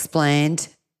Today Explained.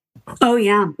 Oh,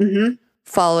 yeah. Mm-hmm.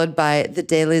 Followed by the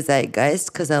Daily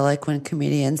Zeitgeist, because I like when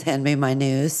comedians hand me my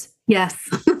news. Yes.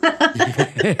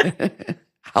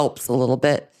 Helps a little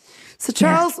bit. So,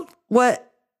 Charles,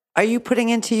 what are you putting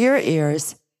into your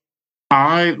ears?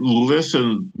 I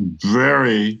listen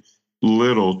very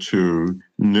little to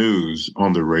news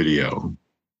on the radio.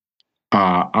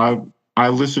 I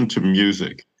listen to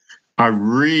music. I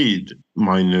read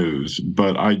my news,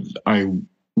 but I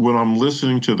when I'm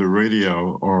listening to the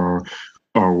radio or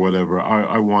whatever,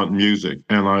 I want music,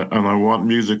 and I want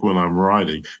music when I'm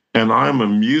writing, and I'm a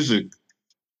music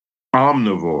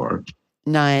omnivore.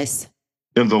 Nice.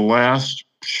 In the last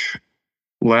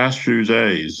few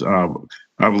days,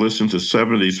 I've listened to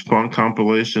 70s funk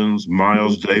compilations,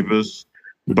 Miles Davis,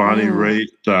 Bonnie Raitt,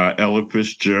 Ella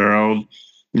Fitzgerald,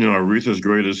 Aretha's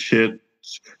Greatest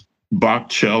Hits, Bach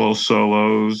cello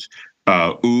solos,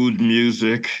 oud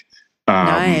music.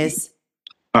 Nice.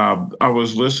 I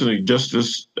was listening just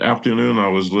this afternoon. I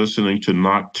was listening to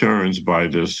Nocturnes by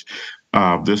this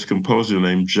composer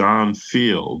named John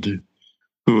Field,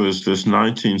 who is this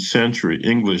 19th century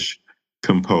English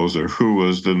composer who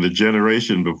was in the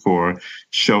generation before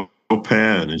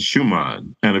Chopin and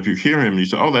Schumann. And if you hear him, you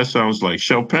say, "Oh, that sounds like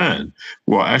Chopin."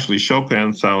 Well, actually,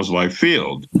 Chopin sounds like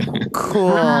Field.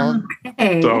 Cool.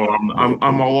 Okay. So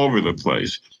I'm all over the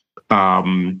place.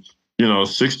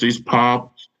 60s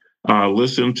pop.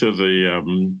 Listen to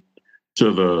the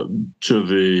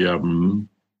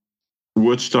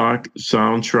Woodstock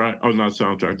soundtrack. Oh, not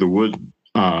soundtrack.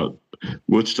 The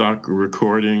Woodstock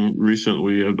recording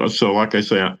recently. So, like I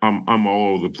say, I'm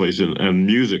all over the place, and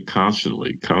music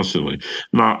constantly.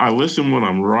 Now, I listen when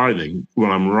I'm writing. When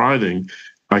I'm writing,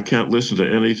 I can't listen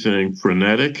to anything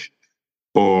frenetic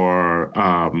or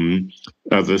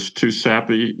this too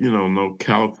sappy. No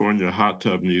California hot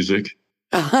tub music.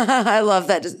 I love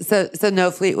that. So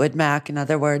no Fleetwood Mac, in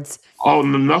other words. Oh,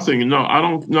 nothing. No, I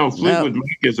don't know. Fleetwood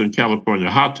Mac is in California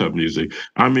hot tub music.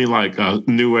 I mean, like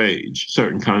New Age,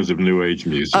 certain kinds of New Age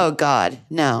music. Oh, God.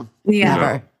 No. Yeah.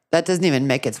 Never. That doesn't even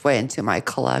make its way into my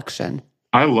collection.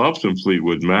 I love some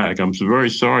Fleetwood Mac. I'm very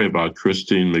sorry about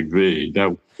Christine McVie.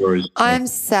 That was I'm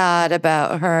sad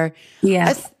about her.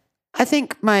 Yeah. I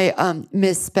think my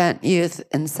misspent youth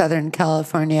in Southern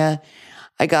California,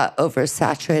 I got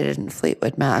oversaturated in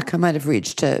Fleetwood Mac. I might have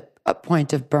reached a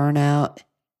point of burnout.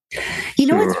 You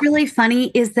know what's really funny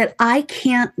is that I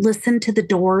can't listen to The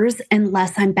Doors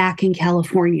unless I'm back in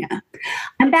California.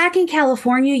 I'm back in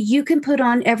California. You can put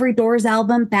on every Doors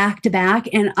album back to back,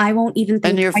 and I won't even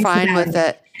think. And you're fine with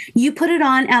it. You put it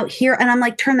on out here, and I'm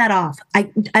like, turn that off. I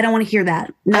don't want to hear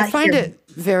that. I find it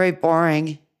very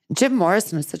boring. Jim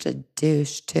Morrison was such a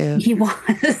douche too. He was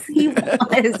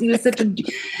such a.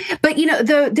 But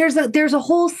there's a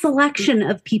whole selection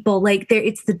of people like there.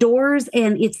 It's the Doors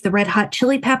and it's the Red Hot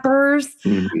Chili Peppers.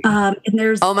 And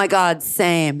there's oh my God,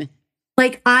 same.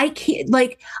 Like I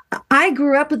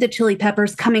grew up with the Chili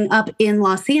Peppers coming up in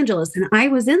Los Angeles, and I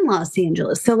was in Los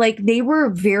Angeles, so like they're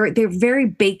very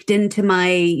baked into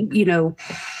my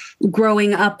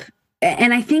growing up.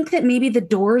 And I think that maybe the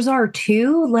Doors are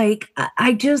too. Like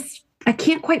I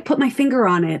can't quite put my finger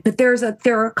on it, but there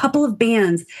are a couple of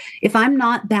bands. If I'm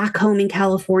not back home in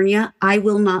California, I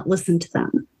will not listen to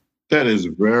them. That is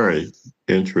very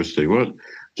interesting. What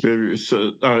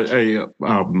a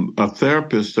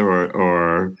therapist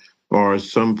or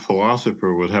some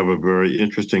philosopher would have a very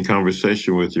interesting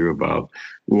conversation with you about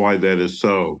why that is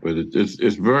so. But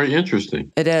it's very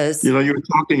interesting. It is. You were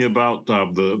talking about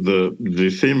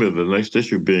the theme of the next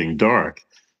issue being dark,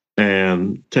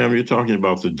 and Tam, you're talking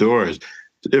about the Doors.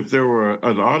 If there were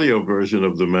an audio version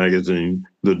of the magazine,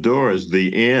 the Doors,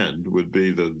 the end would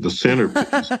be the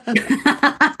centerpiece.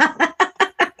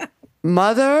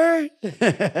 Mother?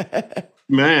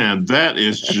 Man, that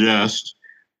is just...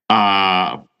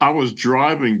 I was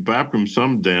driving back from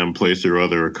some damn place or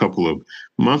other a couple of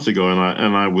months ago,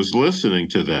 and I was listening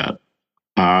to that.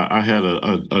 I had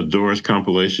a Doors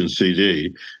compilation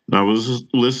CD, and I was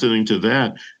listening to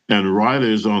that, and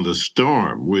Riders on the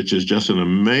Storm, which is just an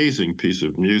amazing piece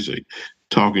of music,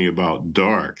 talking about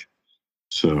dark.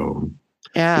 So,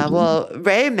 yeah. Well,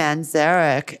 Ray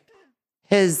Manzarek,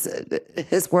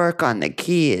 his work on the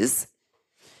keys.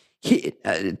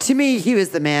 To me, he was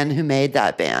the man who made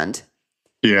that band.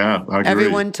 Yeah, I agree.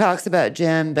 Everyone talks about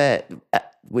Jim, but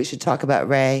we should talk about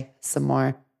Ray some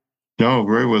more. No,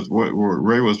 Ray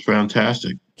was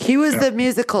fantastic. He was the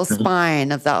musical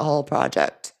spine of that whole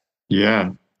project.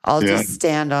 Yeah. I'll just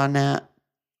stand on that.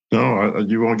 No,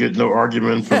 you won't get no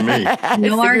argument from me.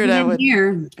 No argument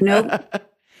here. Nope.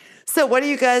 So what do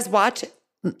you guys watch?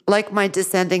 Like my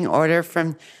descending order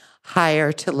from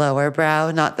higher to lower brow.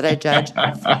 Not that I judge.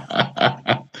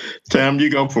 Tam,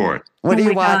 you go for it. What are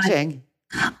you watching?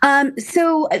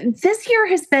 So this year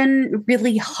has been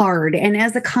really hard, and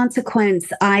as a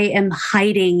consequence, I am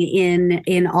hiding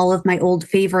in all of my old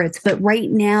favorites. But right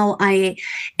now, I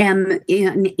am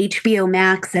in HBO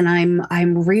Max, and I'm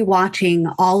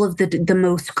rewatching all of the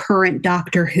most current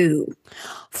Doctor Who.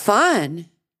 Fun.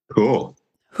 Cool.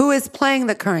 Who is playing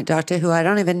the current Doctor Who? I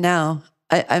don't even know.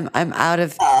 I'm out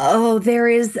of. Oh,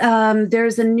 there's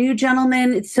a new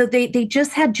gentleman. So they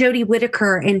just had Jodie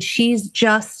Whittaker, and she's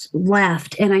just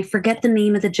left, and I forget the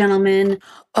name of the gentleman.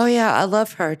 Oh yeah, I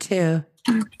love her too.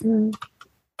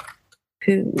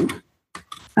 Who?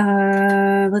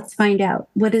 Let's find out.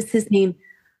 What is his name?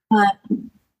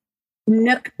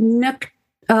 Nook.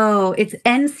 Oh, it's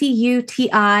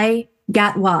Ncuti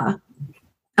Gatwa.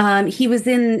 He was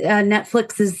in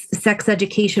Netflix's Sex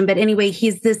Education, but anyway,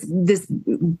 he's this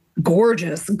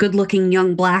gorgeous, good-looking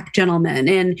young Black gentleman,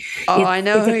 and I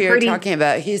know who you're talking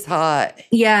about. He's hot.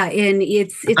 Yeah, and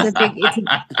it's a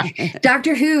big.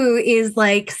 Doctor Who is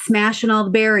like smashing all the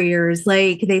barriers.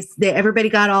 Like they everybody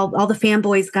got all the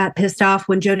fanboys got pissed off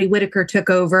when Jodie Whittaker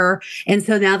took over, and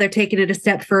so now they're taking it a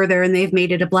step further, and they've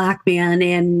made it a Black man,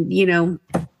 and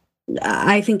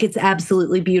I think it's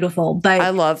absolutely beautiful. But I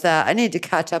love that. I need to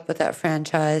catch up with that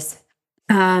franchise.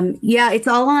 Yeah, it's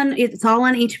all on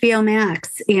HBO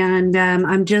Max, and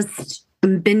I'm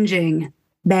binging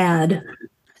bad.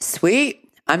 Sweet.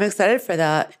 I'm excited for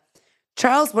that.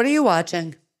 Charles, what are you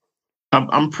watching?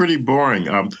 I'm pretty boring.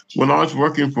 When I was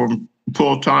working for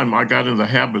full time, I got in the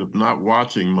habit of not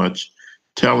watching much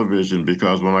television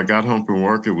because when I got home from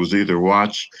work, it was either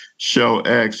watch show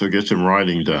X or get some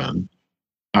writing done.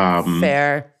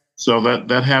 Fair. So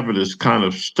that habit is kind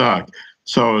of stuck.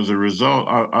 So as a result,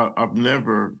 I've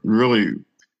never really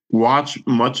watched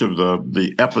much of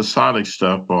the episodic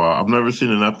stuff. I've never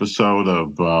seen an episode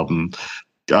of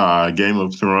Game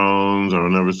of Thrones, or I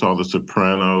never saw The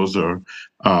Sopranos, and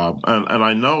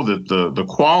I know that the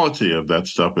quality of that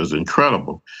stuff is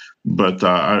incredible. But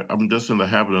I'm just in the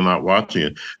habit of not watching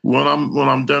it. When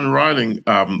I'm done writing,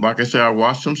 like I say, I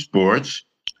watch some sports.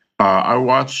 I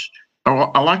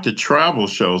like the travel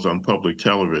shows on public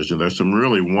television. There's some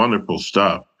really wonderful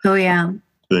stuff. Oh, yeah.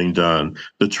 being done.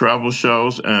 The travel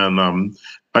shows, and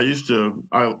I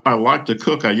like to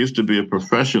cook. I used to be a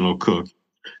professional cook.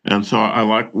 And so I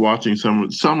like watching some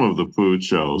of the food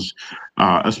shows,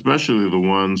 especially the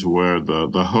ones where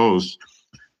the hosts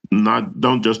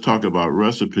don't just talk about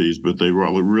recipes, but they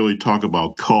really talk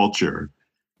about culture.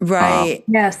 Right.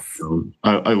 Yes. So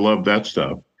I love that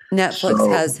stuff. Netflix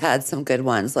has had some good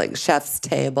ones, like Chef's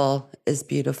Table is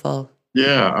beautiful.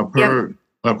 Yeah,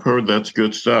 I've heard that's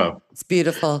good stuff. It's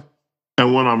beautiful.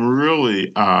 And when I'm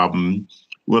really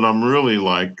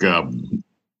like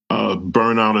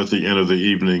burn out at the end of the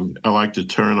evening, I like to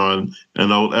turn on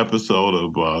an old episode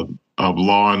of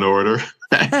Law and Order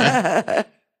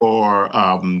or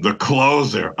The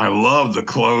Closer. I love The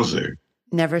Closer.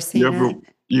 Never seen it.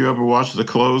 You ever watch The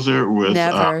Closer with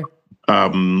Never.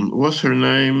 What's her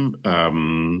name?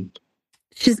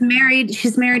 She's married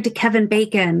to Kevin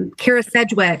Bacon, Kira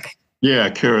Sedgwick. Yeah,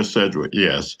 Kara Sedgwick.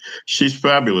 Yes, she's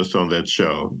fabulous on that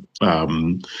show.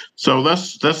 So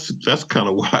that's kind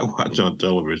of what I watch on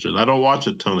television. I don't watch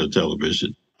a ton of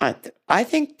television. I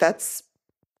think that's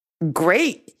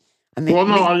great. I mean, Well,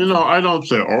 no, I don't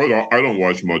say, I don't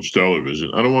watch much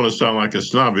television. I don't want to sound like a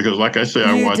snob because, like I say,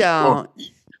 I watch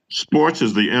sports. Sports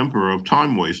is the emperor of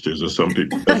time wasters, as some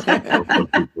people.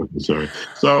 Sorry.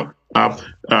 So that's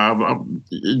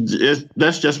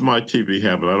just my TV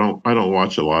habit. I don't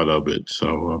watch a lot of it.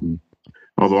 So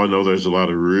although I know there's a lot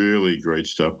of really great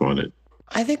stuff on it.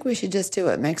 I think we should just do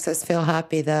what makes us feel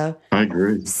happy, though. I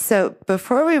agree. So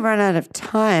before we run out of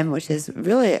time, which is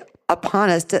really upon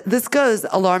us, this goes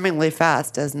alarmingly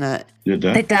fast, doesn't it?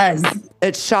 It does.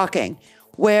 It's shocking.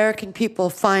 Where can people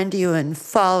find you and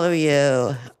follow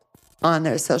you on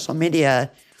their social media?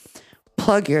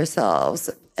 Plug yourselves.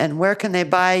 And where can they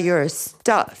buy your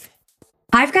stuff?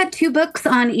 I've got 2 books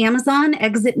on Amazon,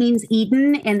 Exit Means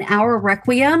Eden and Our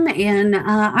Requiem. And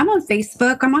I'm on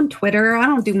Facebook. I'm on Twitter. I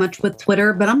don't do much with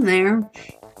Twitter, but I'm there.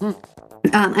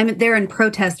 I'm there in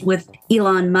protest with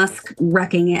Elon Musk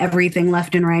wrecking everything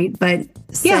left and right. But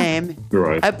Same. Yeah.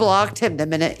 Right. I blocked him the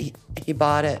minute he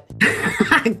bought it.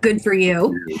 Good for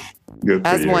you. Good for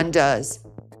As you. one does.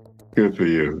 Good for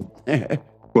you.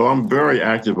 Well, I'm very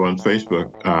active on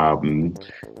Facebook,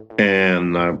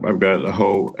 and I've got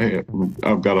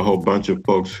a whole bunch of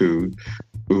folks who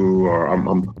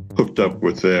I'm hooked up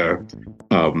with there.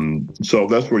 So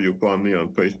that's where you'll find me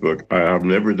on Facebook. I've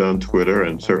never done Twitter,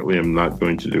 and certainly am not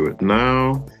going to do it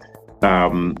now.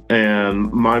 And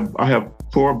I have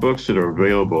 4 books that are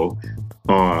available.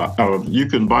 You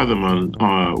can buy them on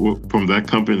from that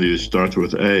company that starts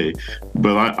with A,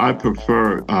 but I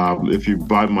prefer if you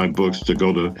buy my books to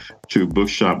go to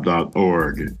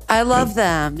bookshop.org. I love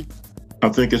them. I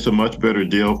think it's a much better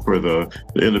deal for the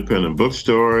independent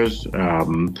bookstores.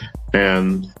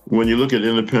 And when you look at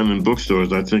independent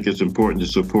bookstores, I think it's important to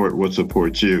support what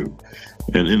supports you.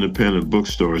 And independent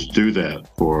bookstores do that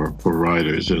for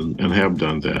writers and have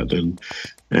done that.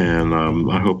 And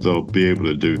I hope they'll be able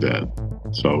to do that.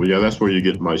 So yeah, that's where you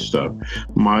get my stuff.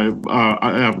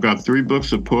 I've got 3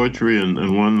 books of poetry and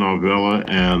 1 novella,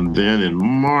 and then in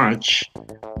March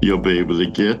you'll be able to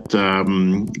get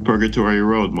Purgatory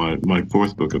Road, my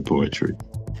 4th book of poetry.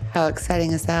 How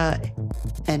exciting is that?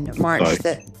 And March,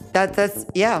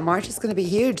 March is going to be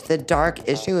huge. The dark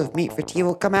issue of Meat for Tea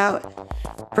will come out.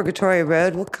 Purgatory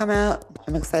Road will come out.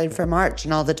 I'm excited for March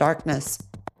and all the darkness.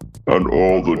 And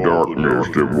all the darkness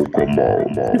that will come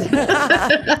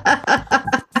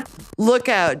out. Look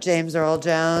out, James Earl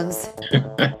Jones.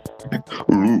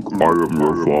 Luke, I am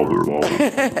your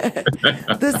father.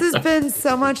 This has been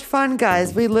so much fun,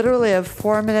 guys. We literally have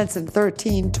 4 minutes and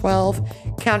 12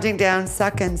 counting down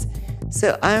seconds.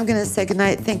 So I'm going to say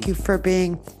goodnight. Thank you for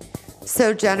being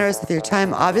so generous with your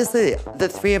time. Obviously, the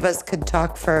 3 of us could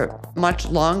talk for much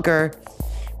longer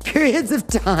periods of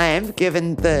time,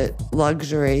 given the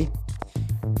luxury.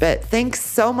 But thanks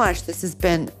so much. This has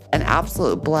been an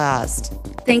absolute blast.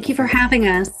 Thank you for having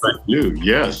us. Thank you.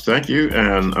 Yes, thank you.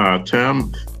 And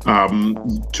Tam,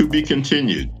 to be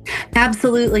continued.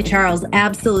 Absolutely, Charles.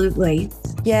 Absolutely.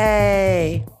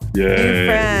 Yay. Yay. New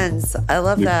friends. I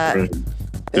love that.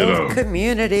 Ditto. Build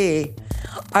community.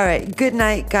 All right. Good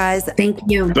night, guys. Thank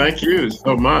you. Thank you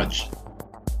so much.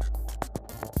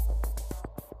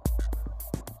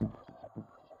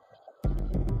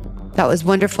 That was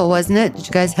wonderful, wasn't it? Did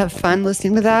you guys have fun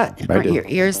listening to that? I Aren't did. your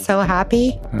ears so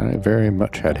happy? I very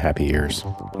much had happy ears.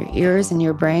 Your ears and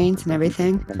your brains and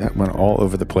everything. That went all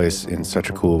over the place in such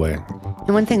a cool way.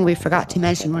 And one thing we forgot to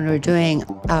mention when we were doing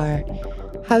our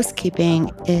housekeeping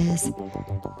is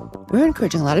we're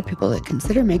encouraging a lot of people to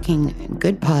consider making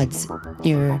Good Pods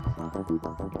your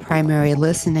primary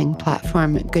listening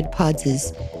platform. Good Pods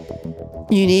is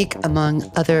unique among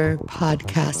other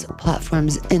podcast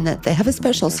platforms in that they have a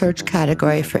special search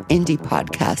category for indie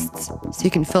podcasts. So you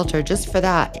can filter just for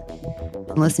that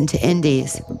and listen to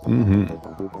indies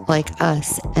like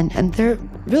us. And they're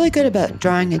really good about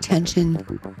drawing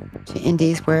attention to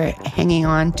indies. We're hanging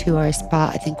on to our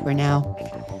spot. I think we're now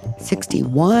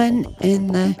 61 in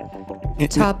the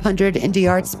top 100 indie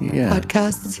arts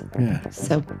podcasts. Yeah.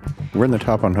 So we're in the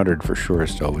top 100 for sure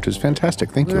still, which is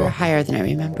fantastic. Thank you all. We're higher than I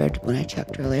remembered when I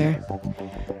checked earlier.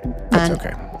 That's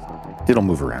okay. It'll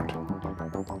move around.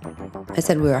 I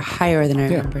said we were higher than I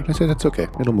remembered. I said that's okay.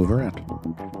 It'll move around.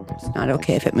 It's not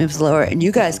okay if it moves lower. And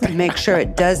you guys can make sure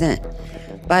it doesn't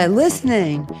by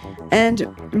listening and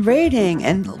rating.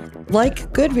 And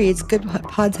like Goodreads, Good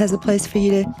Pods has a place for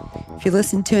you to, if you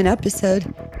listen to an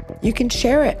episode, you can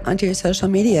share it onto your social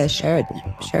media. Share it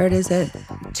as a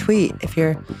tweet if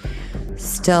you're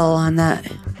still on that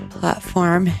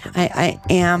platform. I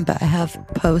am, but I have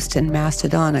Post and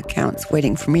Mastodon accounts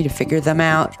waiting for me to figure them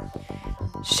out.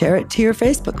 Share it to your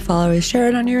Facebook followers. Share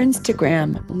it on your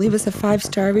Instagram. Leave us a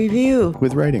 5-star review.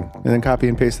 With writing. And then copy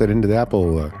and paste that into the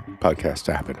Apple podcast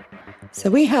app. So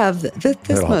we have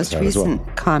this most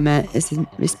recent comment is in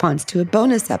response to a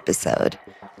bonus episode.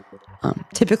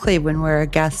 Typically when we're a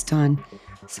guest on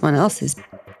someone else's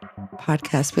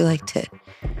podcast, we like to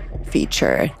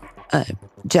feature a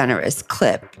generous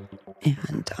clip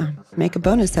and make a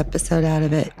bonus episode out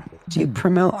of it to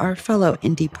promote our fellow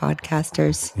indie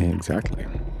podcasters. Exactly.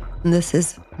 And this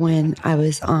is when I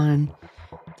was on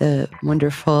the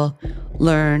wonderful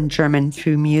Learn German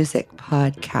Through Music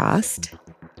podcast.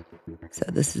 So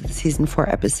this is the season 4,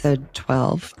 episode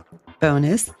 12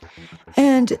 bonus.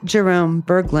 And Jerome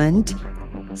Berglund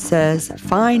says,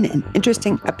 fine and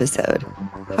interesting episode.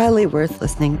 Highly worth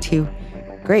listening to.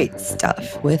 Great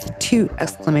stuff with 2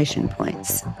 exclamation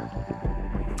points.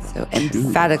 So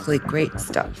emphatically great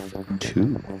stuff.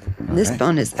 2. This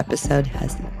bonus episode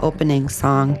has an opening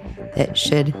song that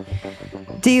should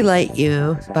delight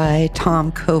you by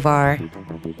Tom Kovar.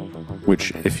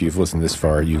 Which, if you've listened this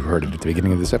far, you heard it at the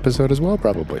beginning of this episode as well,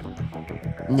 probably.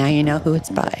 Now you know who it's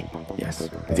by. Yes.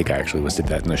 I think I actually listed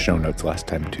that in the show notes last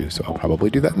time, too, so I'll probably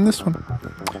do that in this one.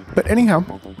 But anyhow,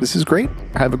 this is great.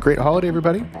 Have a great holiday,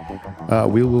 everybody.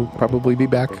 We will probably be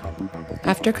back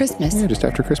after Christmas. Yeah, just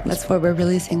after Christmas. That's why we're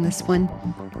releasing this one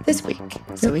this week,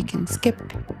 so we can skip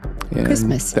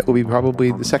Christmas. That will be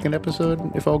probably the second episode,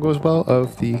 if all goes well,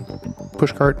 of the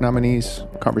Pushcart Nominees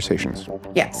Conversations.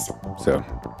 Yes. So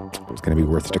it's going to be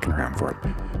worth sticking around for.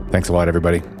 Thanks a lot,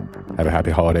 everybody. Have a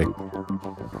happy holiday.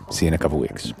 See you in a couple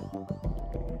weeks.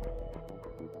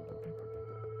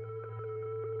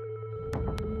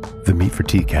 The Meat for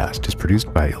Tea cast is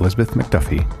produced by Elizabeth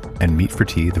McDuffie and Meat for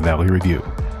Tea, The Valley Review.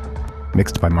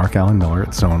 Mixed by Mark Allen Miller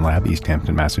at Sound Lab, East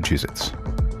Hampton, Massachusetts.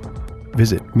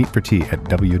 Visit Meat for Tea at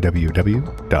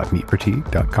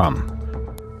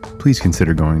www.meatfortea.com. Please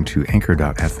consider going to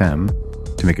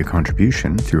anchor.fm to make a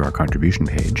contribution through our contribution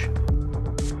page.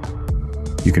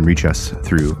 You can reach us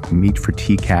through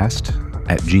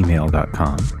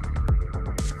meatforteacast@gmail.com,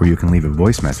 or you can leave a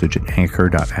voice message at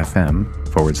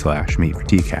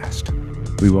anchor.fm/meatforteacast.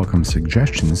 We welcome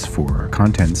suggestions for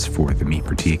contents for the Meat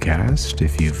for Tea cast.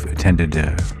 If you've attended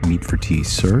a Meat for Tea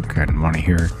Circ and want to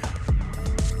hear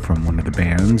from one of the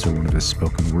bands or one of the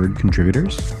spoken word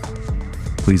contributors,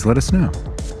 please let us know.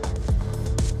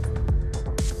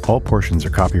 All portions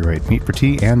are copyright Meat for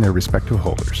Tea and their respective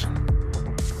holders.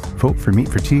 Vote for Meat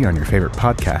for Tea on your favorite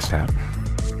podcast app.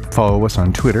 Follow us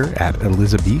on Twitter at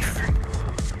Elizabeth,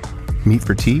 Meat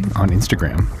for Tea on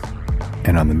Instagram,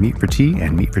 and on the Meat for Tea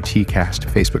and Meat for Tea cast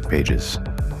Facebook pages.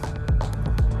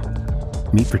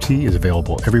 Meat for Tea is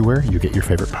available everywhere you get your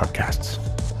favorite podcasts.